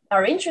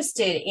are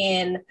interested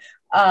in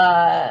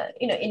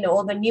in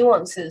all the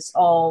nuances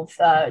of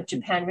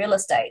Japan real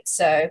estate.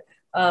 So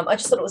I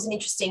just thought it was an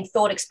interesting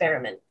thought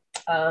experiment.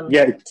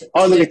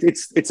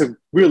 It's a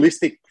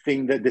realistic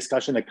thing, that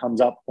discussion that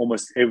comes up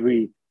almost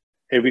every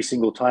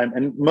single time.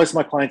 And most of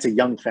my clients are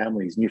young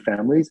families, new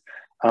families.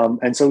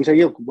 And so we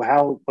say,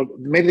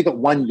 maybe they got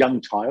 1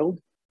 young child,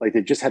 like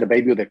they've just had a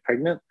baby or they're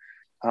pregnant.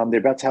 They're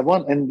about to have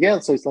one. And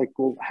so it's like,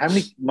 well, how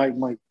many,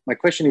 my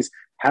question is,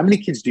 how many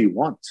kids do you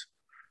want?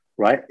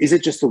 Right? Is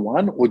it just the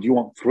 1 or do you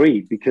want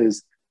 3?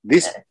 Because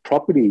this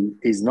property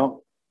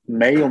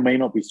may or may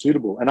not be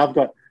suitable. And I've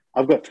got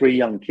 3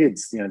 young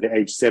kids, they're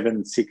age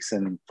 7, 6,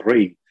 and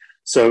 3.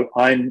 So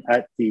I'm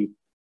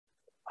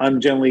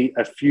generally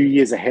a few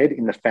years ahead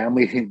in the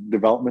family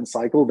development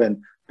cycle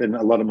than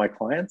a lot of my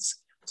clients.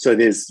 So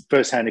there's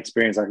firsthand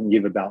experience I can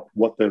give about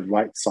what the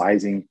right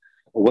sizing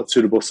or what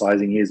suitable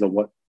sizing is,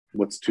 or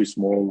what's too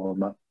small or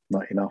not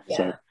enough.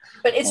 So,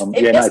 but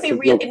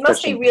it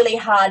must be really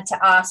hard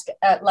to ask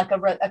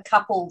a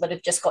couple that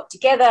have just got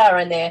together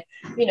and they're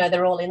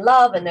all in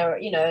love and they're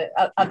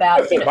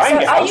about so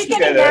are you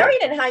getting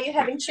married and how are you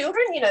having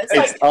children?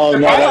 It's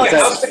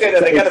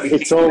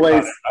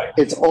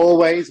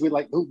always with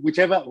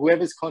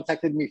whoever's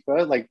contacted me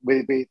first, like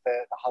whether it be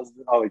the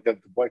husband or the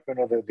boyfriend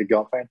or the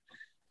girlfriend,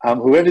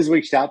 whoever's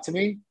reached out to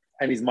me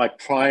and is my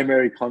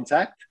primary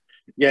contact.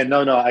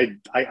 I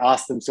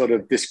asked them sort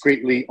of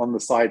discreetly on the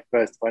side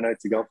first if I know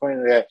it's a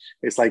girlfriend.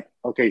 It's like,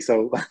 okay,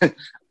 so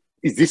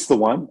is this the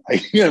one?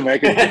 You know,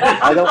 American.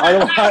 I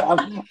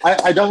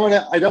don't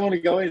want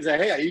to go in and say,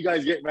 hey, are you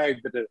guys getting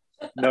married? But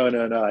no,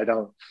 I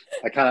don't.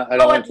 I can't. I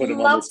don't want to put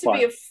them on the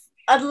spot.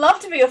 I'd love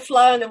to be a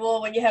fly on the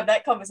wall when you have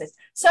that conversation.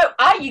 So,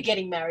 are you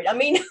getting married? I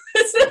mean,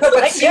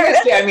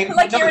 seriously,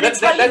 you're an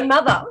Italian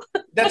mother.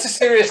 That's a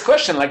serious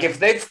question. Like, if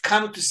they've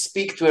come to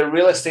speak to a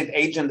real estate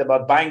agent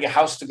about buying a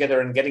house together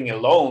and getting a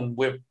loan,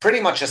 we're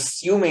pretty much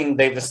assuming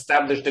they've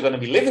established they're going to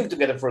be living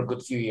together for a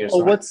good few years.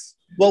 Well, right?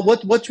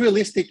 what's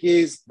realistic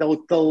is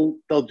they'll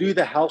do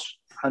the house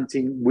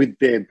hunting with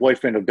their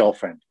boyfriend or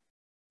girlfriend.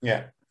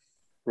 Yeah.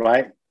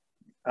 Right.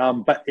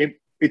 But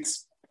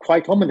it's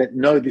quite common that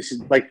this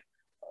is like.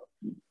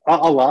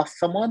 I'll ask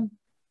someone,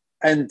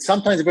 and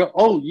sometimes they go,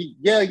 "Oh,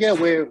 yeah,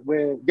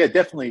 we're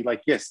definitely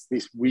like yes,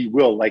 this we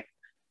will like,"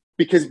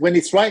 because when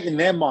it's right in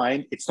their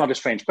mind, it's not a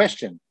strange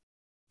question,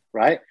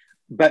 right?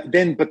 But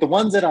the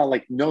ones that are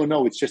like,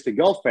 no, it's just a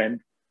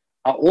girlfriend,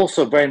 are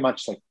also very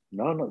much like,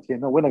 no,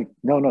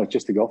 it's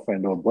just a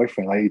girlfriend or a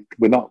boyfriend. Like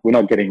we're not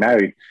getting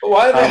married.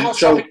 Why are they house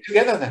shopping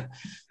together then?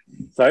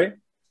 Sorry,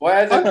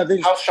 why are they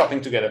house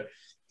shopping together?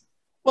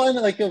 Well,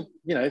 like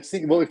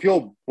if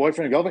your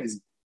boyfriend or girlfriend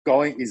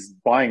is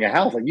buying a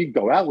house, like you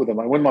go out with them.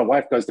 Like when my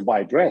wife goes to buy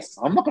a dress,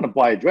 I'm not going to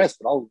buy a dress,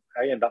 but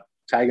I end up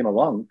tagging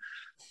along.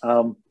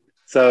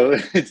 So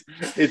it's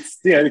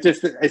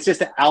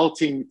just an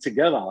outing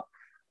together.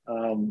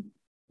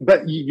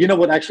 But you know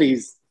what actually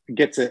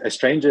gets a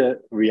stranger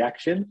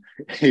reaction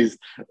is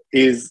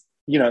a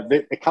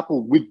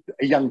couple with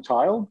a young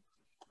child.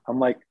 I'm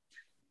like,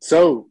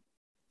 so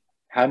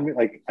how many,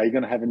 like, are you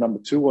going to have a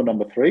number 2 or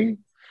number 3?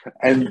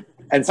 And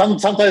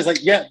sometimes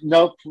like, yeah,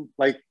 no,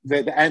 like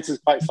the answer is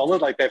quite solid.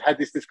 Like they've had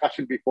this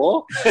discussion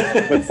before,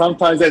 but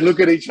sometimes they look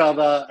at each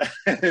other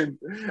and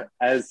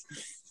as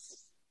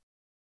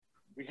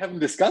we haven't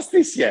discussed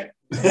this yet.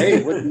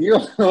 Hey, what do you?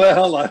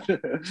 Well,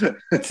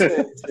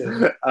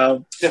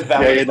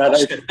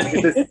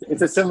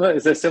 it's a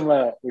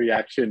similar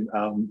reaction,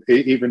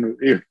 even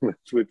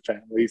with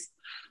families.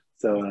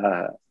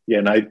 So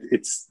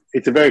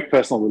it's a very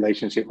personal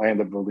relationship I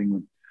end up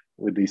building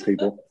with these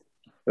people.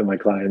 With my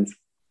clients.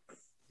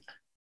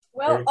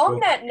 Well, on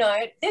that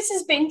note, this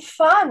has been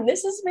fun.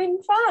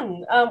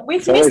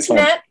 We've missed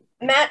Matt.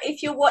 Matt,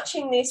 if you're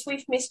watching this,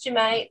 we've missed you,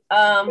 mate.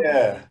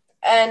 Yeah.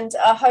 And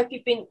I hope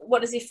you've been,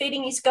 what is he,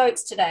 feeding his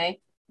goats today?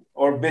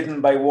 Or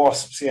bitten by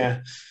wasps,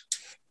 yeah.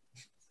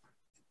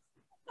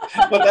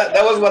 But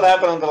that was what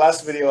happened on the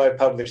last video I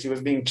published. He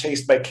was being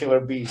chased by killer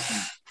bees.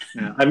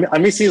 Yeah. I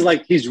miss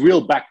his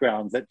real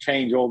backgrounds that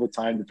change all the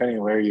time depending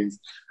on where he is.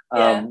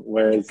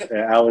 Whereas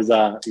ours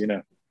are,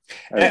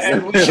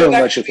 And we should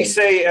actually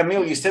say,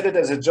 Emil, you said it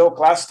as a joke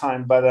last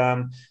time, but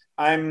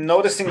I'm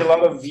noticing a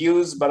lot of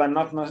views, but I'm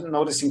not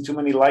noticing too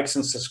many likes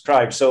and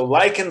subscribe. So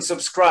like and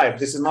subscribe.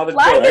 This is not a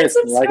joke.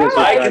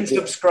 Like and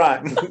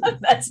subscribe.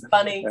 That's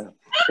funny. Yeah.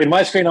 In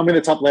my screen, I'm in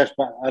the top left,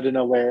 but I don't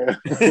know where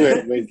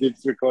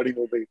this recording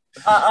will be.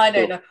 I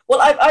don't know. Well,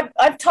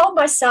 I've told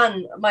my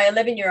son, my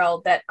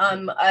 11-year-old, that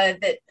I'm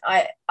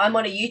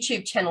on a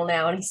YouTube channel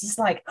now, and he's just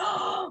like,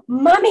 "Oh,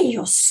 Mummy,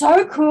 you're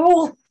so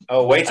cool."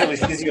 Oh, wait till he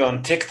sees you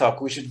on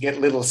TikTok. We should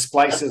get little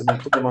splices and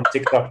put them on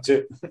TikTok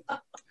too.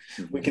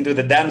 We can do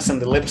the dance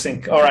and the lip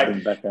sync. All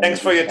right.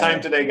 Thanks for your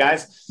time today,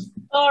 guys.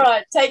 All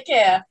right. Take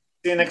care.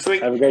 See you next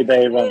week. Have a great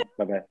day, everyone.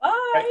 Bye-bye.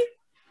 Bye.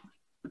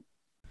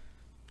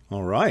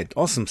 All right.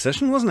 Awesome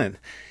session, wasn't it?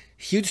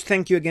 Huge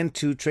thank you again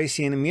to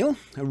Tracy and Emil.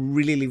 I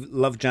really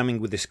love jamming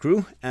with this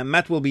crew.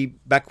 Matt will be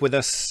back with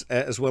us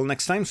as well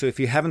next time. So if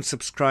you haven't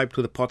subscribed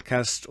to the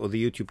podcast or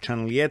the YouTube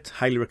channel yet,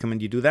 highly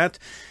recommend you do that.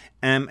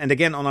 And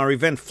again, on our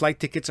event, flight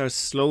tickets are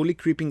slowly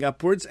creeping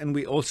upwards, and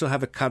we also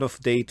have a cutoff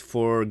date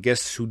for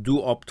guests who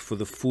do opt for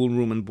the full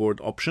room and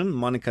board option.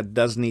 Monica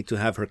does need to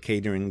have her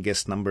catering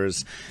guest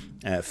numbers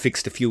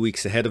fixed a few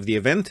weeks ahead of the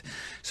event.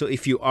 So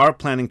if you are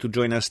planning to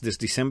join us this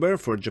December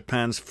for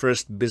Japan's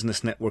first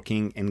business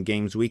networking and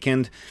games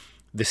weekend,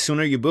 the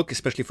sooner you book,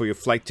 especially for your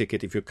flight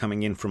ticket if you're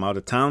coming in from out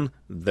of town,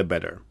 the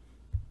better.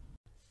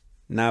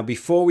 Now,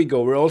 before we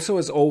go, we're also,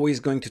 as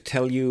always, going to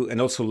tell you and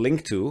also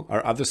link to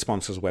our other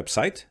sponsor's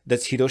website.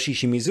 That's Hiroshi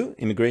Shimizu,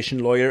 immigration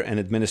lawyer and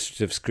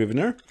administrative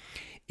scrivener.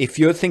 If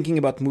you're thinking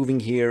about moving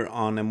here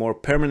on a more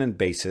permanent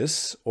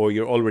basis, or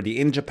you're already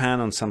in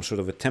Japan on some sort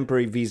of a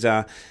temporary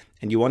visa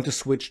and you want to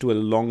switch to a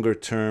longer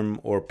term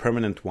or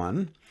permanent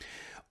one,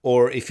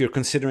 or if you're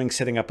considering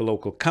setting up a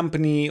local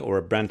company or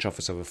a branch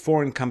office of a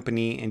foreign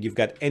company and you've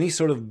got any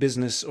sort of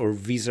business or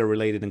visa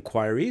related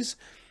inquiries,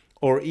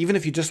 or even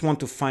if you just want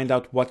to find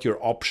out what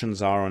your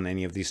options are on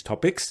any of these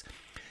topics,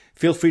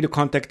 feel free to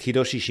contact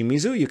Hiroshi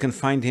Shimizu. You can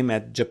find him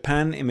at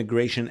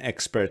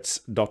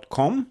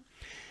japanimmigrationexperts.com,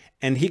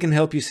 and he can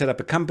help you set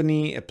up a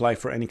company, apply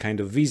for any kind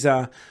of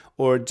visa,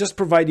 or just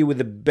provide you with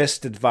the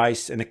best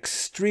advice and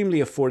extremely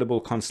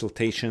affordable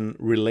consultation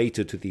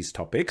related to these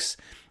topics.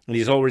 And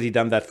he's already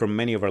done that for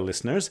many of our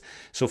listeners.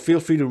 So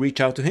feel free to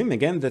reach out to him.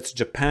 Again, that's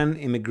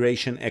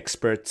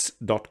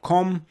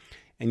japanimmigrationexperts.com,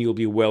 and you'll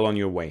be well on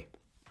your way.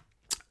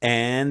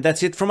 And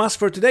that's it from us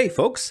for today,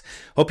 folks.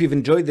 Hope you've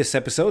enjoyed this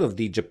episode of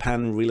the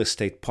Japan Real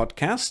Estate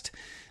Podcast.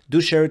 Do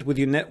share it with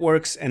your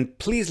networks, and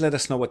please let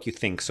us know what you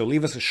think. So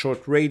leave us a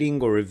short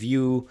rating or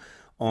review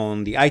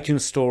on the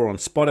iTunes Store, on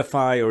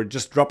Spotify, or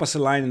just drop us a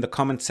line in the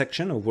comment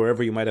section or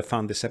wherever you might have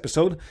found this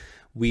episode.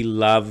 We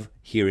love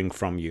hearing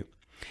from you.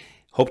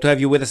 Hope to have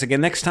you with us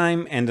again next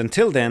time, and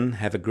until then,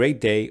 have a great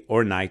day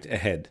or night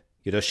ahead.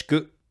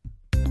 Yoroshiku.